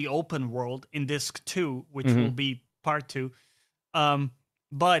go into the open world in disc 2, which Mhm. will be part 2.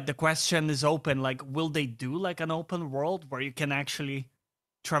 But the question is open, like, will they do like an open world where you can actually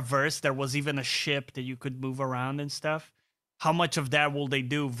traverse? There was even a ship that you could move around and stuff. How much of that will they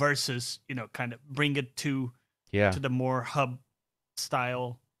do versus, kind of bring it to Yeah. the more hub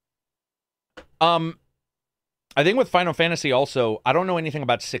style? I think with Final Fantasy also, I don't know anything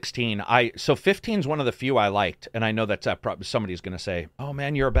about 16. So 15 is one of the few I liked, and I know that's somebody's going to say, "Oh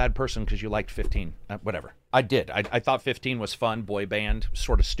man, you're a bad person because you liked 15." Whatever. I did. I thought 15 was fun, boy band,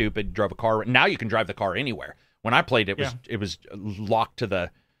 sort of stupid. Drove a car. Now you can drive the car anywhere. When I played, it was locked to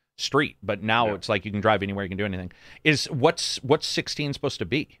the street, but now it's like you can drive anywhere, you can do anything. What's 16 supposed to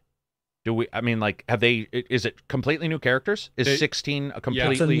be? Is it completely new characters? Is 16 a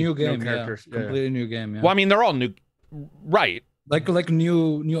completely It's a new game. characters, Yeah. yeah. Completely new game. Yeah. Well, I mean, they're all new, right? like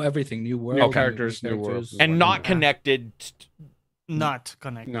new everything, new world, New characters, new world. And not Yeah. connected. Not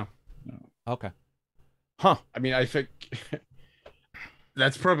connected. No. Okay. Huh. I mean, I think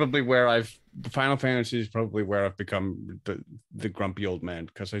that's probably where Final Fantasy is probably where I've become the grumpy old man,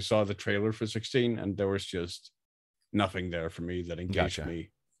 because I saw the trailer for 16 and there was just nothing there for me that engaged Gotcha.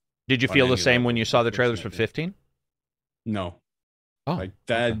 me. Did you On feel the any same level, when you saw the trailers for unfortunately. 15? No, Oh, like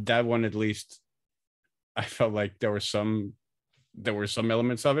that one at least, I felt like there were some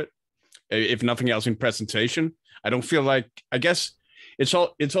elements of it, if nothing else, in presentation. I don't feel like, I guess it's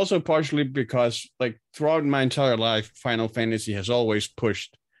also partially because, like, throughout my entire life, Final Fantasy has always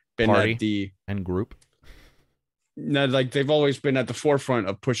been Party. at the and group. no, like they've always been at the forefront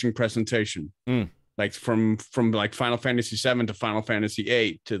of pushing presentation. Like from like Final Fantasy 7 to Final Fantasy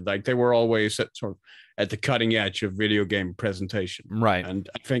 8 to, like, they were always sort of at the cutting edge of video game presentation. Right. And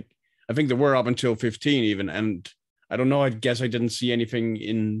I think they were up until 15 even. And I don't know, I guess I didn't see anything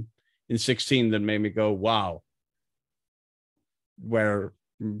in 16 that made me go, wow. Where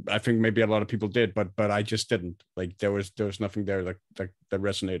I think maybe a lot of people did, but I just didn't. Like there was nothing there that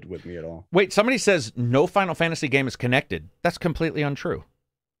resonated with me at all. Wait, somebody says no Final Fantasy game is connected. That's completely untrue.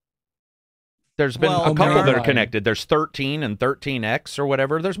 There's been a couple that are connected. There's 13 and 13X or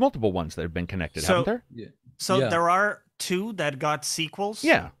whatever. There's multiple ones that have been connected, haven't there? Yeah. So there are 2 that got sequels.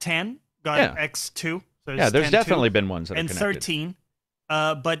 Yeah. 10 got X2. So Yeah, there's definitely been ones that are and connected. 13.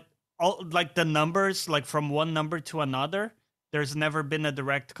 But all like the numbers, like from one number to another, there's never been a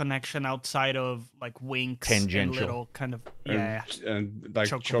direct connection outside of like winks Tangential. and little kind of and like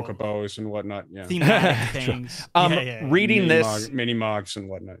chocobos and whatnot. Yeah, thematic things. Reading this mini mogs and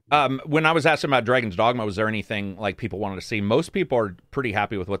whatnot. When I was asking about Dragon's Dogma, was there anything like people wanted to see? Most people are pretty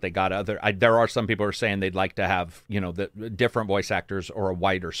happy with what they got. There are some people who are saying they'd like to have the different voice actors or a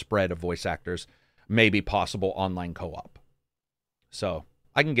wider spread of voice actors, maybe possible online co-op. So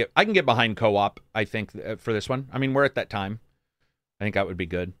I can get behind co-op. I think for this one. I mean, we're at that time. I think that would be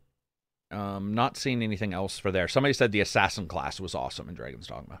good. Not seeing anything else for there. Somebody said the assassin class was awesome in Dragon's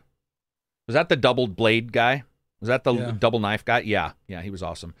Dogma. Was that the double blade guy? Was that the double knife guy? Yeah, he was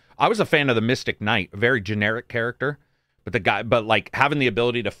awesome. I was a fan of the Mystic Knight, a very generic character, but like having the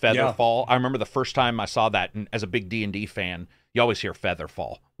ability to feather fall. I remember the first time I saw that, and as a big D&D fan, you always hear feather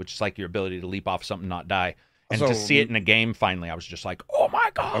fall, which is like your ability to leap off something, not die. And to see it in a game, finally, I was just like, oh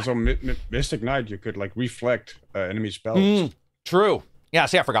my god! Also, Mystic Knight, you could like reflect enemy spells. True. Yeah,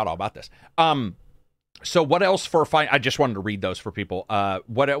 see, I forgot all about this. So what else for I just wanted to read those for people.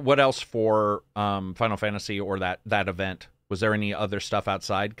 What else for Final Fantasy or that event? Was there any other stuff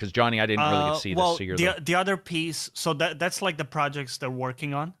outside? Because Johnny, I didn't really get to see this. So the other piece, so that's like the projects they're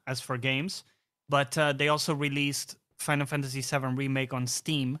working on as for games, but they also released Final Fantasy VII Remake on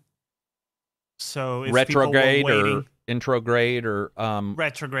Steam. So if retrograde or intrograde or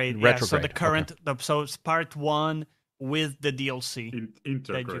retrograde. Yeah. So the current, so it's part 1 with the DLC that you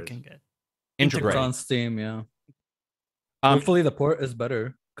can get. Integrate. It's on Steam, yeah. Hopefully the port is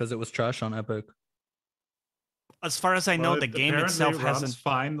better because it was trash on Epic. As far as I know, the game itself hasn't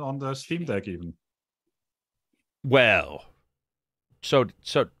fine on the Steam Deck even. Well, so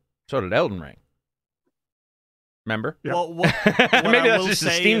did Elden Ring. Remember? Yeah. Well, maybe that's just the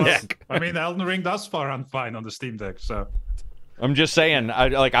Steam Deck. I mean, Elden Ring does run fine on the Steam Deck, so. I'm just saying. I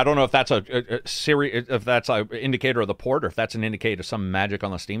don't know if that's if that's an indicator of the port, or if that's an indicator of some magic on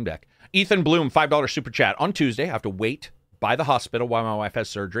the Steam Deck. Ethan Bloom, $5 super chat. On Tuesday, I have to wait by the hospital while my wife has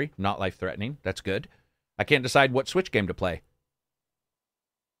surgery. Not life-threatening. That's good. I can't decide what Switch game to play.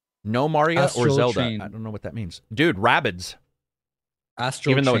 No Mario or Zelda. Chain. I don't know what that means, dude. Rabbids.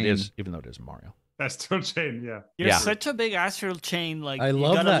 Astral even Chain. Though it is Mario. Astral Chain, yeah. You're such a big Astral Chain. Like, I you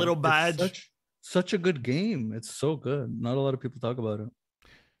love got that. a little badge. Such a good game. It's so good. Not a lot of people talk about it.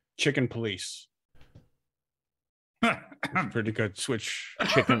 Chicken Police. Pretty good Switch.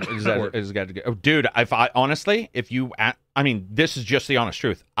 Chicken is got to go. Oh, dude, I mean, this is just the honest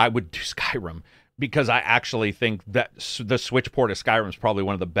truth. I would do Skyrim because I actually think that the Switch port of Skyrim is probably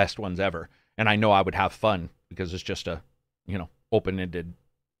one of the best ones ever, and I know I would have fun because it's just a,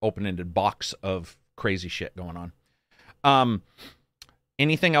 open-ended box of crazy shit going on.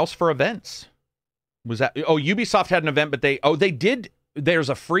 Anything else for events? Was that Ubisoft had an event, but they did. There's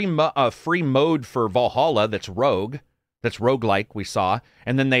a free mode for Valhalla that's rogue, that's roguelike. We saw,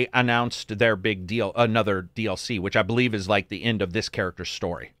 and then they announced their big deal, another DLC, which I believe is like the end of this character's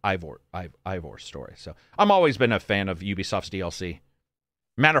story, Ivor's story. So I'm always been a fan of Ubisoft's DLC.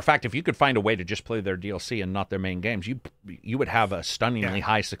 Matter of fact, if you could find a way to just play their DLC and not their main games, you would have a stunningly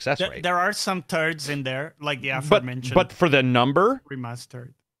high success rate. There are some turds in there, like the aforementioned. But for the number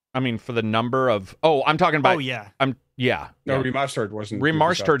remastered. I mean, for the number of I'm talking about. Oh yeah. No, Remastered wasn't.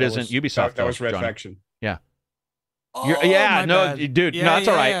 Remastered Ubisoft. isn't Ubisoft. That was Red Johnny. Faction. Yeah. My bad. Dude, yeah, that's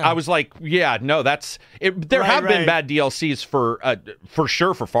all right. yeah. I was like, that's it. There have been bad DLCs for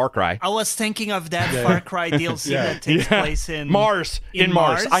sure for Far Cry. I was thinking of that Far Cry DLC that takes place in Mars. In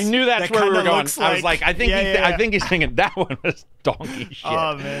Mars. I knew that's where we were going. I was like, I think he's thinking that one was donkey shit.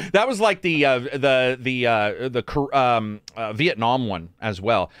 Oh man, that was like the Vietnam one as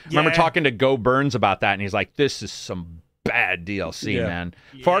well. I remember talking to Go Burns about that, and he's like, this is some bad DLC, man.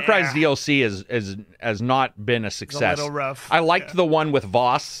 Far Cry's DLC has not been a success. It's a little rough. I liked the one with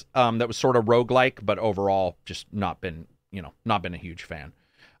Voss that was sort of roguelike, but overall just not been a huge fan.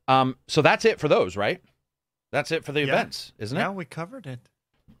 So that's it for those, right? That's it for the events, isn't it? Yeah, we covered it.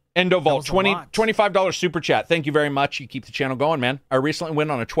 Endovault, $25 super chat. Thank you very much. You keep the channel going, man. I recently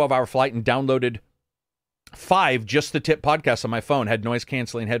went on a 12-hour flight and downloaded 5 Just the Tip podcasts on my phone. Had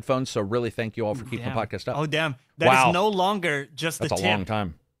noise-canceling headphones, so really thank you all for keeping the podcast up. Oh, damn. That is no longer Just the Tip. That's a long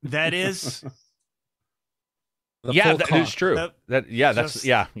time. That is Yeah, full that cock. is true. That- That's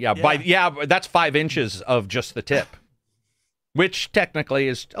but that's 5 inches of just the tip, which technically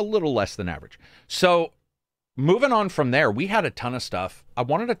is a little less than average. So moving on from there, we had a ton of stuff. I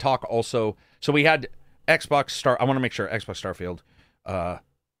wanted to talk also. So we had Xbox I want to make sure Xbox Starfield,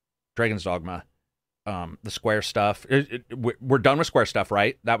 Dragon's Dogma, the Square stuff. We're done with Square stuff,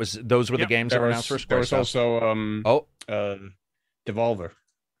 right? Those were the games that were announced for Square There was stuff. also Devolver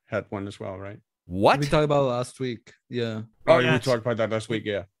had one as well, right? What? We talked about it last week. Yeah. Oh, yeah. we talked about that last week.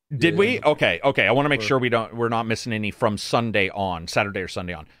 Yeah. Did we? Yeah. Okay. I want to make Sure. sure we're not missing any from Saturday or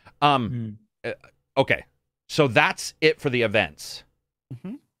Sunday on. Okay. So that's it for the events.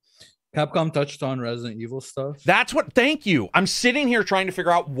 Capcom touched on Resident Evil stuff. Thank you. I'm sitting here trying to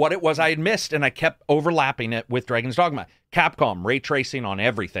figure out what it was I had missed, and I kept overlapping it with Dragon's Dogma. Capcom, ray tracing on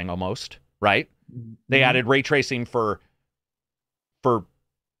everything almost, right? They added ray tracing for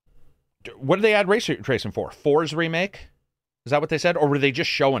what did they add ray tracing for? 4's remake? Is that what they said? Or were they just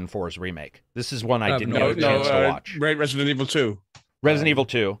showing 4's remake? This is one I didn't get a chance to watch. Resident Evil 2. Resident Evil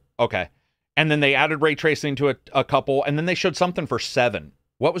 2. Okay. And then they added ray tracing to a couple, and then they showed something for 7.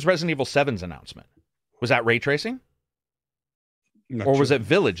 What was Resident Evil 7's announcement? Was that ray tracing? Or was it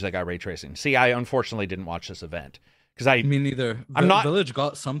Village that got ray tracing? See, I unfortunately didn't watch this event. Because Me neither. I'm not- Village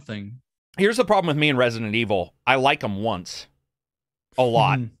got something. Here's the problem with me and Resident Evil. I like them once. A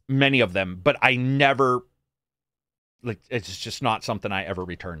lot. Many of them. But I never... it's just not something I ever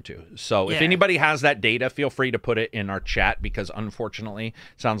return to. So if Yeah. anybody has that data, feel free to put it in our chat, because unfortunately,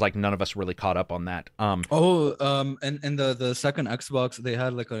 it sounds like none of us really caught up on that. And the second Xbox, they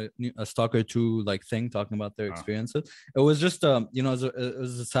had like a Stalker 2 like thing talking about their experiences. It was just it was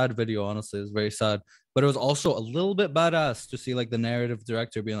a sad video, honestly. It was very sad, but it was also a little bit badass to see like the narrative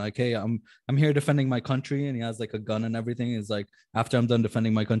director being like, "Hey, I'm here defending my country," and he has like a gun and everything. He's like, "After I'm done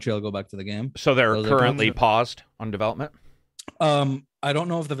defending my country, I'll go back to the game." So they're Those are currently concept- paused on development? I don't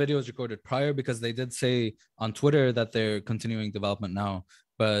know if the video was recorded prior, because they did say on Twitter that they're continuing development now.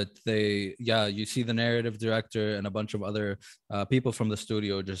 But you see the narrative director and a bunch of other people from the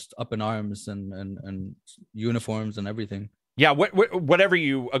studio just up in arms and uniforms and everything. Yeah, whatever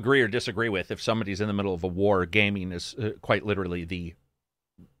you agree or disagree with, if somebody's in the middle of a war, gaming is quite literally the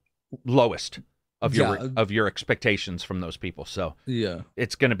lowest of your expectations from those people. So Yeah.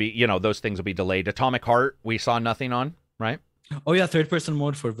 it's going to be, those things will be delayed. Atomic Heart, we saw nothing on, right? Oh yeah, third person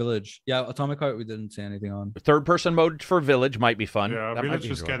mode for Village. Yeah, Atomic Heart we didn't say anything on. Third person mode for Village might be fun. Yeah, That might Village be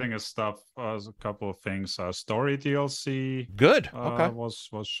is enjoyable. getting a stuff, a couple of things. Story DLC Good. Okay. was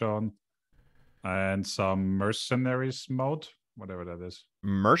shown, and some Mercenaries mode, whatever that is.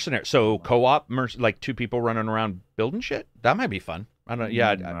 Mercenary. So co-op, like 2 people running around building shit. That might be fun. I don't.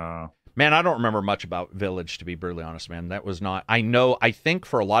 Yeah. Man, I don't remember much about Village, to be brutally honest, man. That was not. I think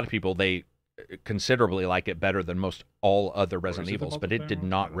for a lot of people, they considerably like it better than most all other Resident is it the Evils, but it did multiplayer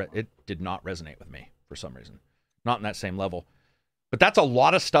not. one? I don't It did not resonate with me for some reason. Not in that same level. But that's a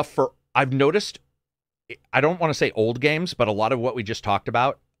lot of stuff for. I've noticed. I don't want to say old games, but a lot of what we just talked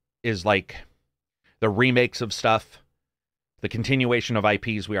about is like the remakes of stuff, the continuation of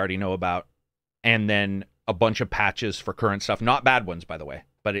IPs we already know about, and then a bunch of patches for current stuff. Not bad ones, by the way,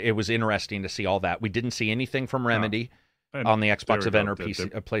 but it was interesting to see all that. We didn't see anything from Remedy And on the Xbox there we event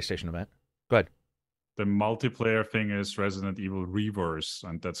go. or PlayStation event. Go ahead. The multiplayer thing is Resident Evil Reverse,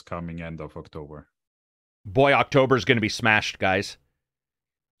 and that's coming end of October. Boy, October's going to be smashed, guys.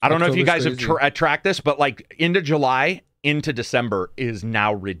 I don't know if you guys October's have tracked this, but like into July, into December is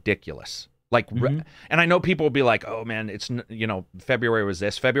now ridiculous. Like, and I know people will be like, "Oh man, it's February was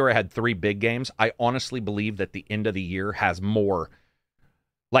this." February had 3 big games. I honestly believe that the end of the year has more.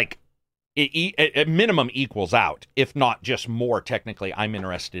 Like, it at minimum equals out, if not just more. Technically, I'm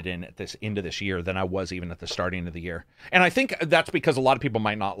interested in at this end of this year than I was even at the starting of the year. And I think that's because a lot of people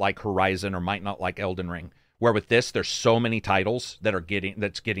might not like Horizon or might not like Elden Ring. Where with this, there's so many titles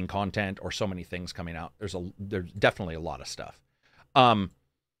that's getting content, or so many things coming out. There's definitely a lot of stuff.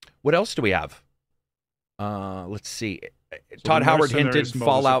 What else do we have? Let's see. Todd the Howard Mercenaries hinted mode is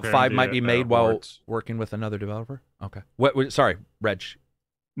Fallout 5 apparently might be a made while horde. working with another developer. Okay. Sorry, Reg.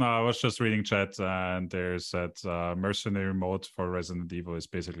 No, I was just reading chat, and there's that mercenary mode for Resident Evil is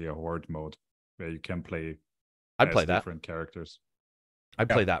basically a horde mode where you can play. I'd play that. Different characters. I'd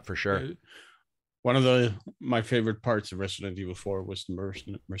play that for sure. One of my favorite parts of Resident Evil 4 was the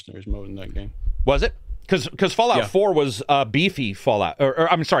mercenaries mode in that game. Was it? Because Fallout 4 was beefy Fallout.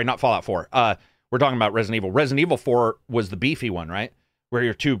 Or I'm sorry, not Fallout 4. We're talking about Resident Evil. Resident Evil 4 was the beefy one, right? Where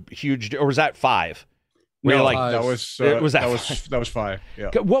you're 2 huge, or was that 5? Where No, you're like, that was that was 5. Yeah.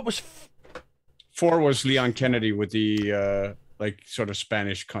 What was 4 was Leon Kennedy with the like sort of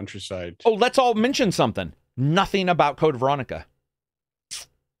Spanish countryside. Oh, let's all mention something. Nothing about Code Veronica.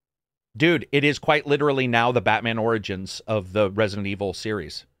 Dude, it is quite literally now the Batman Origins of the Resident Evil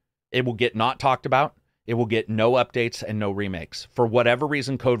series. It will get not talked about. It will get no updates and no remakes. For whatever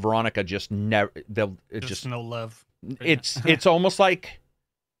reason, Code Veronica just never. Just no love. It's almost like,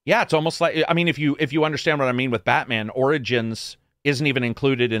 yeah, it's almost like. I mean, if you understand what I mean with Batman Origins, isn't even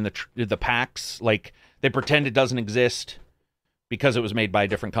included in the packs. Like they pretend it doesn't exist because it was made by a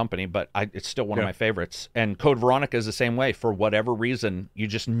different company, but it's still one of my favorites. And Code Veronica is the same way. For whatever reason, you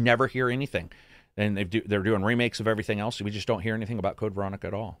just never hear anything. And they're doing remakes of everything else. We just don't hear anything about Code Veronica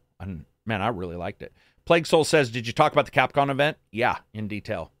at all. And man, I really liked it. Plague Soul says, "Did you talk about the Capcom event?" Yeah, in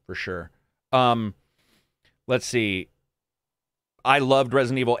detail for sure. Let's see. I loved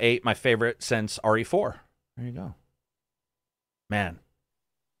Resident Evil 8, my favorite since RE4. There you go. Man,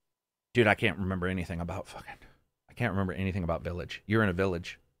 dude, I can't remember anything about I can't remember anything about Village. You're in a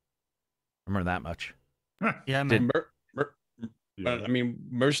village. I remember that much. Yeah, man. I mean,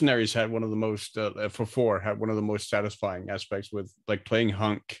 Mercenaries had one of the most for 4 had one of the most satisfying aspects with like playing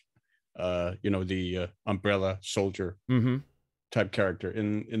Hunk, the umbrella soldier type character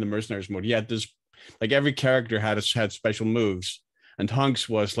in the Mercenaries mode. He had this, like every character had special moves, and Hunk's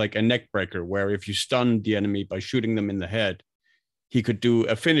was like a neck breaker, where if you stunned the enemy by shooting them in the head, he could do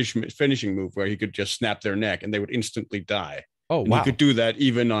a finishing move where he could just snap their neck and they would instantly die. Oh, and wow. he could do that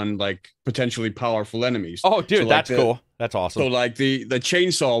even on like potentially powerful enemies. Oh, dude, so, like, that's cool. That's awesome. So like the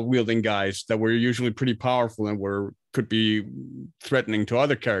chainsaw wielding guys that were usually pretty powerful and could be threatening to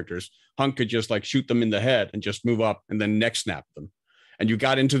other characters, Hunk could just like shoot them in the head and just move up and then neck snap them. And you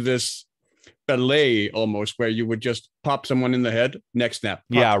got into this ballet almost where you would just pop someone in the head, neck snap.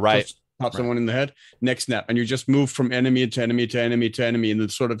 Pop someone in the head, neck snap. And you just move from enemy to enemy to enemy to enemy in the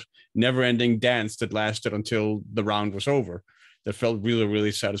sort of never-ending dance that lasted until the round was over. That felt really,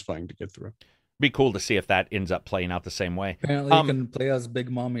 really satisfying to get through. Be cool to see if that ends up playing out the same way. Apparently, you can play as Big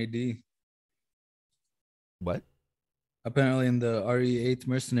Mom AD. What? Apparently, in the RE8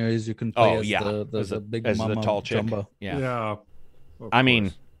 Mercenaries, you can play the Big Mama, the tall chick. Jumbo. Yeah. I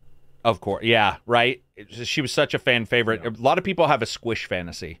mean, of course. Yeah, right? She was such a fan favorite. Yeah. A lot of people have a Squish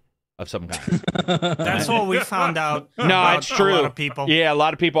fantasy of some kind. That's what we found out. No, it's true. A lot of people. Yeah, a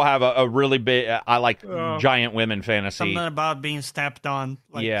lot of people have a really big, I like giant women fantasy. Something about being stepped on.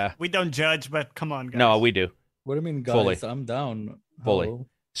 Like, yeah. We don't judge, but come on, guys. No, we do. What do you mean, guys? Fully. I'm down. Fully. Hello.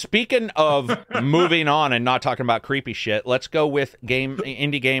 Speaking of moving on and not talking about creepy shit, let's go with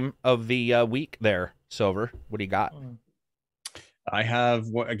indie game of the week there, Silver. What do you got? I have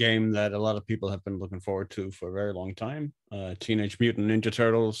a game that a lot of people have been looking forward to for a very long time. Teenage Mutant Ninja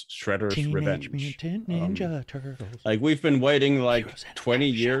Turtles, Shredder's Revenge. Mutant Ninja Turtles. Like we've been waiting like 20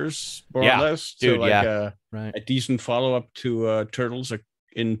 years more or less to a decent follow-up to Turtles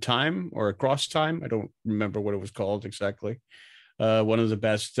in Time or Across Time. I don't remember what it was called exactly. One of the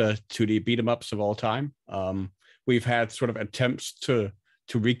best 2D beat-em-ups of all time. We've had sort of attempts to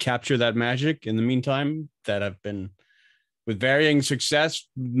recapture that magic in the meantime that have been with varying success.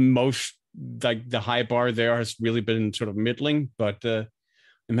 Most, like the high bar there has really been sort of middling, but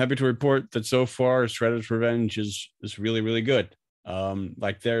I'm happy to report that so far Shredder's Revenge is really, really good. I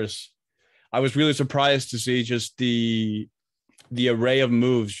was really surprised to see just the array of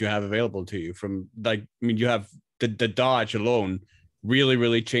moves you have available to you you have the dodge alone really,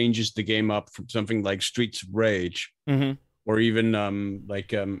 really changes the game up from something like Streets of Rage or even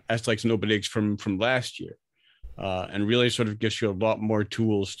Asterix and Obelix from last year. And really sort of gives you a lot more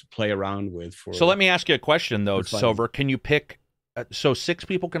tools to play around with. So let me ask you a question, though, Silver. Can you pick... so 6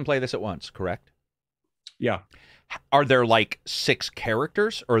 people can play this at once, correct? Yeah. Are there like 6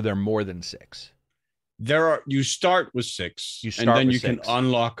 characters, or are there more than 6? You start with 6, and then you can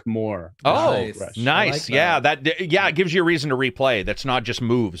unlock more. Oh, nice. Like it gives you a reason to replay. That's not just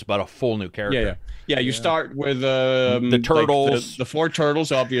moves, but a full new character. Yeah, you start with the turtles, like the 4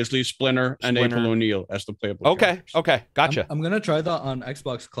 turtles, obviously, Splinter and April O'Neil as the playable characters. Okay, gotcha. I'm gonna try that on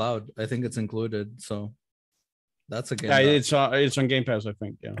Xbox Cloud. I think it's included, so that's a game. Yeah, it's on Game Pass, I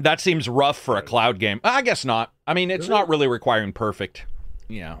think. Yeah, that seems rough for a cloud game. I guess not. I mean, it's not really requiring perfect.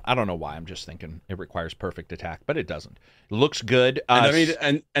 I don't know why. I'm just thinking it requires perfect attack, but it doesn't. It looks good. And I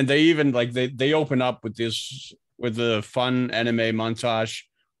mean, and they even they open up with the fun anime montage,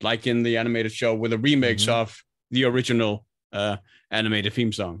 like in the animated show, with a remix of the original animated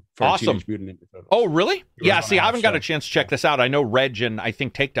theme song for Teenage Mutant Ninja Turtles. Oh, really? Yeah. See, I haven't got a chance to check this out. I know Reg and I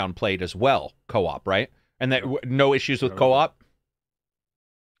think Takedown played as well, co-op, right? And no issues with co-op.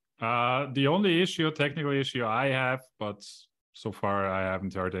 The only technical issue I have, but so far I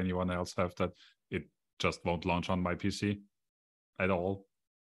haven't heard anyone else have that, it just won't launch on my PC at all.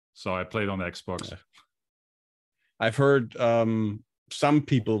 So I played on Xbox. I've heard some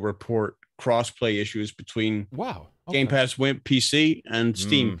people report cross-play issues between Wow. Game Okay. Pass Win PC and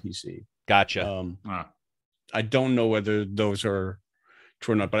Steam PC. Gotcha. I don't know whether those are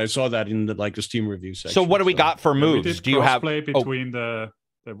true or not, but I saw that in the Steam review section. So what do we got for Yeah, we moves? did Do you have crossplay between the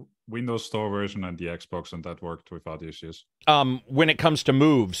Windows Store version and the Xbox, and that worked without issues. when it comes to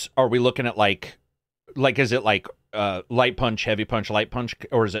moves, are we looking at like is it like light punch, heavy punch, light punch,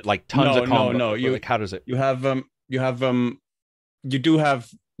 or is it like tons of combo? No. Or, like, how does it? You have the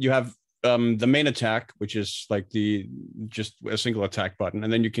main attack, which is like just a single attack button,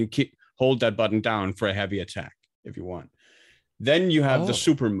 and then you can hold that button down for a heavy attack if you want. Then you have the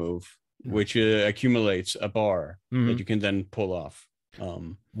super move, which accumulates a bar that you can then pull off.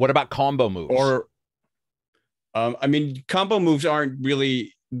 What about combo moves? Or, I mean, combo moves aren't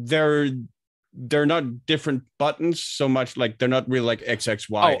really they're not different buttons so much. Like they're not really like X, X,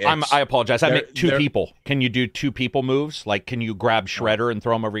 Y. I apologize. I meant two they're- people. Can you do two people moves? Like, can you grab Shredder and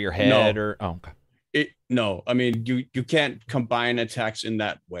throw him over your head? Or okay. No, I mean you can't combine attacks in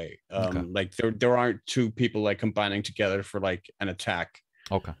that way. Like there aren't two people like combining together for like an attack.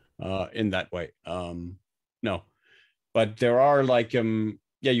 Okay. In that way. No, but there are like you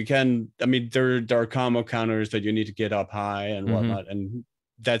can. I mean there are combo counters that you need to get up high and whatnot, and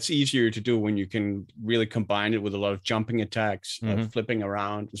that's easier to do when you can really combine it with a lot of jumping attacks, flipping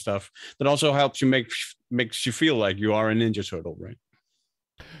around and stuff. That also helps you makes you feel like you are a Ninja Turtle, right?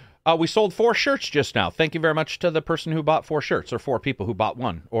 We sold 4 shirts just now. Thank you very much to the person who bought 4 shirts, or 4 people who bought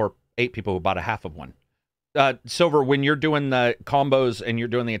one, or 8 people who bought a half of one. Silver, when you're doing the combos and you're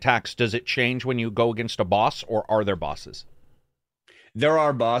doing the attacks, does it change when you go against a boss, or are there bosses? There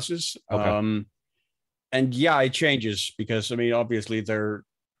are bosses. Okay. And yeah, it changes because I mean, obviously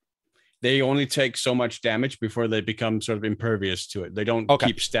they only take so much damage before they become sort of impervious to it. They don't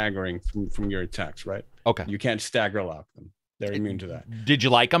keep staggering from your attacks, right? Okay. You can't stagger lock them. They're immune to that. Did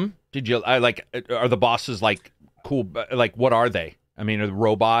you like them? Did you are the bosses like cool? Like, what are they? I mean, are they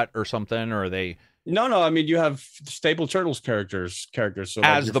robot or something, or are they? No. I mean, you have Stable Turtles characters. So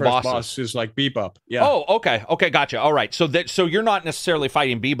as your the first bosses. boss is like Bebop. Yeah. Oh, okay, gotcha. All right, so you're not necessarily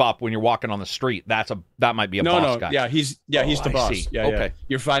fighting Bebop when you're walking on the street. That might be a boss guy. Yeah, he's the I boss. see. Yeah, Okay. yeah.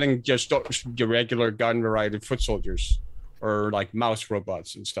 You're fighting just your regular garden variety foot soldiers or like mouse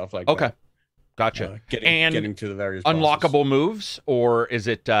robots and stuff like that. Okay, gotcha. Getting to the various bosses. Unlockable moves, or is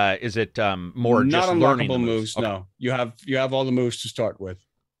it more not just learning the unlockable moves? Okay. No, you have all the moves to start with.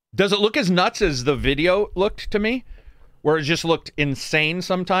 Does it look as nuts as the video looked to me, where it just looked insane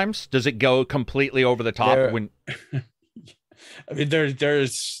sometimes? Does it go completely over the top when? I mean, there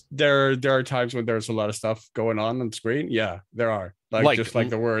are times when there's a lot of stuff going on the screen. Yeah, there are just like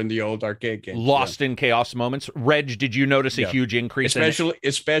there were in the old arcade games. Lost in chaos moments. Reg, did you notice a huge increase?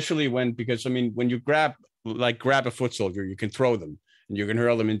 Especially when, because I mean, when you grab a foot soldier, you can throw them and you can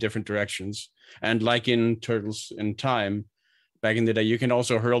hurl them in different directions. And like in Turtles in Time, back in the day, you can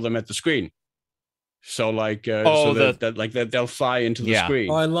also hurl them at the screen. So they'll fly into the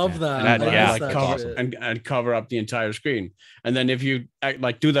screen. Oh, I love that. And cover up the entire screen. And then if you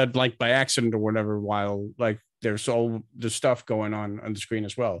do that like by accident or whatever, while like there's all the stuff going on the screen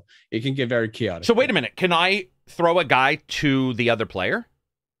as well, it can get very chaotic. So wait a minute, can I throw a guy to the other player,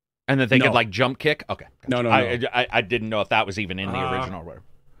 and then they could like jump kick? Okay, gotcha. No. I didn't know if that was even in the original.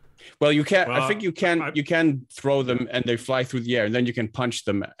 Well, you can. I think you can. You can throw them, and they fly through the air, and then you can punch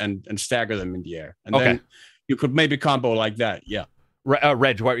them and stagger them in the air, and then you could maybe combo like that. Yeah.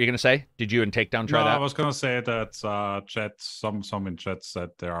 Reg, what were you going to say? Did you and Takedown try that? I was going to say that some in chat said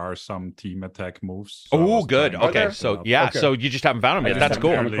there are some team attack moves. So good. Okay, so so you just haven't found them yet. That's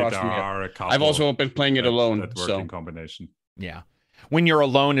cool. I've also been playing it alone. That working combination. Yeah. When you're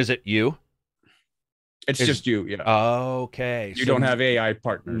alone, is it you? It's just you. Yeah. Okay. You don't have AI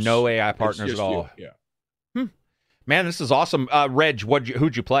partners. No AI partners at all. You. Yeah. Man, this is awesome. Reg,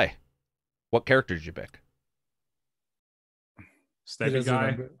 who'd you play? What character did you pick? Stabby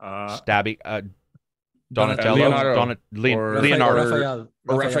guy. Stabby. Donatello. Leonardo.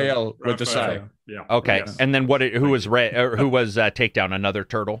 Or Raphael with the side. Yeah. Okay. Yes. And then who was Takedown? Another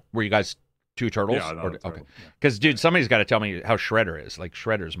turtle? Were you guys 2 turtles? Yeah, okay. Because dude, somebody's got to tell me how Shredder is. Like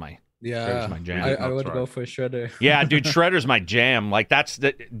Shredder's my jam. I would go for Shredder. Yeah, dude, Shredder's my jam. Like that's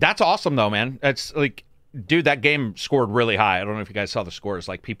awesome though, man. That's like, dude, that game scored really high. I don't know if you guys saw the scores.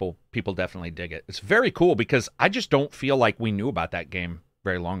 Like people definitely dig it. It's very cool because I just don't feel like we knew about that game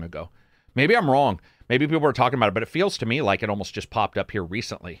very long ago. Maybe I'm wrong. Maybe people were talking about it, but it feels to me like it almost just popped up here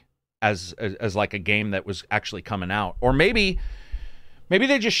recently as like a game that was actually coming out. Or maybe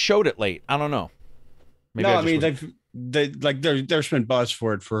they just showed it late. I don't know. There's been buzz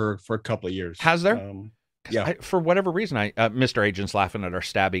for it for a couple of years. Has there? Yeah. For whatever reason, Mr. Agent's laughing at our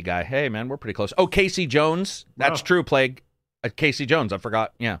stabby guy. Hey, man, we're pretty close. Oh, Casey Jones. That's Wow. true, Plague. Casey Jones. I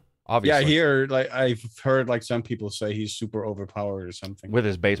forgot. Yeah, Yeah, obviously. here, like I've heard like some people say he's super overpowered or something. With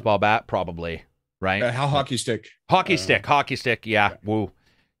his baseball bat, probably. Right? How hockey stick? Hockey stick. Yeah. Woo.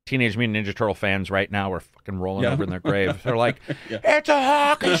 Teenage Mutant Ninja Turtle fans right now are fucking rolling over in their grave. They're like, Yeah. it's a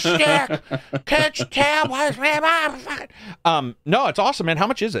hockey stick. Can't you tell what's no, it's awesome, man. How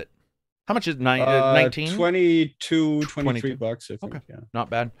much is it? How much is 19? 22, 23 22. bucks, I think. Okay. Yeah. Not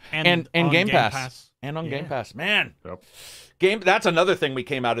bad. And on Game Pass. And on Game Yeah. Pass. Man. Yep. That's another thing we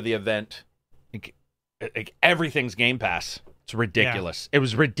came out of the event. Like, everything's Game Pass. It's ridiculous. It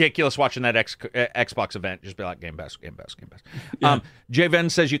was ridiculous watching that Xbox event. Just be like, Game Pass, Game Pass, Game Pass. Yeah. J-Ven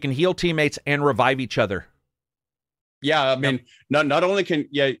says you can heal teammates and revive each other. Yeah, I mean, not only can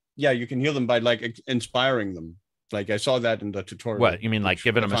you can heal them by like inspiring them. Like I saw that in the tutorial. What, you mean like which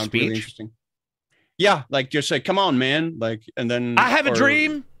giving I them a found really speech? interesting. Yeah, like just say, "Come on, man!" Like, and then I have a or-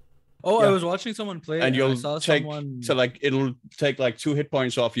 dream. Oh, Yeah. I was watching someone play, and I you'll saw take someone. so like it'll take like 2 hit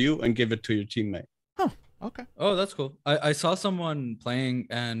points off you and give it to your teammate. Okay. Oh, that's cool. I saw someone playing,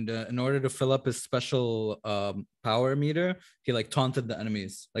 and in order to fill up his special power meter, he like taunted the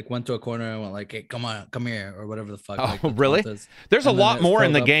enemies. Like went to a corner and went like, "Hey, come on, come here," or whatever the fuck. Oh, like, the really? taunt is. There's a And then lot it's more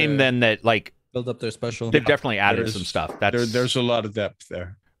in filled the up game their- than that. Like, Build up their special. they've definitely added There's- some stuff. That's There's a lot of depth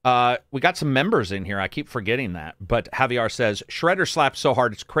there. We got some members in here. I keep forgetting that. But Javier says, Shredder slaps so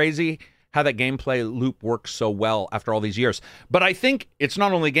hard. It's crazy how that gameplay loop works so well after all these years. But I think it's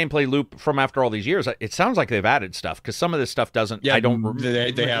not only gameplay loop from after all these years. It sounds like they've added stuff because some of this stuff doesn't. Yeah, I don't.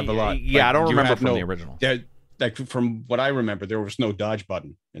 they have a lot. Yeah, Like, I don't you remember had from the original. Like from what I remember, there was no dodge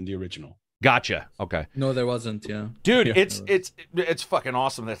button in the original. Gotcha. Okay. No, there wasn't. Yeah. Dude, Yeah. it's fucking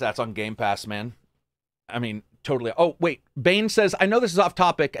awesome that that's on Game Pass, man. I mean, totally. Oh, wait. Bane says, I know this is off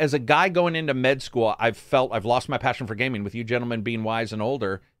topic. As a guy going into med school, I've lost my passion for gaming. With you gentlemen being wise and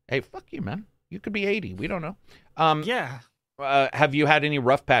older, hey, fuck you, man. You could be 80. We don't know. Yeah. Have you had any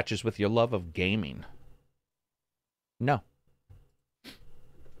rough patches with your love of gaming? No.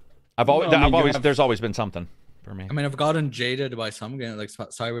 There's always been something for me. I mean, I've gotten jaded by some games, like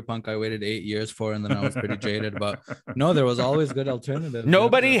Cyberpunk. I waited 8 years for, and then I was pretty jaded. But no, there was always good alternatives.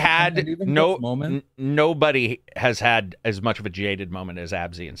 Nobody And had even this moment. nobody has had as much of a jaded moment as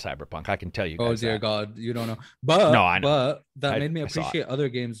Abzy in Cyberpunk. I can tell you guys. Oh dear that. God, you don't know. But No, I know. But that I made me saw it. appreciate other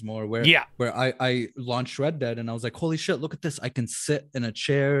games more. Where Yeah. where I launched Red Dead, and I was like, holy shit, look at this! I can sit in a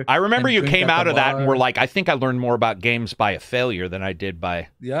chair. I remember and you drink came at out the of that and were bar. like, I think I learned more about games by a failure than I did by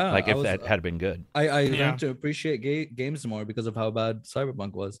Yeah, like I if was- that had been good. I Yeah. learned to appreciate games more because of how bad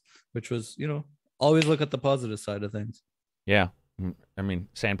Cyberpunk was, which was, always look at the positive side of things. Yeah. I mean,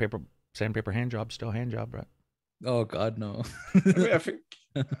 sandpaper hand job, still hand job, right? Oh God, no. I mean,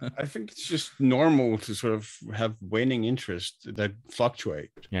 I think it's just normal to sort of have waning interest that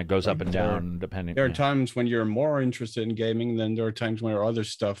fluctuate. Yeah, it goes up and There- down depending. There are yeah. times when you're more interested in gaming, then there are times where other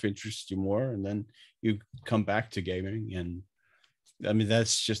stuff interests you more, and then you come back to gaming. And I mean,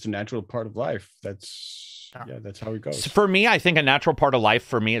 that's just a natural part of life. That's how it goes. So for me, I think a natural part of life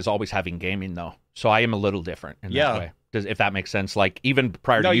for me is always having gaming, though. So I am a little different in Yeah. that way. If that makes sense. Like even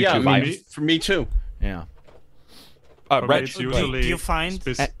prior to No, yeah, YouTube, I I mean, for me too. yeah. For me, Reg, it's Do usually you find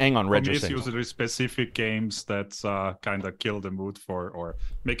hang on, for Reg. me, was it's saying usually specific games that kind of kill the mood or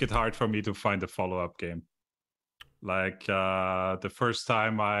make it hard for me to find a follow-up game. Like the first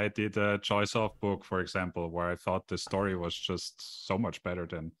time I did a Choice of book, for example, where I thought the story was just so much better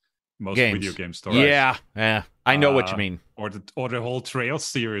than most Games. video game stories. Yeah, I know what you mean. Or the whole Trails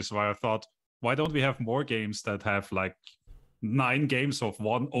series, where I thought, why don't we have more games that have like 9 games of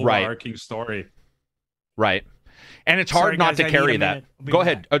one Right. overarching story? Right. And it's Sorry, hard not guys, to I need carry a that. minute. I'll be Go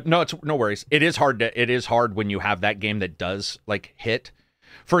right ahead. No, it's no worries. It is hard when you have that game that does like hit.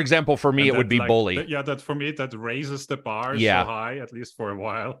 For example, for me, And it would that, be like, Bully. that for me, that raises the bar Yeah. so high, at least for a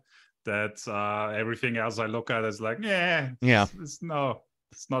while, that everything else I look at is like, yeah.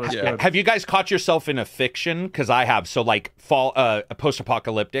 It's not as Yeah. good. Have you guys caught yourself in a fiction? Because I have. So like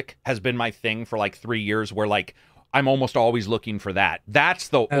post-apocalyptic has been my thing for like 3 years where like I'm almost always looking for that. That's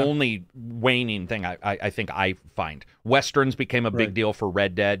the Yeah. only waning thing I think I find. Westerns became a big Right. deal for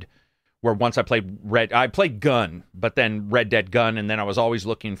Red Dead, where once I played Gun, but then Red Dead Gun, and then I was always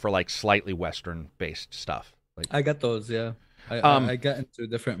looking for like slightly Western-based stuff. Like, I get those, yeah. Um, I get into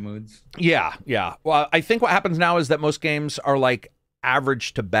different moods. yeah. Well, I think what happens now is that most games are like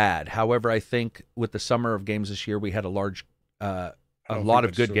average to bad. However, I think with the summer of games this year, we had a large, a don't lot think of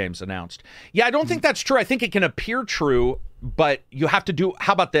that's good true. games announced. Yeah, I don't think that's true. I think it can appear true, but you have to do.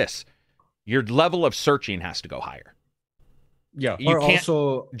 How about this? Your level of searching has to go higher. Yeah. You or can't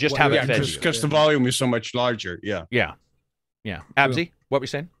also just what have you're it fed because you. the volume is so much larger. Yeah. Yeah. Abzi, what were you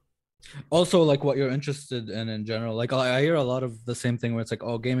saying? Also, like what you're interested in general. Like I hear a lot of the same thing where it's like,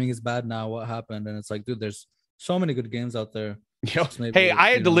 oh, gaming is bad now. What happened? And it's like, dude, there's so many good games out there. Yeah. Just maybe, Hey, I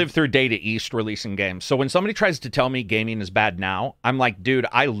had you to know. live through Data East releasing games. So when somebody tries to tell me gaming is bad now, I'm like, dude,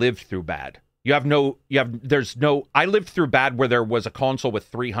 I lived through bad. I lived through bad where there was a console with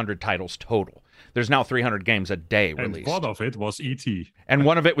 300 titles total. There's now 300 games a day And released. one of it was ET. And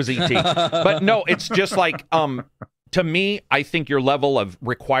one of it was ET. But no, it's just like, to me, I think your level of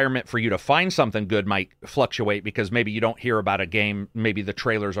requirement for you to find something good might fluctuate because maybe you don't hear about a game. Maybe the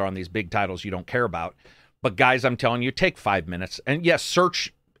trailers are on these big titles you don't care about. But guys, I'm telling you, take 5 minutes. And yes,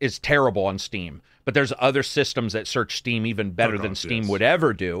 search is terrible on Steam, but there's other systems that search Steam even better than Steam would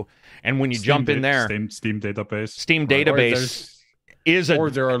ever do. And when you jump in there, Steam database. Steam database is a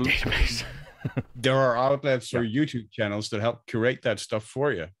or there are database. there are outlets or YouTube channels that help curate that stuff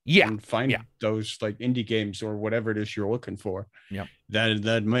for you. Yeah. And find those like indie games or whatever it is you're looking for. Yep.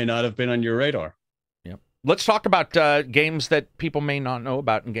 That may not have been on your radar. Yep. Let's talk about games that people may not know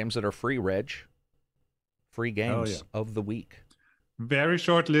about and games that are free, Reg. Free games of the week. Very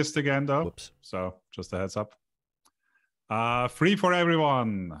short list again, though. Whoops. So just a heads up. Free for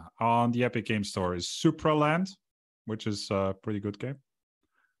everyone on the Epic Game Store is Supraland, which is a pretty good game.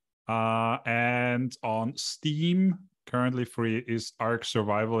 And on Steam, currently free is Ark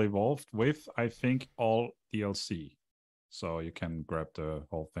Survival Evolved with, I think, all DLC. So you can grab the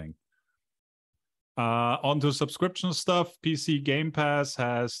whole thing. Onto subscription stuff, PC Game Pass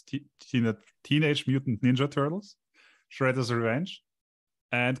has Teenage Mutant Ninja Turtles, Shredder's Revenge,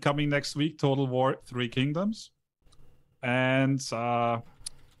 and coming next week, Total War 3 Kingdoms. And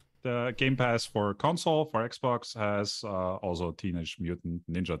the Game Pass for console, for Xbox, has also Teenage Mutant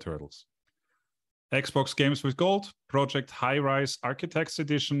Ninja Turtles. Xbox games with gold, Project High Rise Architects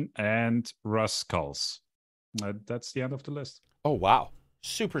Edition, and Rust Skulls. That's the end of the list. Oh, wow.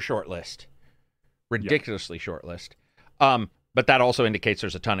 Super short list. Ridiculously short list. But that also indicates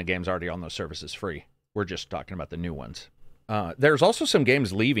there's a ton of games already on those services free. We're just talking about the new ones. There's also some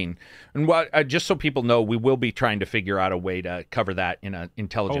games leaving. And just so people know, we will be trying to figure out a way to cover that in an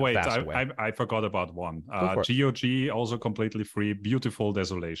intelligent, fast way. I forgot about one. Go for it. GOG, also completely free, Beautiful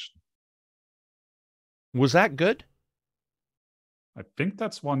Desolation. Was that good? I think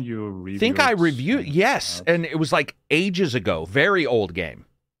that's one you reviewed. I think I reviewed, yes. And it was like ages ago. Very old game.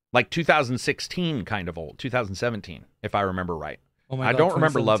 Like 2016 kind of old. 2017, if I remember right. Oh my I God, don't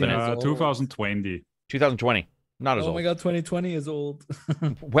remember loving it. 2020. 2020. Not as old. Oh my God, 2020 is old.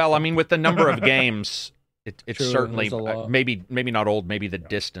 Well, I mean, with the number of games, it's True, certainly there's a lot. maybe not old. Maybe the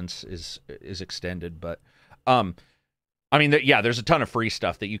distance is extended, but I mean, there's a ton of free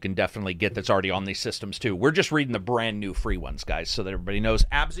stuff that you can definitely get that's already on these systems too. We're just reading the brand new free ones, guys, so that everybody knows.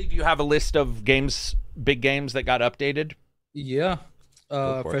 Abzi, do you have a list of games, big games that got updated? Yeah.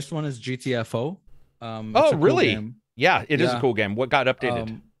 Go for it. First one is GTFO. It's Oh, a cool really? game. Yeah, it is a Yeah. cool game. What got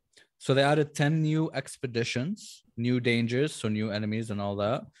updated? So they added 10 new expeditions, new dangers, so new enemies and all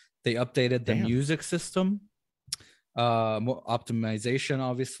that. They updated the Damn. music system, more optimization,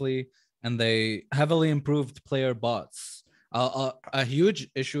 obviously, and they heavily improved player bots. A huge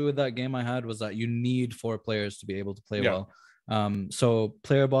issue with that game I had was that you need 4 players to be able to play well. So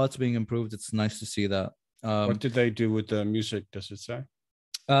player bots being improved, it's nice to see that. What did they do with the music? Does it say?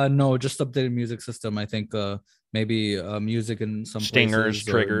 No, just updated music system. I think maybe music in some Stingers, places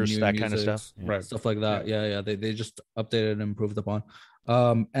or triggers, new that kind of music, stuff. Yeah. Right. stuff like that. Yeah. They just updated and improved upon.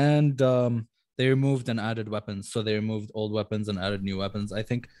 They removed and added weapons. So they removed old weapons and added new weapons. I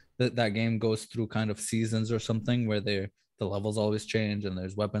think that game goes through kind of seasons or something where the levels always change and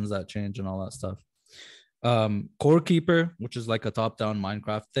there's weapons that change and all that stuff. Core Keeper, which is like a top-down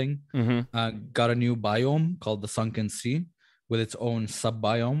Minecraft thing, got a new biome called the Sunken Sea with its own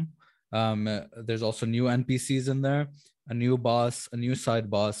sub-biome. There's also new NPCs in there, a new boss, a new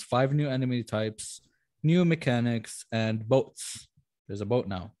side boss, 5 new enemy types, new mechanics, and boats. There's a boat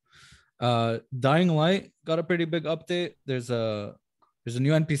now. Dying Light got a pretty big update. There's a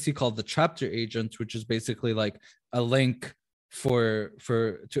new NPC called the Chapter Agent, which is basically like a link for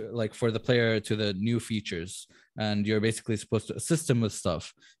the player to the new features, and you're basically supposed to assist him with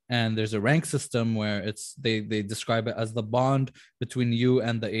stuff. And there's a rank system where they describe it as the bond between you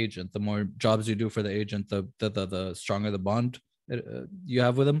and the agent. The more jobs you do for the agent, the stronger the bond you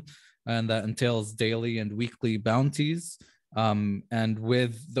have with him, and that entails daily and weekly bounties. And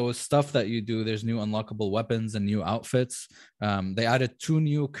with those stuff that you do, there's new unlockable weapons and new outfits. They added 2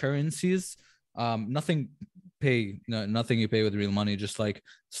 new currencies. Nothing pay, no, nothing you pay with real money, just like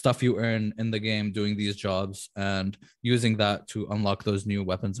stuff you earn in the game doing these jobs and using that to unlock those new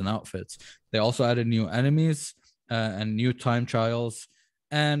weapons and outfits. They also added new enemies and new time trials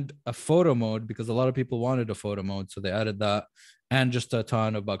and a photo mode, because a lot of people wanted a photo mode, so they added that, and just a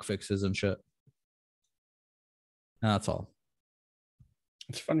ton of bug fixes and shit. And that's all.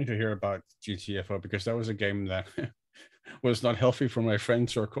 It's funny to hear about GTFO because that was a game that was not healthy for my friend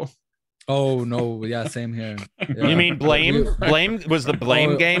circle. Oh no, yeah, same here. Yeah. You mean Blame? Blame was the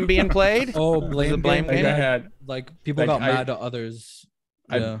Blame game being played? Oh, The Blame Blame game. game? I had Like people Like, got mad at others.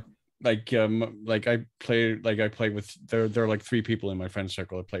 I- Yeah. like I play with there are like 3 people in my friend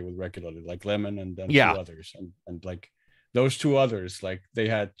circle I play with regularly, like Lemon and then Yeah. 2 others, and like those 2 others, like they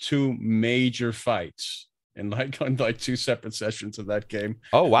had 2 major fights in like on like 2 separate sessions of that game.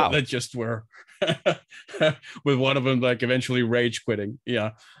 Oh wow. That just were with one of them like eventually rage quitting.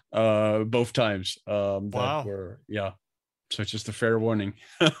 Yeah. Both times. Wow. That were, yeah. So it's just a fair warning.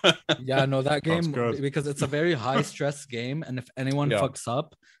 Yeah, no, that Sounds game, good. because it's a very high stress game, and if anyone Yeah. fucks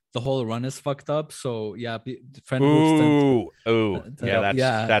up, the whole run is fucked up. So yeah, friend groups tend Ooh. Yeah,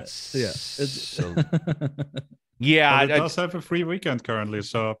 that's yeah, so, to- yeah. But it I- does have a free weekend currently,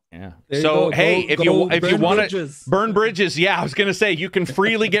 so yeah. There you So go, hey, if you burn want to bridges. burn bridges, yeah, I was gonna say you can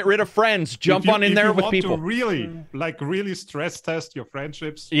freely get rid of friends. Jump if you- on in if there you with want people. to really stress test your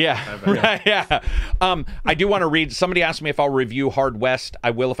friendships. Yeah, have it. right, yeah. I do want to read. Somebody asked me if I'll review Hard West.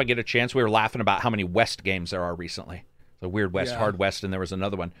 I will if I get a chance. We were laughing about how many West games there are recently. The Weird West, Yeah. Hard West, and there was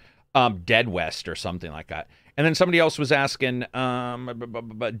another one, Dead West or something like that. And then somebody else was asking,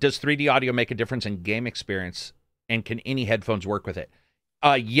 does 3D audio make a difference in game experience, and can any headphones work with it?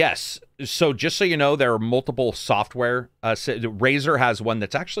 Yes. So just so you know, there are multiple software. Razer has one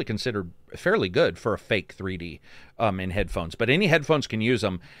that's actually considered fairly good for a fake 3D in headphones, but any headphones can use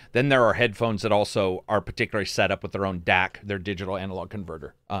them. Then there are headphones that also are particularly set up with their own DAC, their digital analog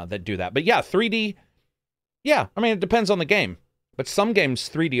converter, that do that. But yeah, 3D, yeah, I mean, it depends on the game. But some games,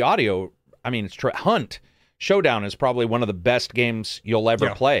 3D audio, I mean, it's true. Hunt Showdown is probably one of the best games you'll ever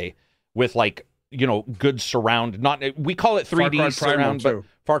Yeah. play with, like, you know, good surround. Not, we call it 3D Far Cry Primal, surround, but too.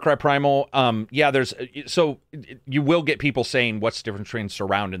 Far Cry Primal. Yeah, there's so you will get people saying what's the difference between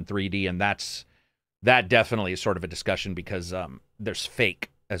surround and 3D, and that definitely is sort of a discussion because there's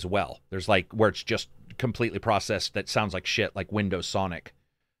fake as well. There's like where it's just completely processed that sounds like shit, like Windows Sonic.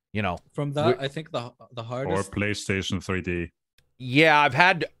 You know, From that, I think the Or hardest. PlayStation 3D. yeah, I've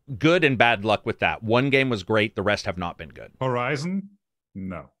had good and bad luck with that. One game was great, the rest have not been good. Horizon?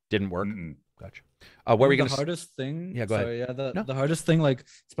 No. Didn't work. Mm-mm. Gotcha. What were you the gonna? hardest thing? Yeah, go ahead. sorry, yeah, No. the hardest thing, like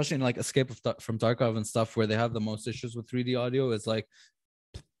especially in like from Tarkov and stuff, where they have the most issues with 3D audio, is like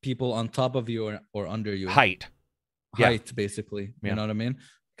people on top of you or under you. Height. Yeah. Height, basically. Yeah. You know what I mean?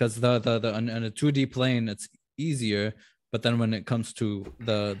 Because the on a 2D plane, it's easier, but then when it comes to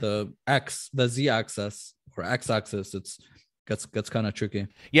the Z axis or X axis, it's gets kind of tricky.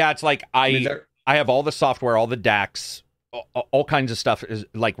 Yeah, it's like I mean, there- I have all the software, all the DACs, all kinds of stuff. Is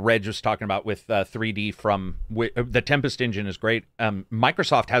like Reg was talking about with 3D from the Tempest engine is great.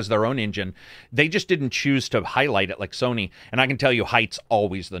 Microsoft has their own engine. They just didn't choose to highlight it like Sony. And I can tell you, height's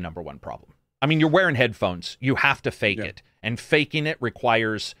always the number one problem. I mean, you're wearing headphones. You have to fake Yeah. it, and faking it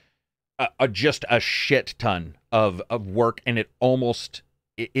requires just a shit ton of work, and it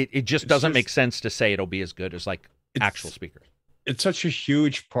just doesn't make sense to say it'll be as good as like It's- actual speakers. It's such a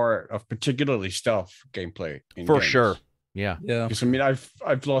huge part of particularly stealth gameplay. in For games. sure. Yeah. Yeah. Because I mean, I've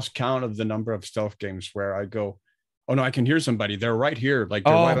lost count of the number of stealth games where I go, oh no, I can hear somebody. They're right here, like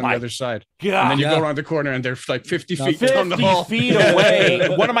they're Oh right on my the other side. Yeah. And then you Yeah. go around the corner and they're like 50 Now feet down the 50 hall. feet away.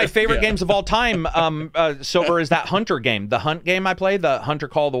 One of my favorite Yeah. games of all time, Silver, is that Hunter game. The Hunt game I play, the Hunter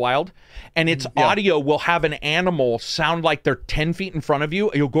Call of the Wild. And its audio will have an animal sound like they're 10 feet in front of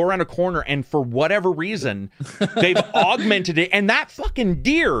you. You'll go around a corner, and for whatever reason, they've augmented it. And that fucking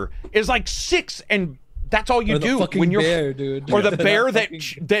deer is like 6, and that's all you Or the do fucking when you're bear, dude. or the bear that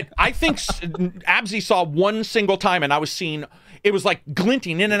fucking- that I think Absy saw one single time, and I was seeing it was like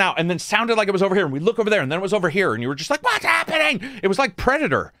glinting in and out, and then sounded like it was over here, and we look over there, and then it was over here, and you were just like, "What's happening?" It was like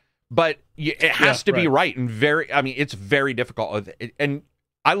Predator, but it has Yeah, to be right. right and very. I mean, it's very difficult, and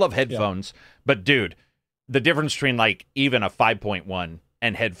I love headphones, but dude, the difference between like even a 5.1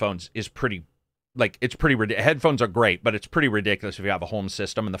 and headphones is pretty. Like, it's pretty ridiculous. Headphones are great, but it's pretty ridiculous if you have a home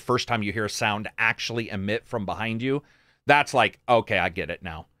system and the first time you hear a sound actually emit from behind you, that's like, okay, I get it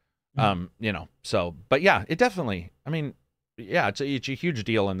now. You know, so, but yeah, it definitely, I mean, yeah, it's a huge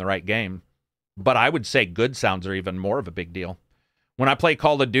deal in the right game, but I would say good sounds are even more of a big deal. When I play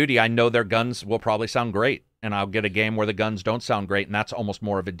Call of Duty, I know their guns will probably sound great, and I'll get a game where the guns don't sound great, and that's almost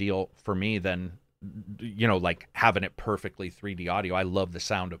more of a deal for me than like having it perfectly 3D audio. I love the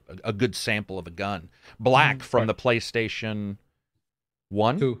sound of a good sample of a gun. Black from the PlayStation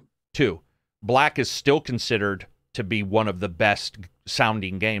 1? 2. Black is still considered to be one of the best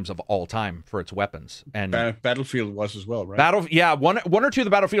sounding games of all time for its weapons. And Battlefield was as well, right? One or two of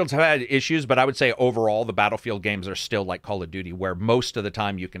the Battlefields have had issues, but I would say overall the Battlefield games are still like Call of Duty, where most of the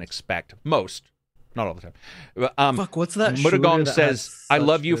time you can expect not all the time. Fuck, what's that? Mutagong says, "I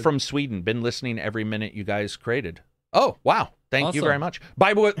love you from Sweden. Been listening every minute you guys created." Oh, wow. Thank you very much.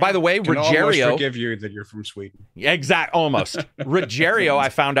 By the way, Can almost Rogério, forgive you that you're from Sweden. almost. Rogério, I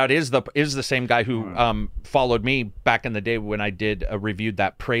found out is the same guy who followed me back in the day when I did reviewed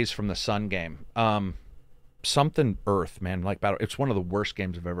that Praise from the Sun game. Something Earth, man, like Battle. It's one of the worst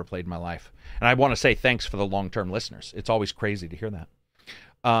games I've ever played in my life. And I want to say thanks for the long-term listeners. It's always crazy to hear that.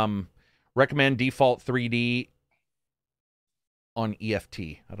 Recommend default 3D on EFT.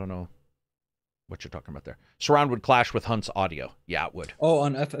 I don't know what you're talking about there. Surround would clash with Hunt's audio. Yeah, it would. Oh,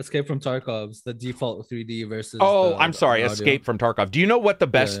 on Escape from Tarkov's, the default 3D versus. Oh, I'm sorry, Escape from Tarkov. Do you know what the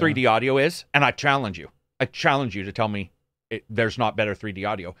best 3D audio is? And I challenge you. To tell me there's not better 3D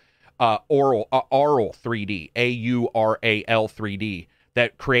audio. Aural 3D, AURAL 3D,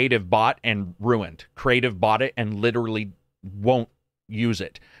 that Creative bought and ruined. Creative bought it and literally won't use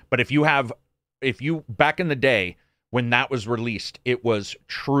it. But if you back in the day when that was released, it was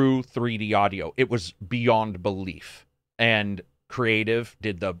true 3D audio. It was beyond belief. And Creative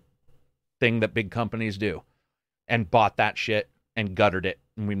did the thing that big companies do and bought that shit and guttered it.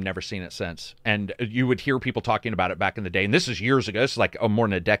 And we've never seen it since. And you would hear people talking about it back in the day. And this is years ago. This is like more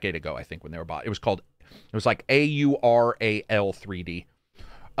than a decade ago, I think, when they were bought. It was like AURAL 3D.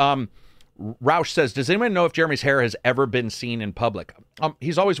 Roush says, does anyone know if Jeremy's hair has ever been seen in public?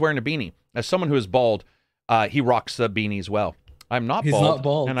 He's always wearing a beanie. As someone who is bald, he rocks the beanie as well. I'm not bald. He's not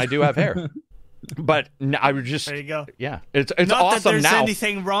bald. And I do have hair. But I would just... There you go. Yeah. It's not awesome that there's now.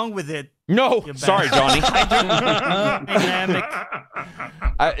 anything wrong with it. No. Sorry, Johnny. Dynamic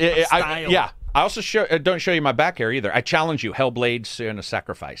style. Yeah. I also don't show you my back hair either. I challenge you. Hellblade, Senua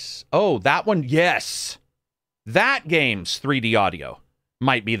Sacrifice. Oh, that one. Yes. That game's 3D audio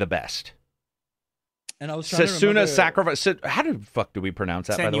might be the best. And I was trying to Senua remember... Sacrifice. How the fuck do we pronounce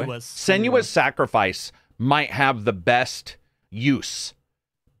that, by the way? Senua's Sacrifice might have the best use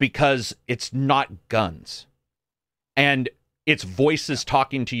because it's not guns. And it's voices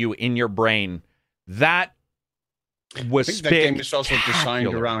talking to you in your brain. That was I think that game is also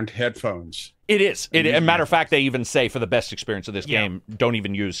designed around headphones. It is. As a matter of fact, they even say for the best experience of this game, don't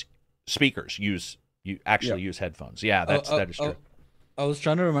even use speakers. Use headphones. Yeah, that is true. I was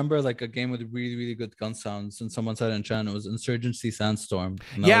trying to remember like a game with really, really good gun sounds, and someone said in chat it was Insurgency Sandstorm.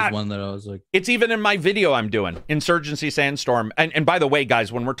 And that was one that I was like, it's even in my video I'm doing Insurgency Sandstorm. And by the way,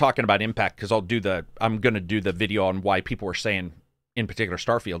 guys, when we're talking about impact, because I'm going to do the video on why people were saying, in particular,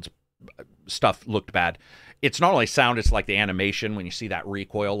 Starfield's stuff looked bad. It's not only sound; it's like the animation when you see that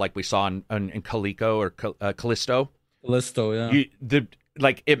recoil, like we saw in Calico or Callisto. Callisto, yeah.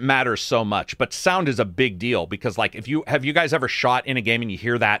 It matters so much, but sound is a big deal because have you guys ever shot in a game and you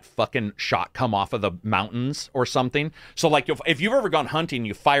hear that fucking shot come off of the mountains or something? So like if you've ever gone hunting,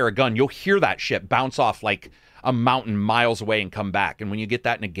 you fire a gun, you'll hear that shit bounce off like a mountain miles away and come back. And when you get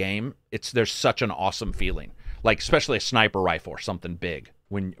that in a game, there's such an awesome feeling. Like especially a sniper rifle or something big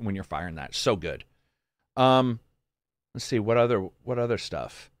when you're firing that. It's so good. Let's see what other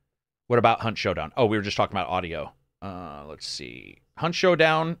stuff. What about Hunt Showdown? Oh, we were just talking about audio. Let's see. Hunt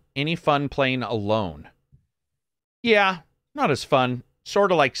Showdown, any fun playing alone? Yeah, not as fun.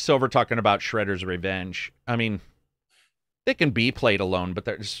 Sort of like Silver talking about Shredder's Revenge. I mean, they can be played alone, but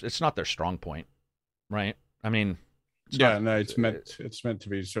it's not their strong point, right? I mean, it's meant to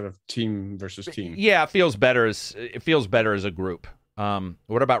be sort of team versus team. Yeah, it feels better as a group.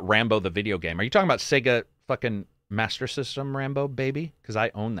 What about Rambo the video game? Are you talking about Sega fucking Master System Rambo, baby? Because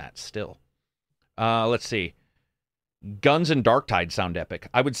I own that still. Let's see. Guns and Darktide sound epic.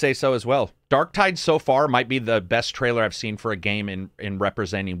 I would say so as well. Darktide so far might be the best trailer I've seen for a game in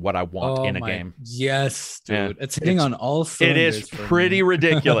representing what I want in a game. Yes, dude. Yeah. It's hitting on all cylinders. It is pretty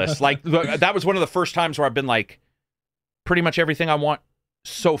ridiculous. Like that was one of the first times where I've been like, pretty much everything I want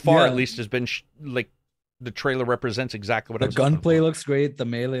so far at least has been like the trailer represents exactly what I was looking for. The gunplay looks great. The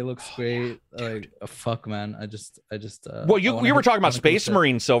melee looks great. Like fuck, man. I just. Well, you were talking about Space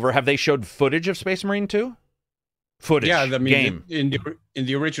Marine, Silver. Have they showed footage of Space Marine 2? Footage. Yeah, I mean, in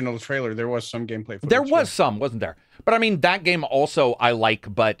the original trailer, there was some gameplay footage. There was some, wasn't there? But I mean, that game also I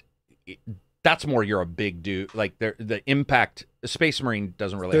like, but that's more you're a big dude. Like the impact. Space Marine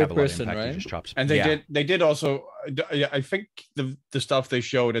doesn't really have a lot of impact. Right? He just chops. And they did also. I think the stuff they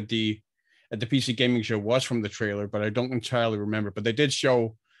showed at the at the PC Gaming Show was from the trailer, but I don't entirely remember. But they did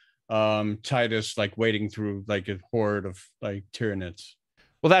show Titus like wading through like a horde of like Tyranids.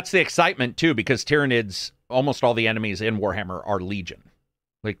 Well, that's the excitement too, because Tyranids, almost all the enemies in Warhammer are Legion.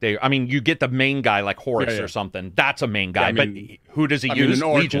 Like you get the main guy like Horus or something. That's a main guy, but who does he use? An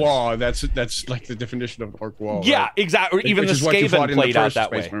Orc Legions. Wall. That's like the definition of an Orc Wall. Yeah, right? exactly. Even the Skaven played out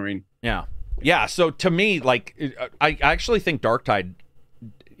that way. Marine. Yeah, yeah. So to me, like, I actually think Darktide.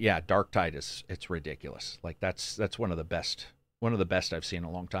 Yeah, Darktide it's ridiculous. Like that's one of the best I've seen in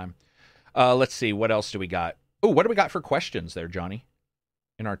a long time. Let's see, what else do we got? Oh, what do we got for questions there, Johnny?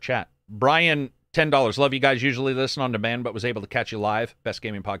 In our chat, Brian. $10. Love you guys. Usually listen on demand, but was able to catch you live. Best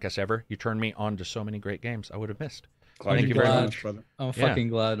gaming podcast ever. You turned me on to so many great games I would have missed. Thank you very much, brother. I'm fucking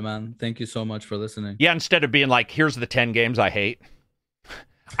glad, man. Thank you so much for listening. Yeah, instead of being like, here's the 10 games I hate.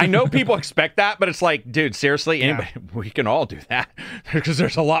 I know people expect that, but it's like, dude, seriously, anybody, we can all do that because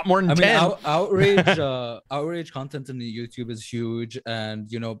there's a lot more than 10. Outrage content in the YouTube is huge, and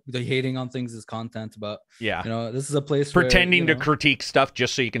the hating on things is content. But this is a place pretending to critique stuff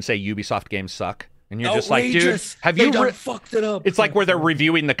just so you can say Ubisoft games suck, and you're just like, dude, have they you fucked it up? It's like where they're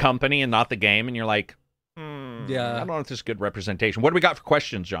reviewing the company and not the game, and you're like, I don't know if this is good representation. What do we got for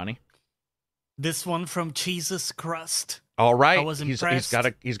questions, Johnny? This one from Jesus Crust. All right, I was impressed.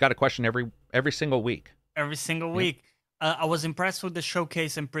 He's got a question every single week. Every single week. I was impressed with the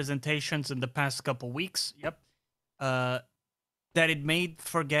showcase and presentations in the past couple weeks. Yep. That it made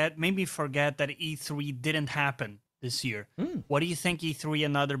me forget that E3 didn't happen this year. What do you think E3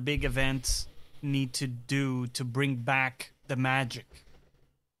 and other big events need to do to bring back the magic?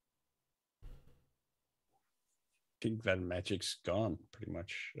 I think that magic's gone pretty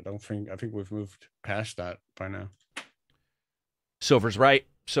much. I think we've moved past that by now. Silver's right.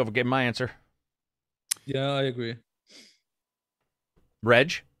 Silver gave my answer. Yeah, I agree.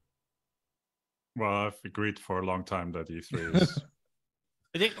 Reg? Well, I've agreed for a long time that E3 is...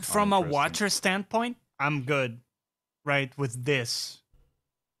 I think from a watcher standpoint, I'm good, right, with this.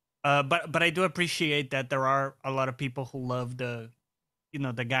 But I do appreciate that there are a lot of people who love the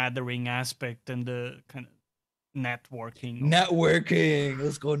gathering aspect and the kind of networking.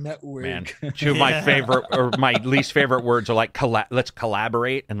 Let's go network. Man, two of my favorite or my least favorite words are like let's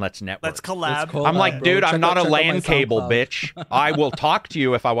collaborate and let's network. Let's collab. I'm like, dude, I'm not a LAN cable, SoundCloud. bitch. I will talk to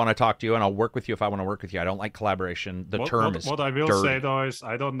you if I want to talk to you, and I'll work with you if I want to work with you. I don't like collaboration. The term is what I will dirty. say though is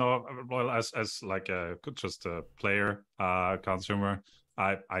I don't know. Well, as like just a player, consumer,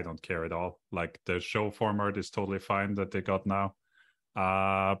 I don't care at all. Like the show format is totally fine that they got now.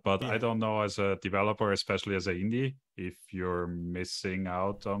 But I don't know, as a developer, especially as an indie, if you're missing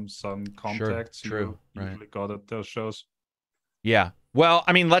out on some contacts you usually got at those shows. Yeah. Well,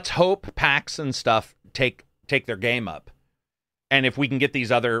 I mean, let's hope PAX and stuff take their game up. And if we can get these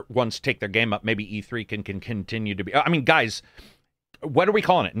other ones to take their game up, maybe E3 can continue to be... I mean, guys, what are we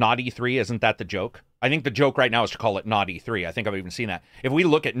calling it? Not E3? Isn't that the joke? I think the joke right now is to call it not E3. I think I've even seen that. If we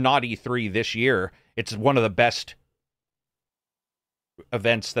look at not E3 this year, it's one of the best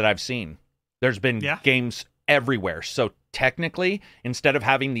events that I've seen. There's been games everywhere. So technically, instead of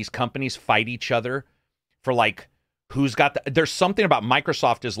having these companies fight each other for like who's got there's something about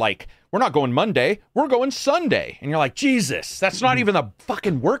Microsoft is like, we're not going Monday, we're going Sunday. And you're like, Jesus, that's not even a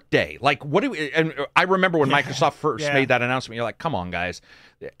fucking work day. Like, what do we, and I remember when Microsoft first made that announcement, you're like, come on, guys.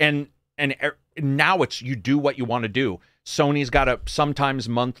 And now it's you do what you want to do. Sony's got a sometimes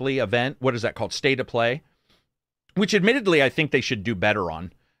monthly event. What is that called? State of Play. Which admittedly I think they should do better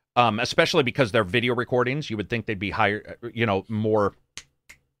on, especially because they're video recordings. You would think they'd be higher, more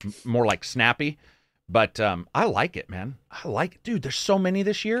like snappy. But I like it, man. I like it. Dude, there's so many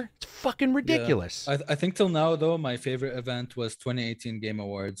this year. It's fucking ridiculous. Yeah. I think till now, though, my favorite event was 2018 Game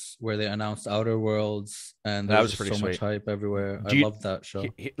Awards, where they announced Outer Worlds, and there was so much hype everywhere. I loved that show.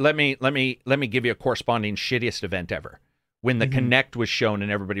 Let me give you a corresponding shittiest event ever. When the Kinect was shown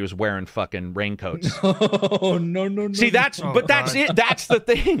and everybody was wearing fucking raincoats. No. See, that's it. That's the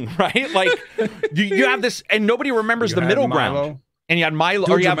thing, right? Like, you have this, and nobody remembers the middle ground. And you had Milo,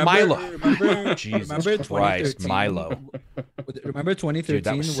 Dude, or you have Milo. Remember, Jesus Christ, Milo. Remember 2013? Dude,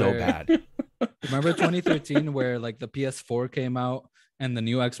 that was so bad. Remember 2013 where like the PS4 came out and the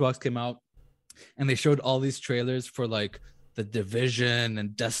new Xbox came out, and they showed all these trailers for like The Division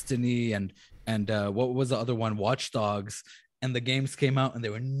and Destiny and what was the other one? Watch Dogs. And the games came out and they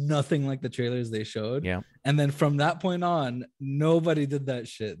were nothing like the trailers they showed. Yeah. And then from that point on, nobody did that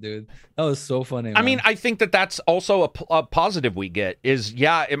shit, dude. That was so funny. Man. I mean, I think that's also a positive we get is,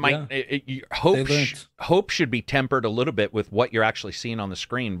 it might, hope should be tempered a little bit with what you're actually seeing on the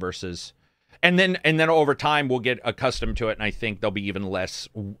screen versus, And then over time we'll get accustomed to it, and I think there'll be even less,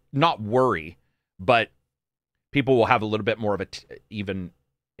 not worry, but people will have a little bit more of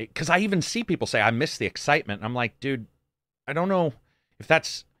because I even see people say I miss the excitement. And I'm like, dude, I don't know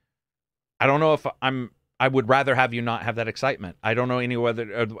if I would rather have you not have that excitement. I don't know any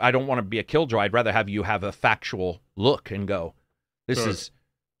whether I don't want to be a killjoy. I'd rather have you have a factual look and go, this Sure. is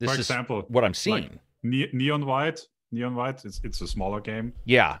For example, what I'm seeing. like Neon White. Neon White. It's a smaller game,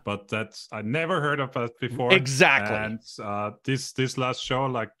 Yeah, but I never heard of that before. exactly. And this last show,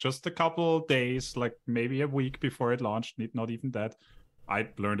 like just a couple days, like maybe a week before it launched, not even that, I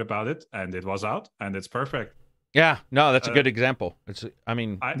learned about it, and it was out, and it's perfect. Yeah, no, that's a good example.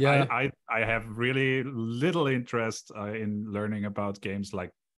 I have really little interest in learning about games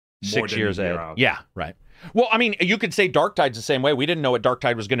like more 6 than years a year ahead. out. Yeah, right. Well, I mean, you could say Darktide's the same way. We didn't know what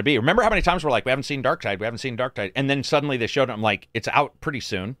Darktide was going to be. Remember how many times we're like, we haven't seen Darktide, and then suddenly they showed it. I'm like, it's out pretty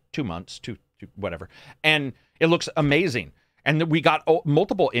soon, 2 months, two whatever, and it looks amazing. And we got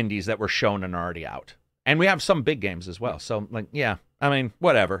multiple indies that were shown and already out, and we have some big games as well. So, like, yeah, I mean,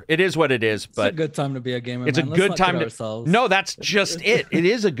 whatever. It is what it is. But it's a good time to be a gamer. It's man. a Let's good not time kid to. ourselves. No, that's just it. It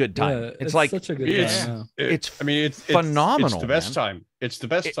is a good time. Yeah, it's like such a good It's, time. Yeah. It's phenomenal. phenomenal, It's the best man. time. It's the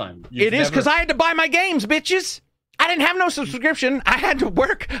best time. It is because I had to buy my games, bitches. I didn't have no subscription. I had to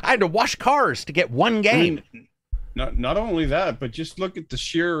work. I had to wash cars to get one game. I mean, not only that, but just look at the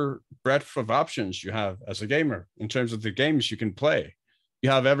sheer breadth of options you have as a gamer in terms of the games you can play. You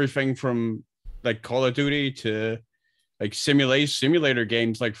have everything from like Call of Duty to like simulator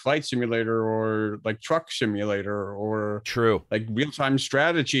games like Flight Simulator or like Truck Simulator or True. like real-time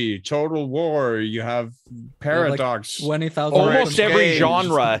strategy, Total War. You have Paradox. 20,000 Almost every games.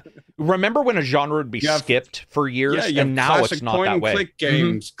 genre. Remember when a genre would be You have- skipped for years, Yeah, you have and now classic it's not point that and way. click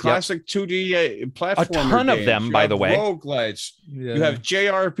games, Mhm. classic 2D platformer A ton of games. them, You by have the way. roguelites. Yeah. You have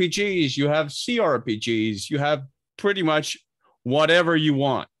JRPGs, you have CRPGs, you have pretty much whatever you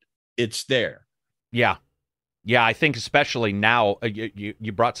want. It's there. Yeah. Yeah, I think especially now,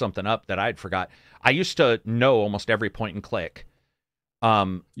 you brought something up that I'd forgot. I used to know almost every point and click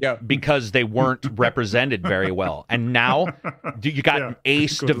Yeah. because they weren't represented very well. And now you got Yeah.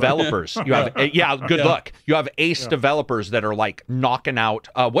 ace Good luck. developers. You have good Yeah. luck. You have ace Yeah. developers that are like knocking out.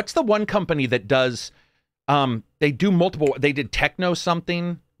 What's the one company that does? They do multiple. They did Techno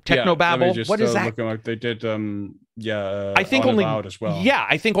something. Techno Babble. What is that? Looking like they did I think On only About as well. Yeah,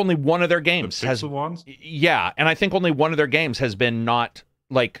 I think only one of their The games has. pixel ones. Yeah, and I think only one of their games has been not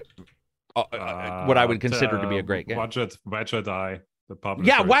like what I would consider to be a great game. Wadjet Eye, the publisher.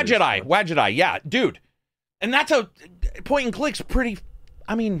 Yeah, is, Wadjet Eye, yeah, dude. And that's a point and click's pretty.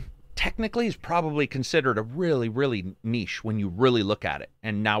 I mean, technically, is probably considered a really, really niche when you really look at it.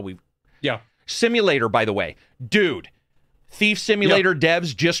 And now Yeah. Simulator, by the way, dude. Thief Simulator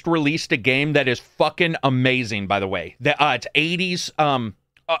devs just released a game that is fucking amazing, by the way. It's 80s. Oh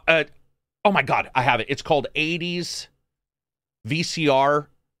my God, I have it. It's called 80s VCR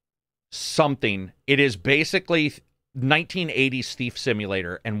something. It is basically 1980s Thief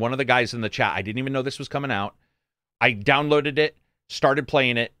Simulator. And one of the guys in the chat, I didn't even know this was coming out. I downloaded it, started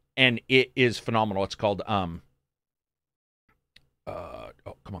playing it, and it is phenomenal. It's called come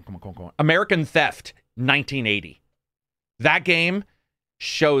on. American Theft 1980. That game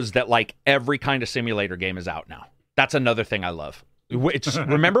shows that like every kind of simulator game is out now. That's another thing I love.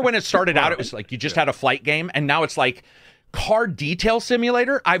 Remember when it started out, it was like you just had a flight game, and now it's like car detail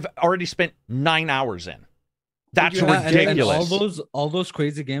simulator. I've already spent 9 hours in. That's Yeah, ridiculous. and all those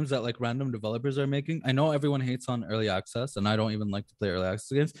crazy games that like random developers are making. I know everyone hates on early access, and I don't even like to play early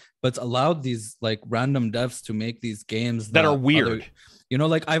access games, but it's allowed these like random devs to make these games that are other- weird. you know,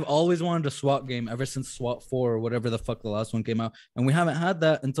 like I've always wanted a SWAT game ever since SWAT 4 or whatever the fuck the last one came out, and we haven't had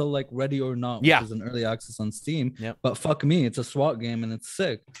that until like Ready or Not, which Yeah. is an early access on Steam. Yep. But fuck me, it's a SWAT game and it's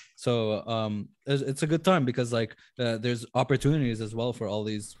sick. So it's a good time because like there's opportunities as well for all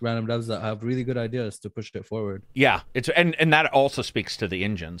these random devs that have really good ideas to push it forward. Yeah, it's and that also speaks to the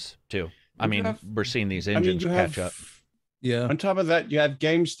engines too. I mean, we're seeing these engines catch up. Yeah. On top of that, you have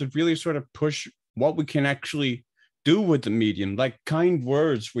games that really sort of push what we can actually do with the medium, like Kind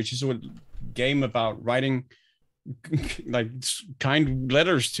Words, which is a game about writing like kind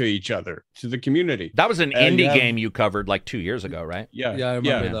letters to each other, to the community. That was an You indie have- game you covered like 2 years ago, right? Yeah, Yeah, I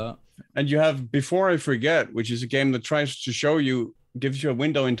remember that. And you have Before I Forget, which is a game that tries to show you, gives you a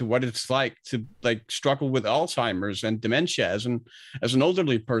window into what it's like to like struggle with Alzheimer's and dementia as an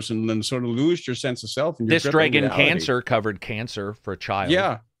elderly person, and sort of lose your sense of self. And your This grip on Dragon reality. Cancer covered cancer for a child.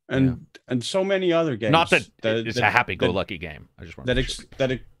 Yeah, and so many other games. Not that it's a happy-go-lucky game. I just want that to ex-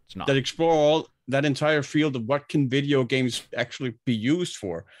 that ex- it's not. that explore that entire field of what can video games actually be used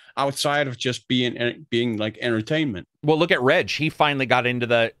for outside of just being like entertainment. Well, look at Reg. He finally got into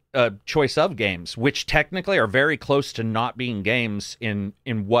the choice of games, which technically are very close to not being games in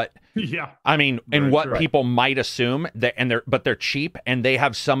what Yeah. I mean, in Very what true. people might assume that, but they're cheap and they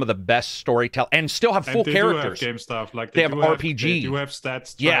have some of the best storytelling and still have full And they characters. do have game stuff. Like They have do RPG. They do have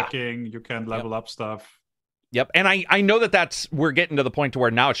stats Yeah. tracking. You can level up stuff. Yep, and I know that we're getting to the point to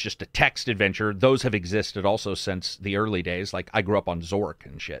where now it's just a text adventure. Those have existed also since the early days. Like I grew up on Zork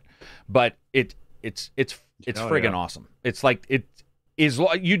and shit, but it's friggin' awesome. It's like it is.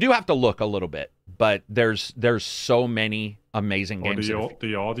 You do have to look a little bit, but there's so many amazing Or games.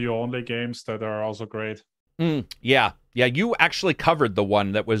 the audio only games that are also great. Yeah. You actually covered the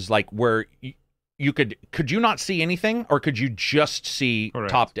one that was like where you could you not see anything, or could you just see Correct.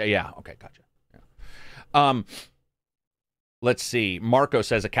 top? Yeah. Okay, gotcha. Let's see. Marco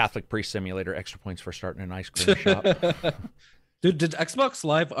says a Catholic priest simulator, extra points for starting an ice cream shop. Dude, did Xbox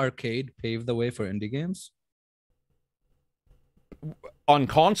Live Arcade pave the way for indie games? On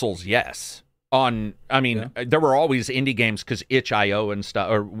consoles, yes. There were always indie games because itch.io and stuff,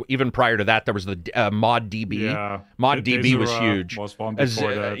 or even prior to that, there was the ModDB. Yeah. ModDB was Desura huge. Was one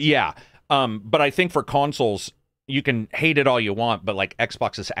before that. Yeah. But I think for consoles, you can hate it all you want, but like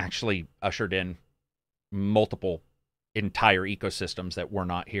Xbox has actually ushered in multiple entire ecosystems that were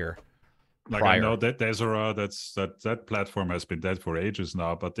not here. Like prior. I know that Desura, that platform has been dead for ages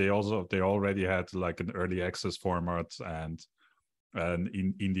now, but they already had like an early access format and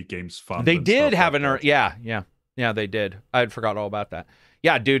indie games fund. They and did stuff have like an that. yeah, they did. I had forgot all about that.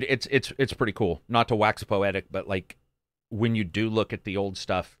 Yeah, dude, it's pretty cool. Not to wax poetic, but like when you do look at the old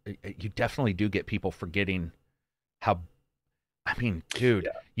stuff, you definitely do get people forgetting how. I mean, dude,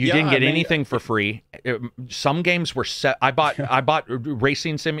 you Yeah, didn't get I mean, anything for free. Some games were set. I bought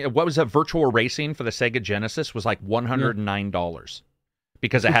racing sim. What was a virtual racing for the Sega Genesis was like $109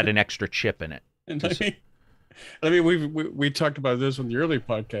 because it had an extra chip in it. And I mean, we talked about this on the early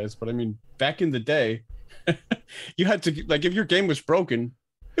podcast, but I mean, back in the day, you had to like if your game was broken,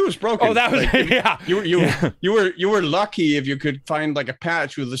 it was broken. Oh, that was like, yeah. You were lucky if you could find like a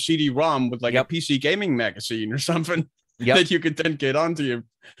patch with a CD-ROM with like Yep. a PC gaming magazine or something Yep. that you could then get onto your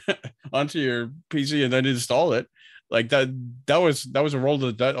PC and then install it. Like that was a roll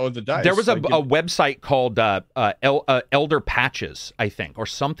of the dice. There was a Like, website called Elder Patches, I think, or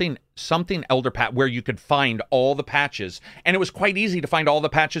something Elder Patch, where you could find all the patches, and it was quite easy to find all the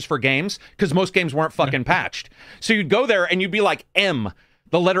patches for games because most games weren't fucking patched. So you'd go there and you'd be like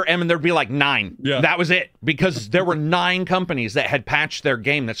the letter M, and there'd be like 9. Yeah. That was it, because there were 9 companies that had patched their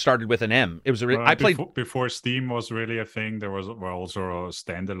game that started with an M. It was I played before Steam was really a thing. There were also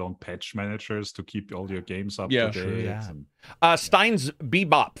standalone patch managers to keep all your games up Yeah, to sure, date. yeah. and- Stein's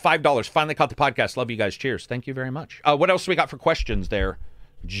Bebop, $5. Finally caught the podcast. Love you guys. Cheers. Thank you very much. What else we got for questions there,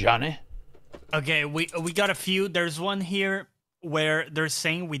 Johnny? Okay, we got a few. There's one here where they're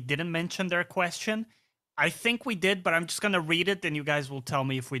saying we didn't mention their question. I think we did, but I'm just gonna read it, and you guys will tell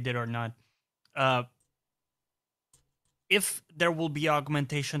me if we did or not. If there will be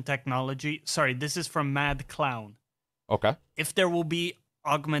augmentation technology, sorry, this is from Mad Clown. Okay. If there will be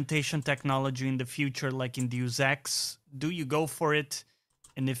augmentation technology in the future, like in Deus Ex, do you go for it?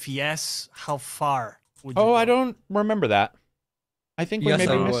 And if yes, how far would you Oh, go? I don't remember that. I think we Yes,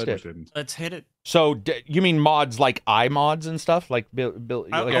 maybe I missed would. it. Didn't. Let's hit it. So you mean mods like iMods and stuff, like I like would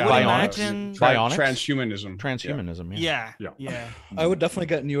bionics? imagine- Bionics? transhumanism. Transhumanism. Yeah. Yeah. Yeah. I would definitely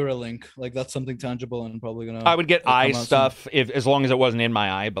get Neuralink. Like that's something tangible and probably gonna. I would get come eye out soon. stuff as long as it wasn't in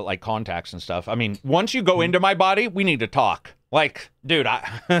my eye, but like contacts and stuff. I mean, once you go into my body, we need to talk. Like, dude,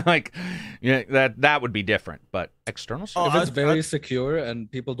 that would be different. But external stuff. If Oh, it's I'd- very secure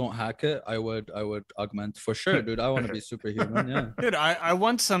and people don't hack it, I would augment for sure, dude. I want to be superhuman. Yeah. Dude, I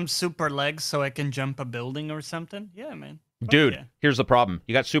want some super legs so I can jump a building or something. Yeah, man. Fuck Dude, yeah. here's the problem.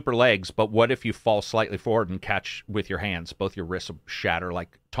 You got super legs, but what if you fall slightly forward and catch with your hands? Both your wrists will shatter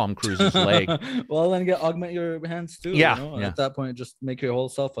like Tom Cruise's leg. Well, then augment your hands too. Yeah, You know? yeah. At that point, just make your whole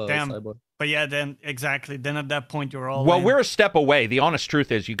self a Damn. cyborg. But yeah, then exactly. Then at that point, you're all Well, in. we're a step away. The honest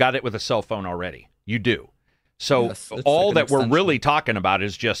truth is you got it with a cell phone already. You do. So Yes, it's all like an that we're extension. really talking about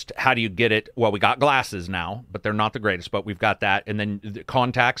is just how do you get it? Well, we got glasses now, but they're not the greatest, but we've got that. And then the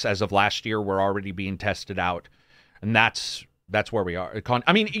contacts, as of last year, were already being tested out. And that's where we are.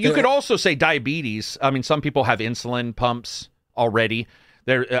 I mean, you could also say diabetes. I mean, some people have insulin pumps already.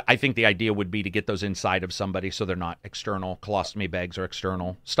 I think the idea would be to get those inside of somebody so they're not external. Colostomy bags are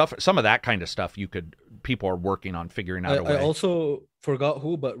external stuff. Some of that kind of stuff people are working on figuring out a way. I also forgot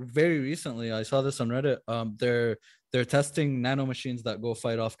who, but very recently I saw this on Reddit. They're testing nano machines that go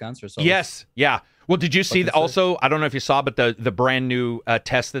fight off cancer cells. Yes, yeah. Well, did you see also? I don't know if you saw, but the brand new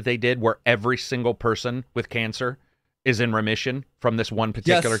test that they did, where every single person with cancer is in remission from this one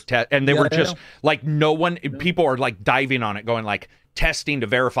particular test, and they were just like, no one. People are like diving on it, going like testing to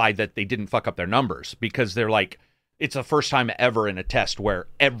verify that they didn't fuck up their numbers, because they're like, it's the first time ever in a test where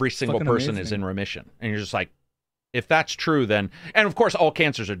every single person is in remission, and you're just like, if that's true, then, and of course all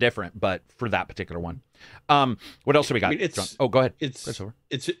cancers are different, but for that particular one, what else do we got? Oh, go ahead.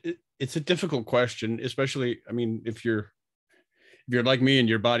 It's a difficult question, especially, I mean, if you're like me and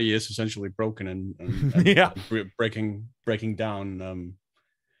your body is essentially broken and breaking down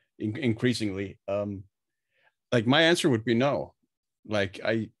increasingly. Like my answer would be no. Like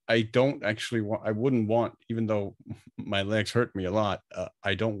I don't actually want. I wouldn't want, even though my legs hurt me a lot.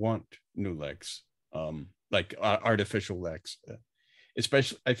 I don't want new legs. Like artificial legs,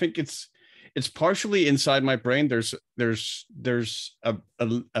 especially. I think it's partially inside my brain. There's a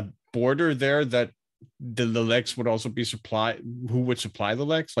border there that the legs would also be supplied. Who would supply the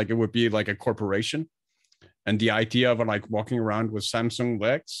legs? Like it would be like a corporation, and the idea of like walking around with Samsung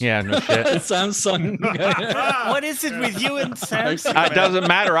legs. Yeah, no shit. Samsung. What is it with you and Samsung? It doesn't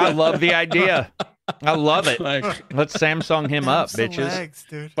matter. I love the idea. I love it. Like, let's Samsung him up, Samsung bitches. legs,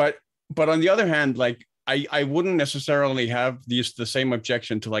 dude. But on the other hand, like I wouldn't necessarily have the same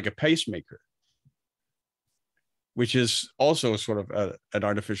objection to like a pacemaker, which is also sort of an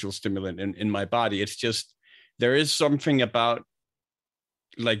artificial stimulant in my body. It's just, there is something about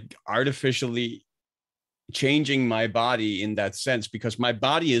like artificially changing my body in that sense, because my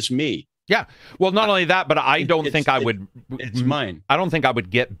body is me. Yeah. Well, not only that, but I don't think I would. It's mine. I don't think I would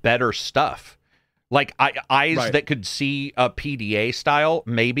get better stuff. Like eyes Right. that could see a PDA style,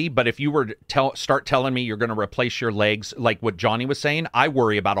 maybe. But if you were to start telling me you're going to replace your legs, like what Johnny was saying, I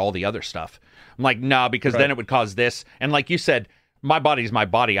worry about all the other stuff. I'm like, no, because then it would cause this. And like you said, my body's my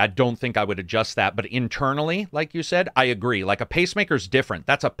body. I don't think I would adjust that. But internally, like you said, I agree. Like a pacemaker's different.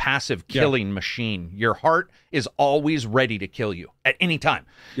 That's a passive killing machine. Your heart is always ready to kill you at any time.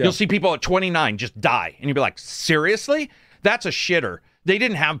 Yeah. You'll see people at 29 just die. And you'll be like, seriously? That's a shitter. They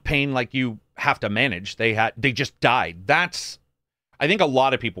didn't have pain like you have to manage. They just died. I think a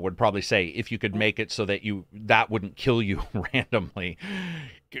lot of people would probably say, if you could make it so that wouldn't kill you randomly.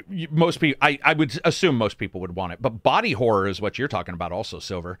 Most people, I would assume most people would want it. But body horror is what you're talking about also,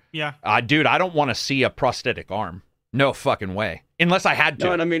 Silver. Yeah. Dude, I don't want to see a prosthetic arm. No fucking way. Unless I had to.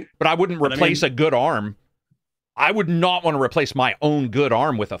 No, and I mean, but I wouldn't replace a good arm. I would not want to replace my own good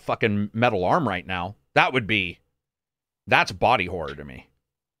arm with a fucking metal arm right now. That's body horror to me.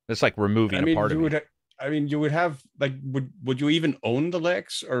 It's like removing a part of me. You would have like, would you even own the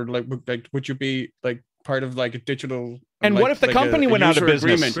legs, or like would you be like part of like a digital? And what if the company went out of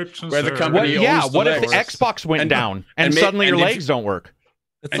business? Where the company owns the what if legs? the Xbox went down and suddenly your legs don't work?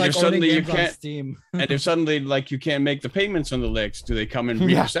 It's And like if suddenly owning you games on can't- Steam. And if suddenly like you can't make the payments on the legs, do they come and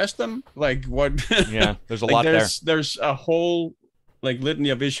reassess them? Like what? Yeah, there's a Like, lot there. There's a whole like litany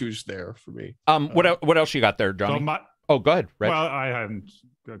of issues there for me. What else you got there, Johnny? So go ahead, Reg. well, I haven't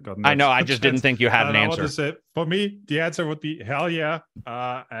gotten. I know. that I just didn't chance. think you had an I want answer. to say, for me, the answer would be hell yeah,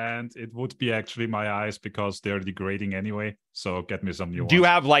 and it would be actually my eyes, because they're degrading anyway. So get me some new ones. Do you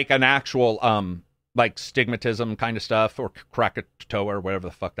have like an actual like stigmatism kind of stuff, or Krakatoa, or whatever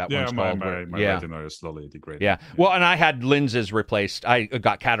the fuck that one's my called? my retina is slowly degrading. Yeah. Well, and I had lenses replaced. I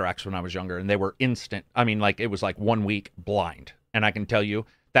got cataracts when I was younger, and they were instant. I mean, like it was like 1 week blind, and I can tell you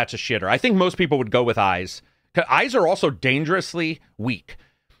that's a shitter. I think most people would go with eyes. 'Cause eyes are also dangerously weak.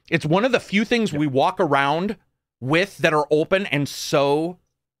 It's one of the few things we walk around with that are open and so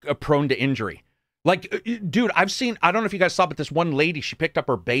prone to injury. Like, dude, I don't know if you guys saw, but this one lady, she picked up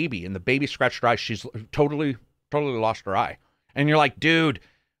her baby and the baby scratched her eye. She's totally lost her eye. And you're like, dude,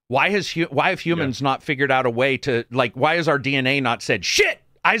 why have humans not figured out a way to, like, why has our DNA not said, shit,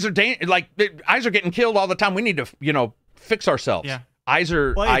 eyes are eyes are getting killed all the time. We need to, fix ourselves. Yeah. Eyes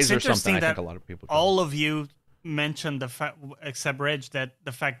are something I think a lot of people do. All of you mentioned the fact, except Reg, that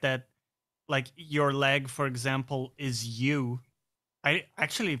the fact that like your leg, for example, is you. I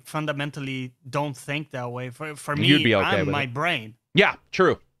actually fundamentally don't think that way. For me, You'd be okay I'm with my it. brain. Yeah,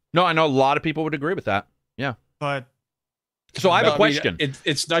 true. No, I know a lot of people would agree with that. Yeah. But So I have a question.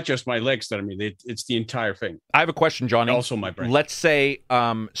 It's not just my legs that it's the entire thing. I have a question, Johnny. Also my brain. Let's say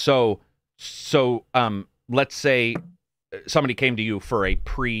let's say somebody came to you for a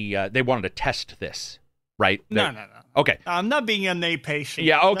they wanted to test this, right? no. Okay. I'm not being a nay patient.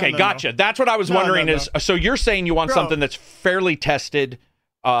 Yeah, okay, No. gotcha. That's what I was No, wondering no. is, so you're saying you want Bro. something that's fairly tested,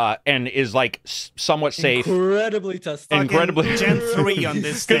 and is like somewhat safe. Incredibly tested. Fucking Incredibly- Gen 3 on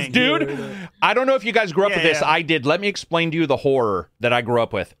this Because, thing. dude, I don't know if you guys grew up with this. Yeah. I did. Let me explain to you the horror that I grew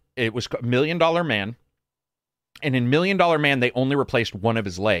up with. It was $1 Million Man. And in $1 Million Man, they only replaced one of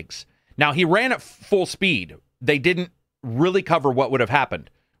his legs. Now, he ran at full speed. They didn't really cover what would have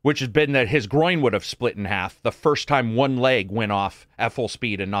happened, which has been that his groin would have split in half the first time one leg went off at full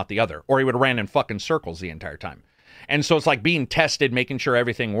speed and not the other. Or he would have ran in fucking circles the entire time. And so it's like being tested, making sure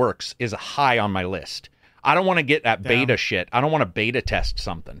everything works is high on my list. I don't want to get that beta shit. I don't want to beta test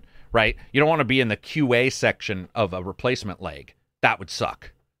something, right? You don't want to be in the QA section of a replacement leg. That would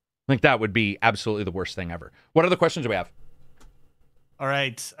suck. I think that would be absolutely the worst thing ever. What other questions do we have? All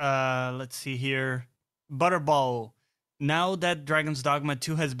right, let's see here. Butterball. Now that Dragon's Dogma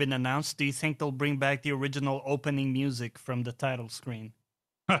 2 has been announced, do you think they'll bring back the original opening music from the title screen?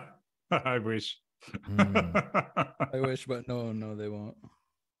 I wish. I wish, but no, they won't.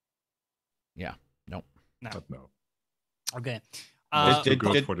 Yeah, no. But no. Okay. Too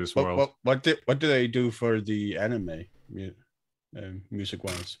good for this world. What do they do for the anime music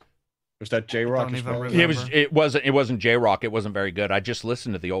wise? Was that J-Rock don't as even well? remember. It wasn't J-Rock. It wasn't very good. I just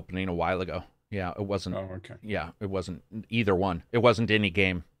listened to the opening a while ago. Yeah, it wasn't. Oh, okay. Yeah, it wasn't either one. It wasn't any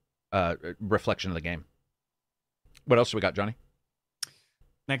game reflection of the game. What else do we got, Johnny?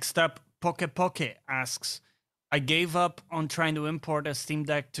 Next up, Poke asks, I gave up on trying to import a Steam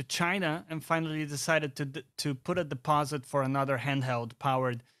Deck to China and finally decided to put a deposit for another handheld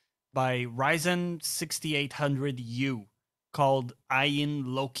powered by Ryzen 6800U called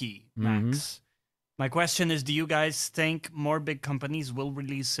Ion Loki Max. My question is, do you guys think more big companies will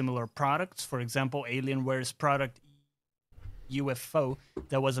release similar products? For example, Alienware's product UFO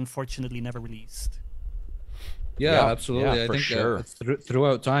that was unfortunately never released. Yeah, absolutely. yeah, I for think sure.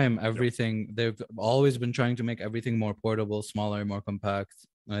 throughout time, everything they've always been trying to make everything more portable, smaller, more compact.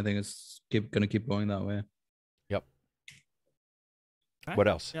 And I think it's gonna keep going that way. Yep. Okay. What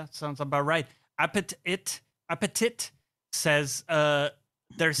else? Yeah, sounds about right. Appetit says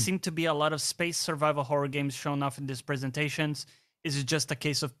there seem to be a lot of space survival horror games shown off in these presentations. Is it just a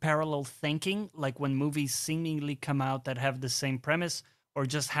case of parallel thinking, like when movies seemingly come out that have the same premise, or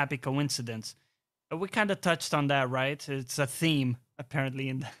just happy coincidence? We kind of touched on that, right? It's a theme,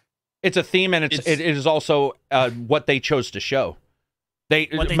 apparently. It's a theme, and it is also what they chose to show.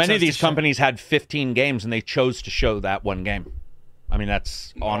 Many of these companies had 15 games, and they chose to show that one game. I mean,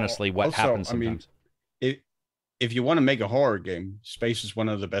 that's honestly what also, happens sometimes. I mean, if you want to make a horror game, space is one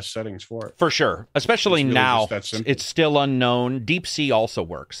of the best settings for it. For sure. Especially It's really now, just that simple. it's still unknown. Deep Sea also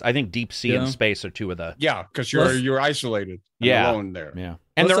works. I think Deep Sea and space are two of the... Yeah, because Plus- you're isolated and Yeah. alone there. Yeah.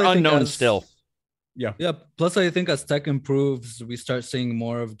 And Plus, they're I think unknown as- still. Yeah. Plus, I think as tech improves, we start seeing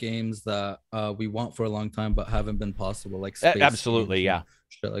more of games that we want for a long time but haven't been possible, like space Absolutely, games yeah. and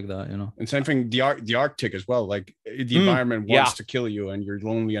shit like that. You know. And same thing, the Arctic as well. Like the environment yeah. wants to kill you, and you're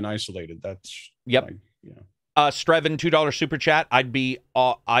lonely and isolated. That's Yep. like, you know. Strevin, $2 super chat. I'd be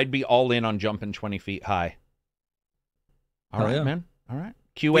all in on jumping 20 feet high. All Oh, right, yeah. man. All right.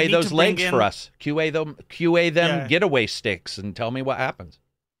 We QA need those to bring legs in- for us. QA them Yeah. getaway sticks and tell me what happens.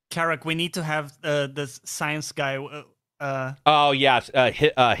 Carrick, we need to have the science guy. Oh yeah,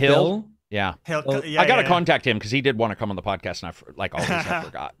 Hill. Bill? Yeah. Hill I gotta contact him because he did want to come on the podcast, and I always I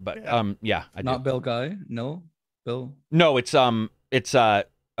forgot. But Yeah. I Not did. Bill Guy. No, Bill. No, it's Hill.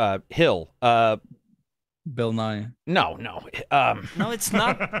 Bill Nye. No. No, it's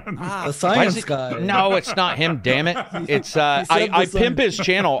not. The Why is science it- guy. No, it's not him. Damn it! It's said I the pimp sun. his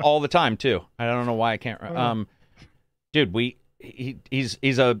channel all the time too. I don't know why I can't. Dude,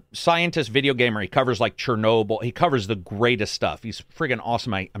 he's a scientist video gamer. He covers like Chernobyl. He covers the greatest stuff. He's friggin'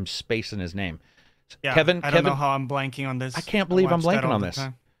 awesome. I'm spacing his name. Yeah, Kevin. I don't know how I'm blanking on this. I can't believe I'm watch that blanking all on the this.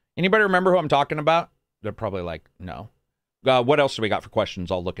 time. Anybody remember who I'm talking about? They're probably like, no. What else do we got for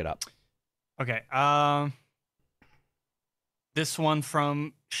questions? I'll look it up. Okay. This one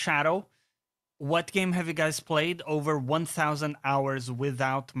from Shadow. What game have you guys played over 1,000 hours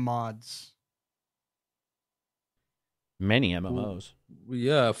without mods? Many MMOs.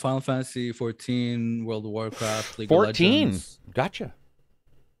 Yeah, Final Fantasy 14, World of Warcraft, League 14. of Legends. Gotcha.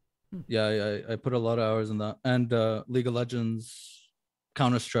 Yeah, I put a lot of hours in that. And League of Legends,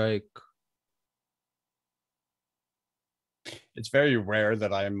 Counter-Strike. It's very rare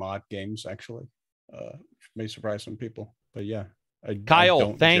that I mod games. Actually, may surprise some people, but yeah. I Kyle,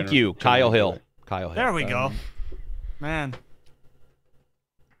 don't thank you. Kyle generally do Hill. it. Kyle Hill. There we go. Man.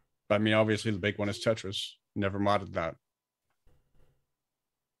 But I mean, obviously, the big one is Tetris. Never modded that.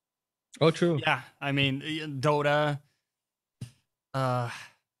 Oh, true. Yeah, I mean, Dota.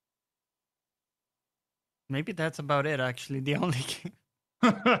 Maybe that's about it, actually. The only game.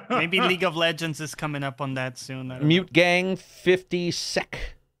 Maybe League of Legends is coming up on that soon. I don't know. Mute Gang, 50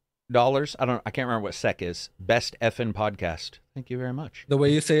 SEK dollars. I can't remember what SEK is. Best effing podcast. Thank you very much. The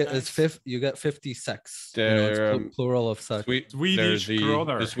way you say it is Nice. fifth. You get 50 sex. You know, it's They're, plural of sex. Swedish the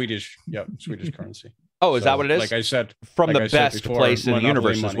kroner. Swedish currency. Oh, is So, that what it is? Like I said, From like the I said best before, place in the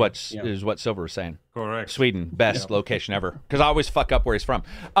Monopoly universe money. is what Silver was saying. Correct. Sweden, best location ever. Because I always fuck up where he's from.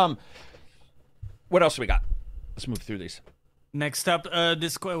 What else we got? Let's move through these. Next up,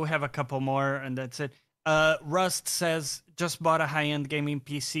 we have a couple more, and that's it. Rust says, just bought a high-end gaming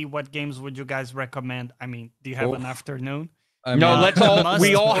PC. What games would you guys recommend? I mean, do you have an afternoon? I No, mean, let's the all. must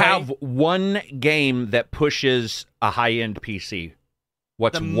We all play- have one game that pushes a high-end PC.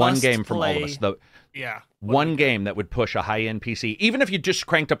 What's The one must game from all of play- us? The Yeah. one game that would push a high-end PC, even if you just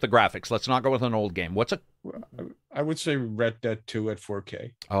cranked up the graphics. Let's not go with an old game. What's a? I would say Red Dead 2 at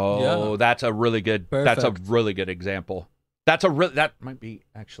 4K. Oh, Yeah. that's a really good. That's a Perfect. really good example. That might be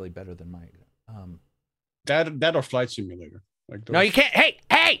actually better than my. That or Flight Simulator. Like No, you can't.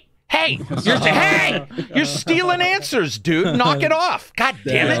 Hey! You're stealing answers, dude. Knock it off. God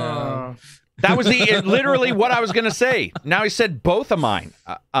damn it. That was literally what I was gonna say. Now he said both of mine.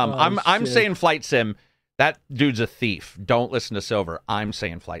 I'm shit. saying Flight Sim. That dude's a thief. Don't listen to Silver. I'm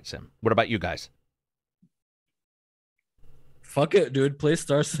saying Flight Sim. What about you guys? fuck it, dude. Play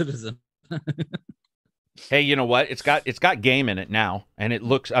Star Citizen. Hey, you know what? It's got game in it now, and it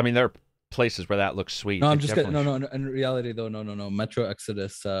looks. I mean, there are places where that looks sweet. No, I'm It just kidding. definitely No. In reality, though, no. Metro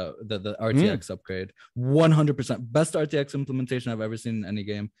Exodus, the RTX upgrade, 100% best RTX implementation I've ever seen in any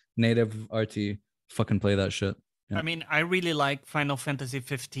game. Native RT, fucking play that shit. Yeah. I mean, I really like Final Fantasy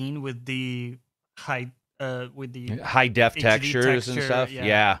 15 with the high high def HD textures and texture, stuff.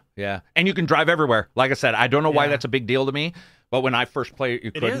 yeah. Yeah. And you can drive everywhere. Like I said, I don't know why Yeah. that's a big deal to me, but when I first played it,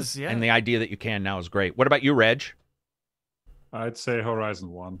 you couldn't. is, yeah. And the idea that you can now is great. What about you, Reg? I'd say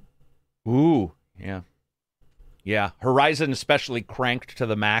Horizon 1. Ooh, yeah. Yeah. Horizon, especially cranked to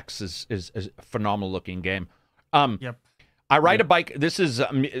the max, is a phenomenal looking game. Yep. I ride a bike. This is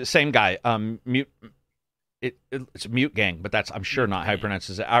same guy. It's Mute Gang, but that's I'm sure not how he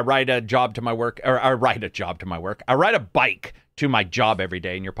pronounces it. I ride a job to my work, or I ride a job to my work. I ride a bike to my job every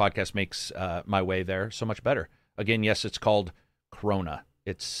day, and your podcast makes my way there so much better. Again, yes, it's called Krona.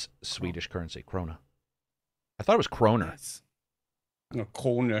 It's Swedish currency, Krona. I thought it was Kroner. Nice. No,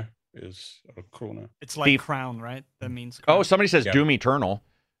 Krona is a Krona. It's like Thief. crown, right? That means Oh, crown. somebody says Yeah. Doom Eternal.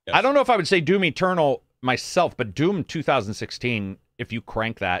 Yes. I don't know if I would say Doom Eternal myself, but Doom 2016, if you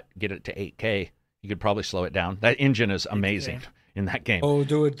crank that, get it to 8K, you could probably slow it down. That engine is amazing in that game. Oh,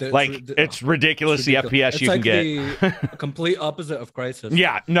 dude. It's ridiculous the FPS it's you like can get. the complete opposite of Crisis.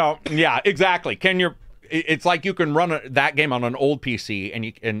 Yeah, exactly. It's like you can run that game on an old PC,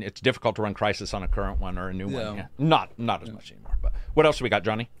 and it's difficult to run Crysis on a current one or a new one. Yeah. Not as much anymore. But what else do we got,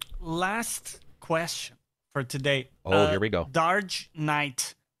 Johnny? Last question for today. Oh, here we go. Darge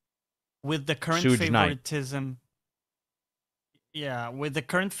Knight, with the current Suge Knight. favoritism. Yeah, with the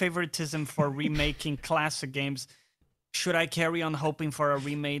current favoritism for remaking classic games, should I carry on hoping for a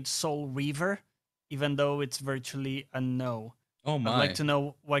remade Soul Reaver, even though it's virtually a no? Oh my. I'd like to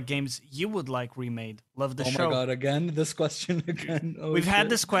know what games you would like remade. Love the Oh show. my god, again this question again. Oh, We've had shit.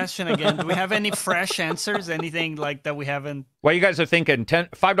 this question again. Do we have any fresh answers? Anything like that we haven't? What you guys are thinking?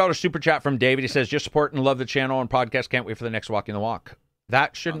 $5 super chat from David. He says, just support and love the channel and podcast. Can't wait for the next Walking the Walk.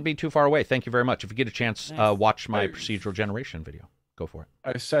 That shouldn't be too far away. Thank you very much. If you get a chance, Nice. watch my procedural generation video. Go for it.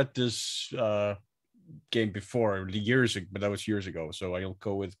 I said this game before years ago, but that was years ago. So I'll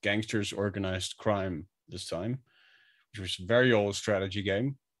go with Gangsters Organized Crime this time, which was a very old strategy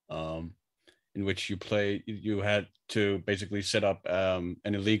game, in which you had to basically set up an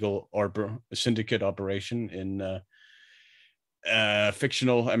illegal syndicate operation in a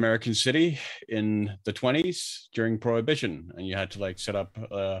fictional American city in the 1920s during Prohibition, and you had to like set up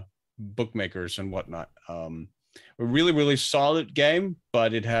bookmakers and whatnot. A really, really solid game,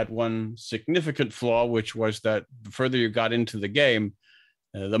 but it had one significant flaw, which was that the further you got into the game,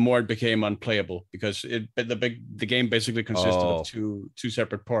 the more it became unplayable, because the game basically consisted of two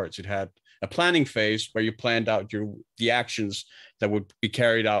separate parts. It had a planning phase where you planned out the actions that would be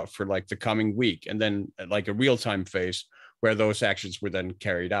carried out for like the coming week, and then like a real-time phase where those actions were then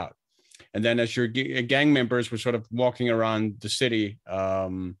carried out. And then as your gang members were sort of walking around the city,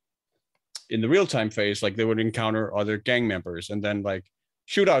 in the real-time phase, like they would encounter other gang members, and then like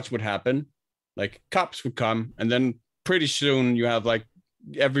shootouts would happen, like cops would come, and then pretty soon you have like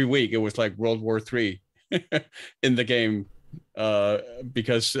every week it was like World War III in the game,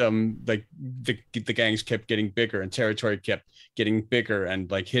 because like the gangs kept getting bigger and territory kept getting bigger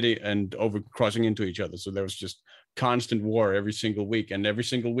and like hitting and over crossing into each other. So there was just constant war every single week, and every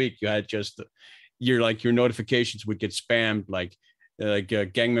single week you had just your notifications would get spammed like a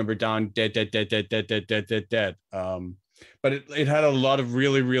gang member down, dead. But it had a lot of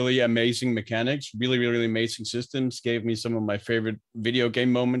really, really amazing mechanics, really, really, really amazing systems. Gave me some of my favorite video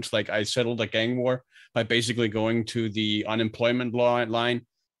game moments. Like I settled a gang war by basically going to the unemployment line,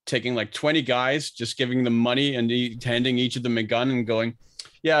 taking like 20 guys, just giving them money and handing each of them a gun and going,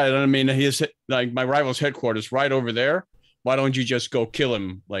 yeah, I mean, he's like my rival's headquarters right over there. Why don't you just go kill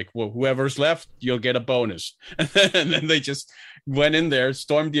him? Like, well, whoever's left, you'll get a bonus. And then they just went in there,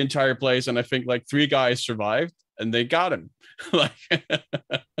 stormed the entire place. And I think like 3 guys survived and they got him. Like,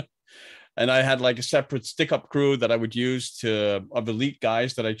 and I had like a separate stick up crew that I would use of elite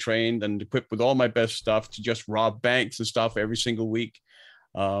guys that I trained and equipped with all my best stuff to just rob banks and stuff every single week,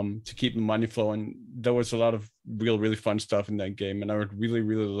 to keep the money flowing. There was a lot of really fun stuff in that game. And I would really,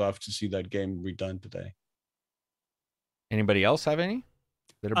 really love to see that game redone today. Anybody else have any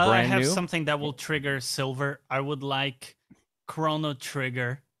that are brand I have new? something that will trigger Silver. I would like Chrono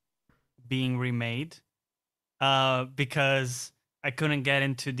Trigger being remade, because I couldn't get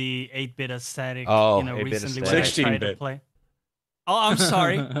into the 8-bit aesthetic. Oh, 8-bit recently aesthetic. when I tried to 16-bit. play. Oh, I'm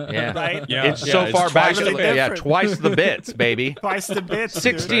sorry. Yeah. Right? Yeah. It's so it's far back. twice the bit. Yeah, twice the bits, baby. Twice the bits. dude.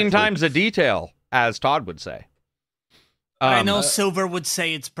 16 times the detail, as Todd would say. I know Silver would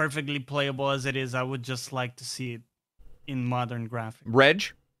say it's perfectly playable as it is. I would just like to see it in modern graphics. Reg?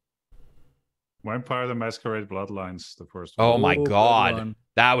 Vampire the Masquerade Bloodlines, the first Oh one. my good God. one.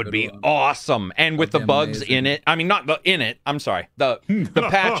 That would Good be one. awesome. And with the That'd be bugs amazing. in it. I mean, not the in it. I'm sorry. The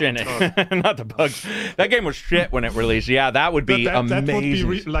patch in it. Not the bugs. That game was shit when it released. Yeah, that would be that amazing.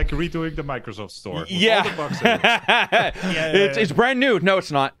 would be like redoing the Microsoft Store. with Yeah. all the bugs in it. It's brand new. No,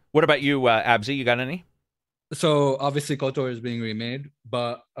 it's not. What about you, Abzi? You got any? So obviously KOTOR is being remade,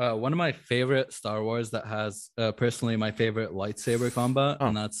 but one of my favorite Star Wars that has personally my favorite lightsaber combat, Oh.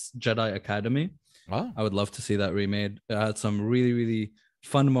 and that's Jedi Academy. Oh. I would love to see that remade. It had some really, really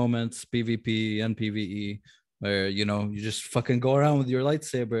fun moments, PvP and PvE, where you just fucking go around with your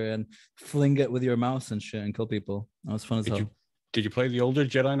lightsaber and fling it with your mouse and shit and kill people. That was fun as hell. Did you play the older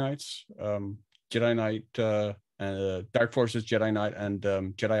Jedi Knights? Jedi Knight, Dark Forces, Jedi Knight, and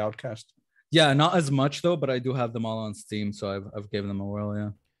Jedi Outcast? Yeah, not as much though, but I do have them all on Steam, so I've given them a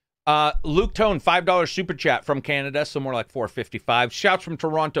whirl. Yeah. Luke Tone, $5 super chat from Canada, so more like $4.55. Shouts from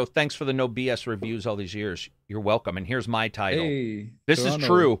Toronto. Thanks for the no BS reviews all these years. You're welcome. And here's my title. Hey, This Toronto. is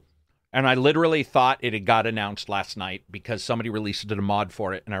true. And I literally thought it had got announced last night because somebody released a mod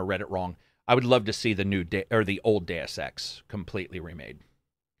for it and I read it wrong. I would love to see the old Deus Ex completely remade.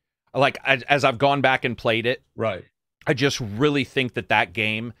 Like, as I've gone back and played it, Right. I just really think that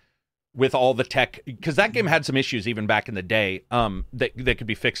game, with all the tech, because that game had some issues even back in the day, that could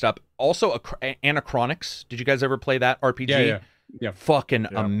be fixed up. Also, Anachronix. Did you guys ever play that RPG? Yeah. Fucking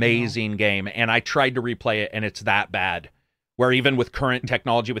amazing game. And I tried to replay it, and it's that bad. Where even with current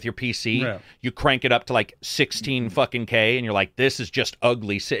technology with your PC, you crank it up to like 16 fucking K, and you're like, this is just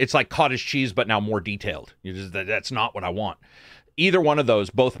ugly. It's like cottage cheese, but now more detailed. That's not what I want. Either one of those,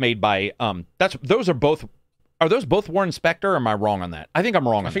 both made by Are those both Warren Spector, or am I wrong on that? I think I'm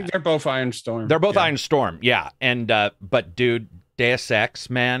wrong on that. I think they're both Iron Storm. They're both Iron Storm, yeah. And but dude, Deus Ex,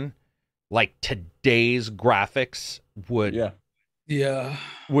 man, like today's graphics would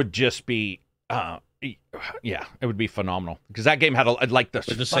just be it would be phenomenal, because that game had like the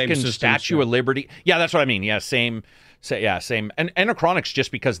same fucking systems, Statue of Liberty. Yeah, that's what I mean. Yeah, same. And Anachronix,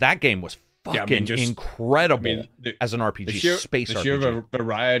 just because that game was fucking incredible as an RPG, space RPG. The sheer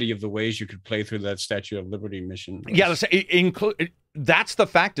variety of the ways you could play through that Statue of Liberty mission. Yeah, that's the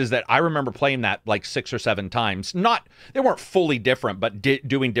fact, is that I remember playing that like 6 or 7 times. They weren't fully different, but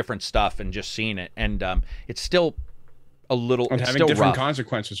doing different stuff and just seeing it. And it's still a little, and it's having still different rough.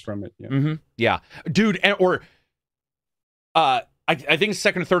 consequences from it. Yeah. Mm-hmm. Yeah, dude, I think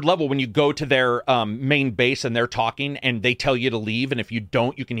second or third level, when you go to their main base and they're talking and they tell you to leave, and if you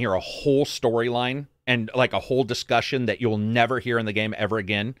don't, you can hear a whole storyline and like a whole discussion that you'll never hear in the game ever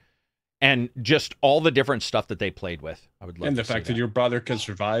again, and just all the different stuff that they played with. I would love And to the see fact that your brother can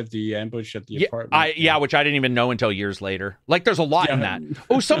survive the ambush at the apartment. which I didn't even know until years later. Like, there's a lot in that.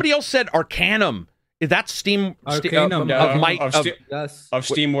 Oh, somebody else said Arcanum. Is that Steam? Arcanum. Yes. Of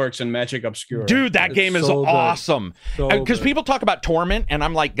Steamworks and Magic Obscura. Dude, that game is so good. awesome. So Because good. people talk about Torment, and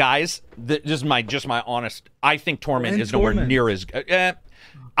I'm like, guys, this is my honest. I think Torment And is nowhere Torment. near as good.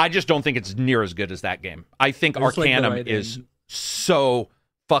 I just don't think it's near as good as that game. I think It's like the Arcanum right is end. so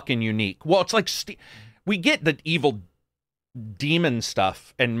fucking unique. Well, it's like we get the evil demon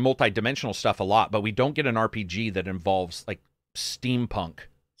stuff and multi-dimensional stuff a lot, but we don't get an RPG that involves like steampunk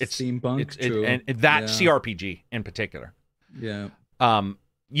It's steampunk. True. and that Yeah. CRPG in particular. Yeah.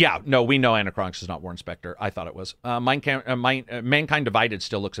 Yeah, no, we know Anachronix is not Warren Spector. I thought it was. Mankind Divided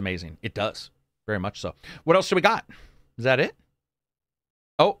still looks amazing. It does. Very much so. What else do we got? Is that it?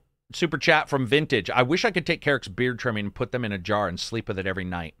 Oh, super chat from Vintage. I wish I could take Carrick's beard trimming and put them in a jar and sleep with it every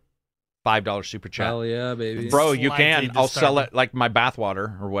night. $5 super chat. Hell yeah, baby. Bro, you Slightly can. I'll sell disturbing. it like my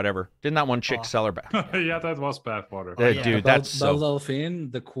bathwater or whatever. Didn't that one chick sell her bath? Yeah, that was bathwater. Yeah. Dude, Belle, that's so... Belle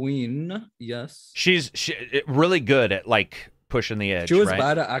Delphine, the queen. Yes. She's really good at like pushing the edge, She was right?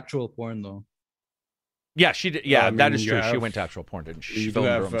 bad at actual porn though. Yeah, she did. Yeah, I that mean, is you true. She have- went to actual porn, didn't she? She You do filmed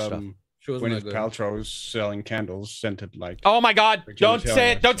her have own stuff. She wasn't that Gwyneth good. Paltrow's selling candles scented like. Oh my God! Like Don't genitalia,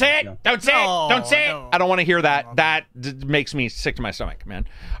 say it! Don't say it! yeah. Don't say it! Don't say it! No, I don't want to hear that. no. That makes me sick to my stomach, man.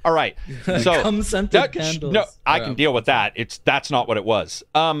 All right, so Come scented that- candles. no, I Yeah. can deal with that. That's not what it was.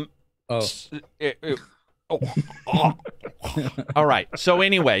 Oh. Oh. All right. So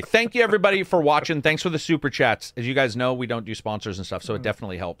anyway, thank you everybody for watching. Thanks for the super chats. As you guys know, we don't do sponsors and stuff, so it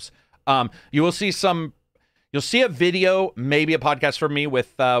definitely helps. You will see you'll see a video, maybe a podcast from me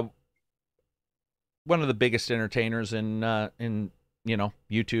with one of the biggest entertainers in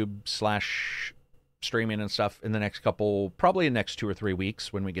YouTube / streaming and stuff in the next probably the next 2 or 3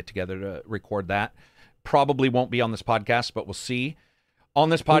 weeks when we get together to record that. Probably won't be on this podcast, but we'll see. On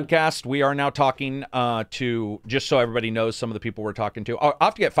this podcast, we are now talking to, just so everybody knows some of the people we're talking to. I'll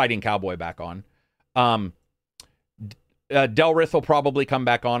have to get Fighting Cowboy back on. Delrith will probably come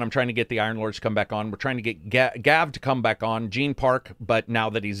back on. I'm trying to get the Iron Lords to come back on. We're trying to get Gav to come back on. Gene Park, but now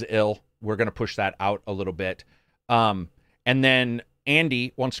that he's ill, we're going to push that out a little bit. And then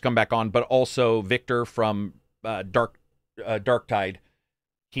Andy wants to come back on, but also Victor from Darktide.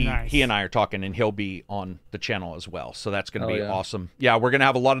 Nice. He and I are talking, and he'll be on the channel as well. So that's going to Oh, be yeah. awesome. Yeah, we're going to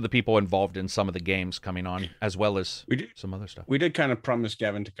have a lot of the people involved in some of the games coming on, as well as some other stuff. We did kind of promise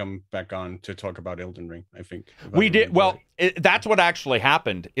Gavin to come back on to talk about Elden Ring, I think. if I We did. remember Well, right. that's what actually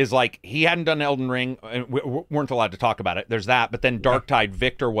happened is like he hadn't done Elden Ring. And we weren't allowed to talk about it. There's that. But then Darktide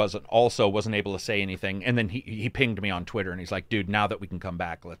Victor wasn't able to say anything. And then he pinged me on Twitter and he's like, dude, now that we can come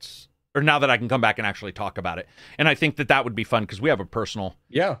back, now that I can come back and actually talk about it. And I think that would be fun because we have a personal.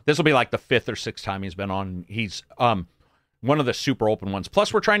 Yeah. This will be like the 5th or 6th time he's been on. He's one of the super open ones.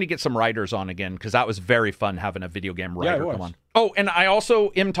 Plus, we're trying to get some writers on again because that was very fun having a video game Yeah, it writer was. come on. Oh, and I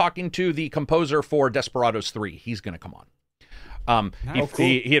also am talking to the composer for Desperados 3. He's going to come on.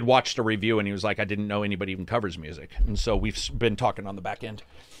 He had watched a review and he was like, I didn't know anybody even covers music. And so we've been talking on the back end.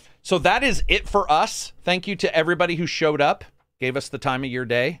 So that is it for us. Thank you to everybody who showed up, gave us the time of your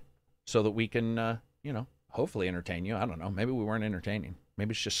day so that we can, hopefully entertain you. I don't know. Maybe we weren't entertaining.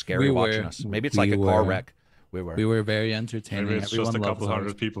 Maybe it's just scary We watching were. us. Maybe it's We like a car were. wreck. We were. We were very entertaining. Maybe it's just a Everyone couple loves hundred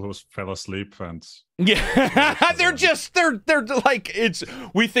ours. people who fell asleep and Yeah, they're like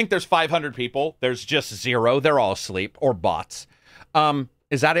we think there's 500 people. There's just 0. They're all asleep or bots.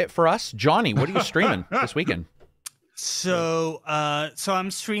 Is that it for us? Johnny, what are you streaming this weekend? So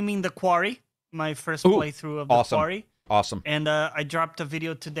I'm streaming The Quarry, my first Ooh, playthrough of The awesome. Quarry. Awesome. And I dropped a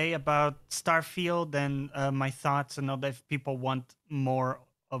video today about Starfield and my thoughts. I know that if people want more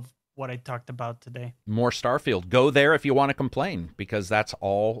of what I talked about today. More Starfield. Go there if you want to complain, because that's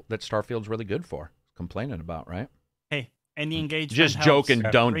all that Starfield's really good for. Complaining about, right? Hey, any engagement Just helps. joking.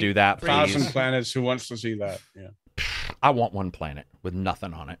 Don't Free- do that, free- please. 1,000 Planets, who wants to see that? Yeah. I want one planet with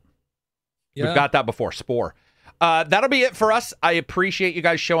nothing on it. Yeah. We've got that before. Spore. That'll be it for us. I appreciate you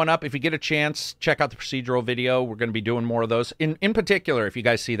guys showing up. If you get a chance, check out the procedural video. We're going to be doing more of those. In particular, if you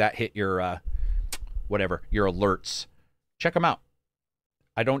guys see that hit your your alerts, check them out.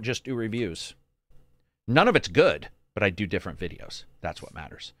 I don't just do reviews. None of it's good, but I do different videos. That's what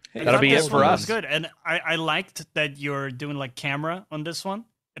matters. I That'll thought be this it for one us. was good, and I liked that you're doing like camera on this one.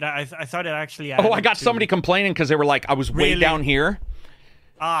 And I thought it actually. Oh, I added got to- somebody complaining because they were like, I was way Really? down here.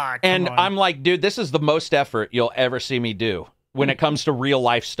 Ah, come And on. I'm like, dude, this is the most effort you'll ever see me do when it comes to real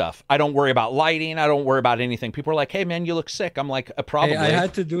life stuff. I don't worry about lighting. I don't worry about anything. People are like, hey, man, you look sick. I'm like, probably. Hey, I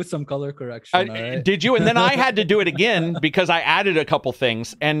had to do some color correction. all right? Did you? And then I had to do it again because I added a couple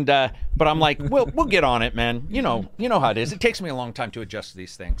things. And but I'm like, we'll get on it, man. You know how it is. It takes me a long time to adjust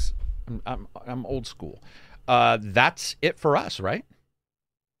these things. I'm old school. That's it for us, right?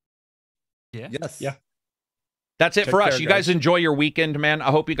 Yeah. Yes. Yeah. That's it Take for us. care, You guys guys. enjoy your weekend, man. I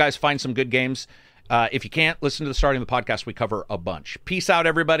hope you guys find some good games. If you can't, listen to the starting of the podcast. We cover a bunch. Peace out,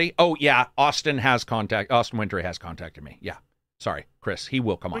 everybody. Oh, yeah. Austin Wintory has contacted me. Yeah. Sorry, Chris. He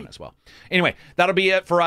will come on as well. Anyway, that'll be it for us.